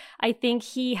fantastic. I think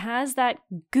he has that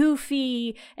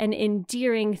goofy and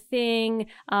endearing thing.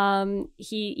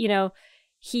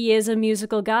 He is a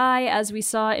musical guy, as we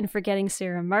saw in Forgetting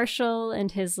Sarah Marshall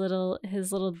and his little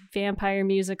vampire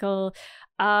musical.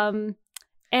 And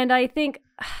I think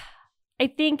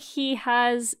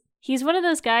he's one of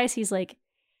those guys.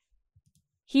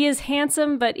 He is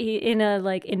handsome, but in a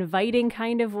like inviting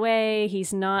kind of way.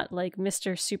 He's not like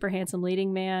Mr. Super Handsome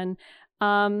Leading Man.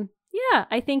 Yeah,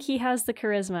 I think he has the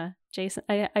charisma. Jason,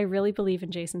 I really believe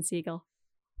in Jason Segel.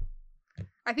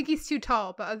 I think he's too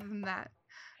tall, but other than that,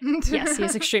 yes, he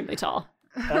is extremely tall.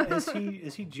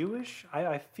 Is he Jewish?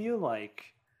 I feel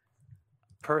like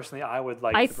personally, I would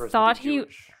like. I the person thought to be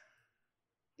Jewish.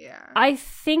 Yeah. I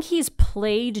think he's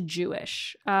played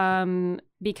Jewish.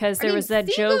 Because there was that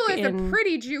Segel joke is a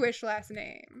pretty Jewish last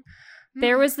name.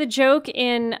 There was the joke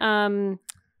in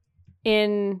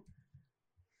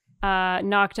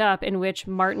Knocked Up, in which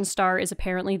Martin Starr is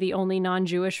apparently the only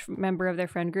non-Jewish member of their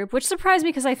friend group, which surprised me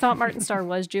because I thought Martin Starr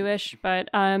was Jewish. But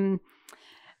I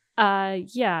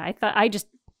thought,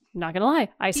 not gonna lie,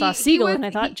 I saw Segel and I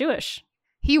thought Jewish.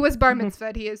 He was bar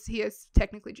mitzvahed. He is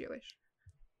technically Jewish.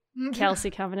 Kelsey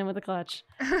coming in with a clutch.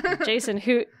 Jason,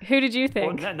 who did you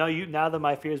think? Well, now that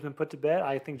my fear has been put to bed,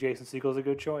 I think Jason Segel is a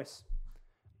good choice.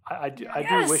 I do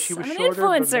wish he was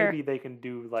shorter, but maybe they can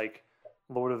do like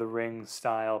Lord of the Rings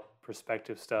style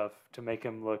perspective stuff to make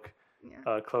him look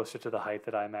closer to the height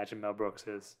that I imagine Mel Brooks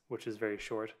is, which is very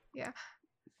short. Yeah,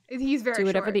 he's very do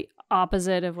whatever short. The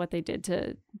opposite of what they did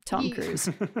to Tom Cruise.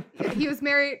 He was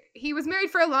married. He was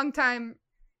married for a long time.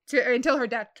 Until her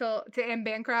death, to Anne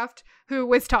Bancroft, who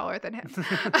was taller than him,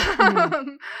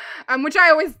 which I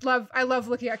always love. I love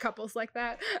looking at couples like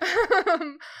that.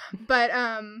 But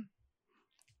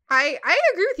I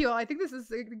agree with you all. I think this is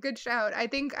a good shout. I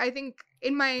think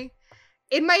in my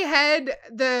head,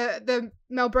 the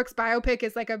Mel Brooks biopic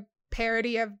is like a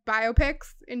parody of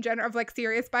biopics in general, of like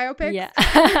serious biopics. Yeah.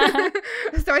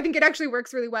 So I think it actually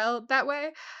works really well that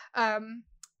way.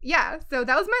 Yeah, so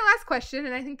that was my last question,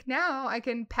 and I think now I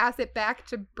can pass it back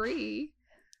to Bree.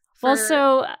 Well,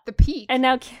 so the peak, and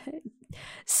now,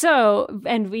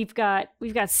 and we've got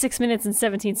 6 minutes and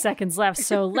 17 seconds left.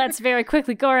 So let's very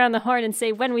quickly go around the horn and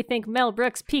say when we think Mel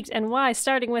Brooks peaked and why.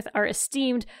 Starting with our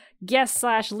esteemed guest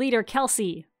 / leader,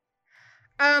 Kelsey.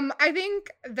 I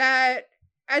think that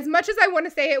as much as I want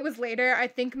to say it was later, I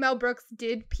think Mel Brooks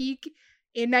did peak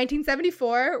in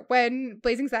 1974 when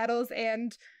Blazing Saddles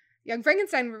and Young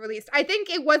Frankenstein were released. I think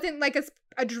it wasn't like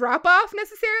a drop off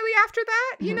necessarily after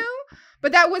that,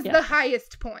 but that was the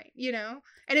highest point,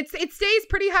 and it stays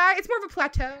pretty high. It's more of a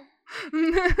plateau.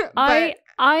 I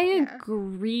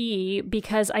agree,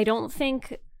 because I don't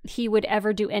think he would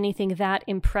ever do anything that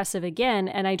impressive again.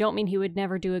 And I don't mean he would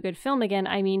never do a good film again.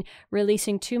 I mean,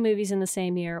 releasing 2 movies in the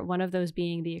same year, one of those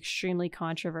being the extremely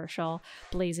controversial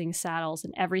Blazing Saddles,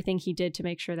 and everything he did to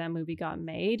make sure that movie got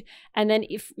made. And then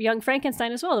if Young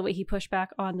Frankenstein as well, the way he pushed back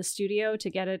on the studio to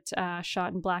get it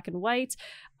shot in black and white.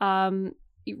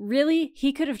 Really,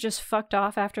 he could have just fucked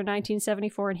off after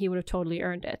 1974 and he would have totally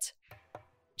earned it.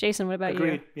 Jason, what about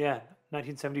Agreed. you? Yeah,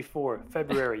 1974,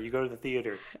 February, you go to the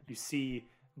theater, you see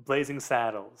Blazing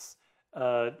Saddles,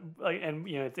 and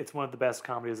it's one of the best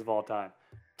comedies of all time.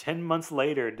 10 months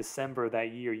later, December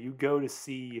that year, you go to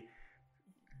see.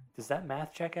 Does that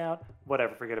math check out?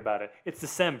 Whatever, forget about it. It's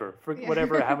December,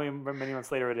 whatever, how many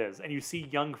months later it is, and you see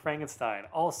Young Frankenstein,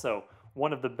 also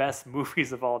one of the best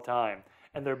movies of all time,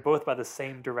 and they're both by the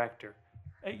same director.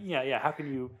 Yeah. How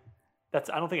can you?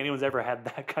 I don't think anyone's ever had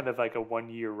that kind of like a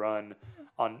 1-year run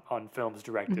on films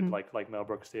directed like Mel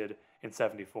Brooks did in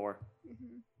 74.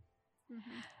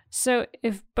 So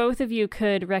if both of you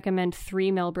could recommend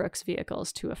 3 Mel Brooks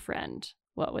vehicles to a friend,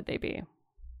 what would they be?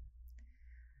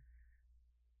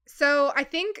 So I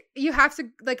think you have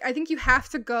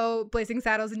to go Blazing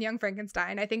Saddles and Young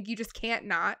Frankenstein. I think you just can't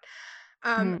not.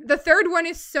 The third one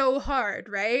is so hard,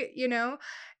 right?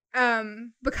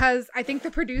 Because I think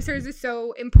the producers is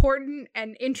so important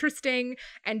and interesting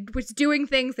and was doing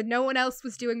things that no one else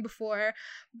was doing before.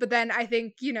 But then I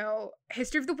think,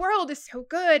 History of the World is so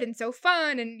good and so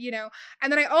fun and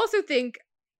then I also think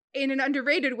in an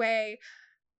underrated way,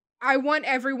 I want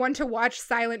everyone to watch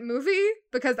Silent Movie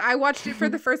because I watched it for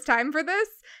the first time for this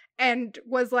and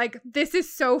was like, this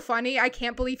is so funny. I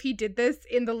can't believe he did this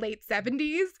in the late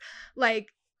 70s.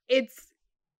 Like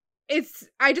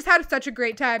I just had such a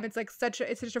great time. It's such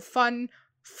a fun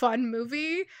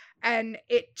movie and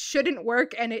it shouldn't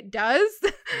work and it does.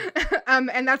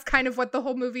 And that's kind of what the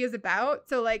whole movie is about.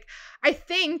 So I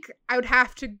think I would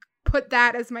have to put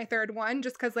that as my third one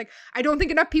just because I don't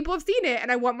think enough people have seen it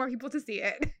and I want more people to see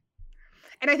it.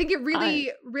 And I think it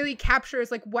really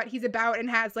captures what he's about and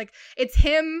has it's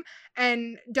him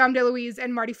and Dom DeLuise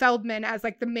and Marty Feldman as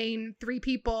the main 3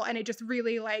 people. And it just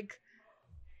really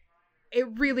it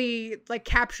really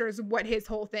captures what his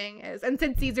whole thing is. And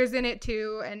Sid Caesar's in it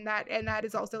too. And that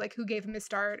is also who gave him his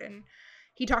start. And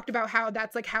he talked about how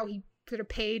that's how he sort of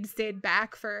paid Sid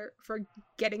back for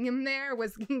getting him there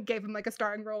gave him a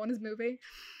starring role in his movie.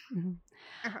 Mm-hmm.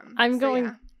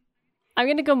 I'm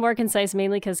going to go more concise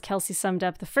mainly because Kelsey summed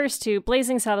up the first 2,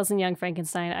 Blazing Saddles and Young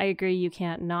Frankenstein. I agree, you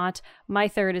can't not. My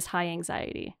third is High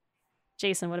Anxiety.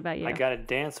 Jason, what about you? I gotta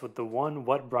dance with the one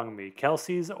what brung me.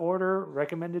 Kelsey's order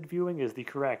recommended viewing is the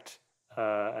correct.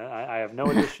 I have no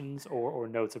additions or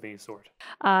notes of any sort.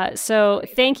 So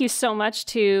thank you so much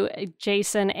to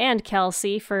Jason and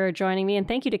Kelsey for joining me, and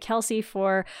thank you to Kelsey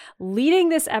for leading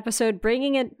this episode,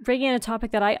 bringing in a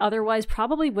topic that I otherwise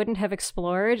probably wouldn't have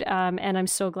explored, and I'm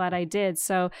so glad I did.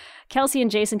 So Kelsey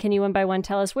and Jason, can you one by one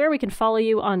tell us where we can follow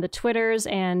you on the Twitters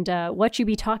and what you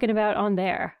be talking about on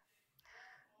there?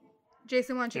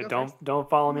 Jason, why don't you go first? Don't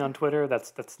follow me on Twitter.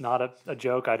 That's not a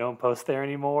joke. I don't post there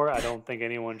anymore. I don't think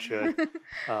anyone should.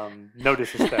 No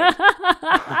disrespect.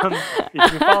 You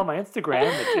can follow my Instagram.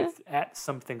 It's at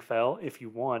somethingfell if you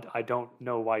want. I don't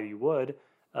know why you would.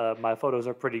 My photos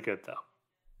are pretty good though.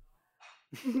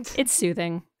 It's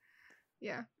soothing.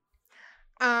 Yeah.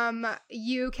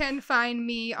 You can find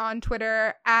me on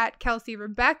Twitter at Kelsey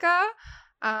Rebecca.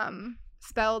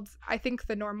 Spelled, I think,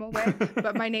 the normal way,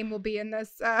 but my name will be in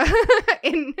this,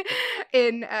 in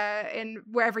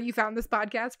wherever you found this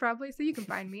podcast, probably. So you can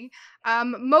find me.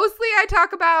 Mostly, I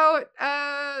talk about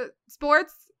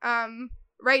sports.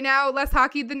 Right now, less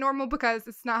hockey than normal because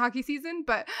it's not hockey season.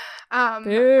 But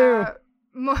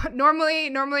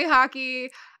normally hockey.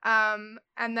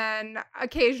 And then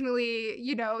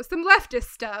occasionally, some leftist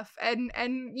stuff and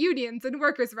unions and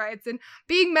workers' rights and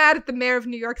being mad at the mayor of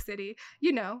New York City,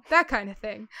 that kind of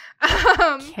thing.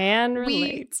 Can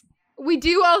relate. We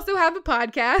do also have a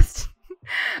podcast,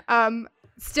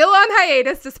 still on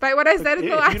hiatus, despite what I said in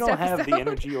the last episode. If you don't have the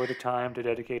energy or the time to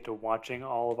dedicate to watching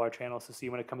all of our channels to see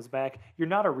when it comes back, you're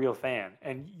not a real fan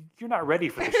and you're not ready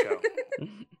for the show.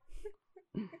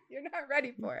 You're not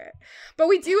ready for it. But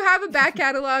we do have a back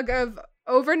catalog of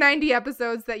over 90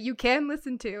 episodes that you can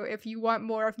listen to if you want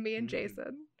more of me and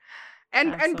Jason.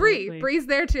 And Bree. Bree's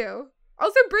there too.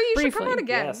 Also, Bree, you should come on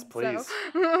again. Yes, please.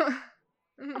 So.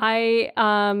 I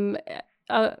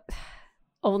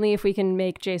only if we can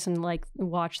make Jason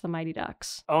watch the Mighty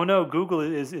Ducks. Oh no, Google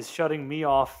is shutting me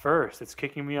off first. It's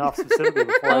kicking me off specifically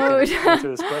before I can answer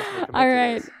this question. All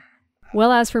right.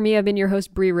 Well, as for me, I've been your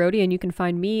host, Brie Rohde, and you can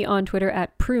find me on Twitter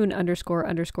at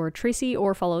prune__Tracy,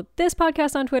 or follow this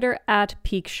podcast on Twitter at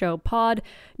Peak Show Pod.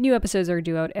 New episodes are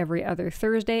due out every other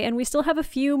Thursday, and we still have a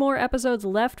few more episodes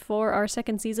left for our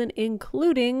second season,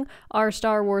 including our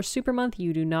Star Wars Super Month.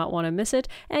 You do not want to miss it.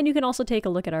 And you can also take a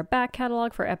look at our back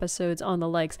catalog for episodes on the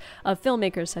likes of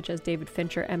filmmakers such as David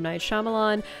Fincher, M. Night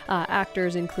Shyamalan,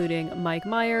 actors including Mike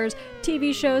Myers,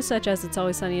 TV shows such as It's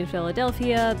Always Sunny in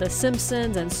Philadelphia, The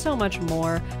Simpsons, and so much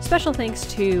more. Special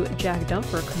thanks to Jack Dump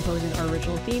for composing our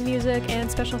original theme music,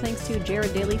 and special thanks to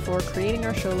Jared Daly for creating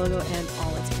our show logo and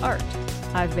all its art.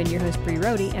 I've been your host, Brie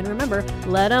Rohde, and remember,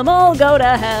 let them all go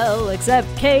to hell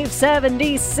except Cave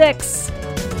 76!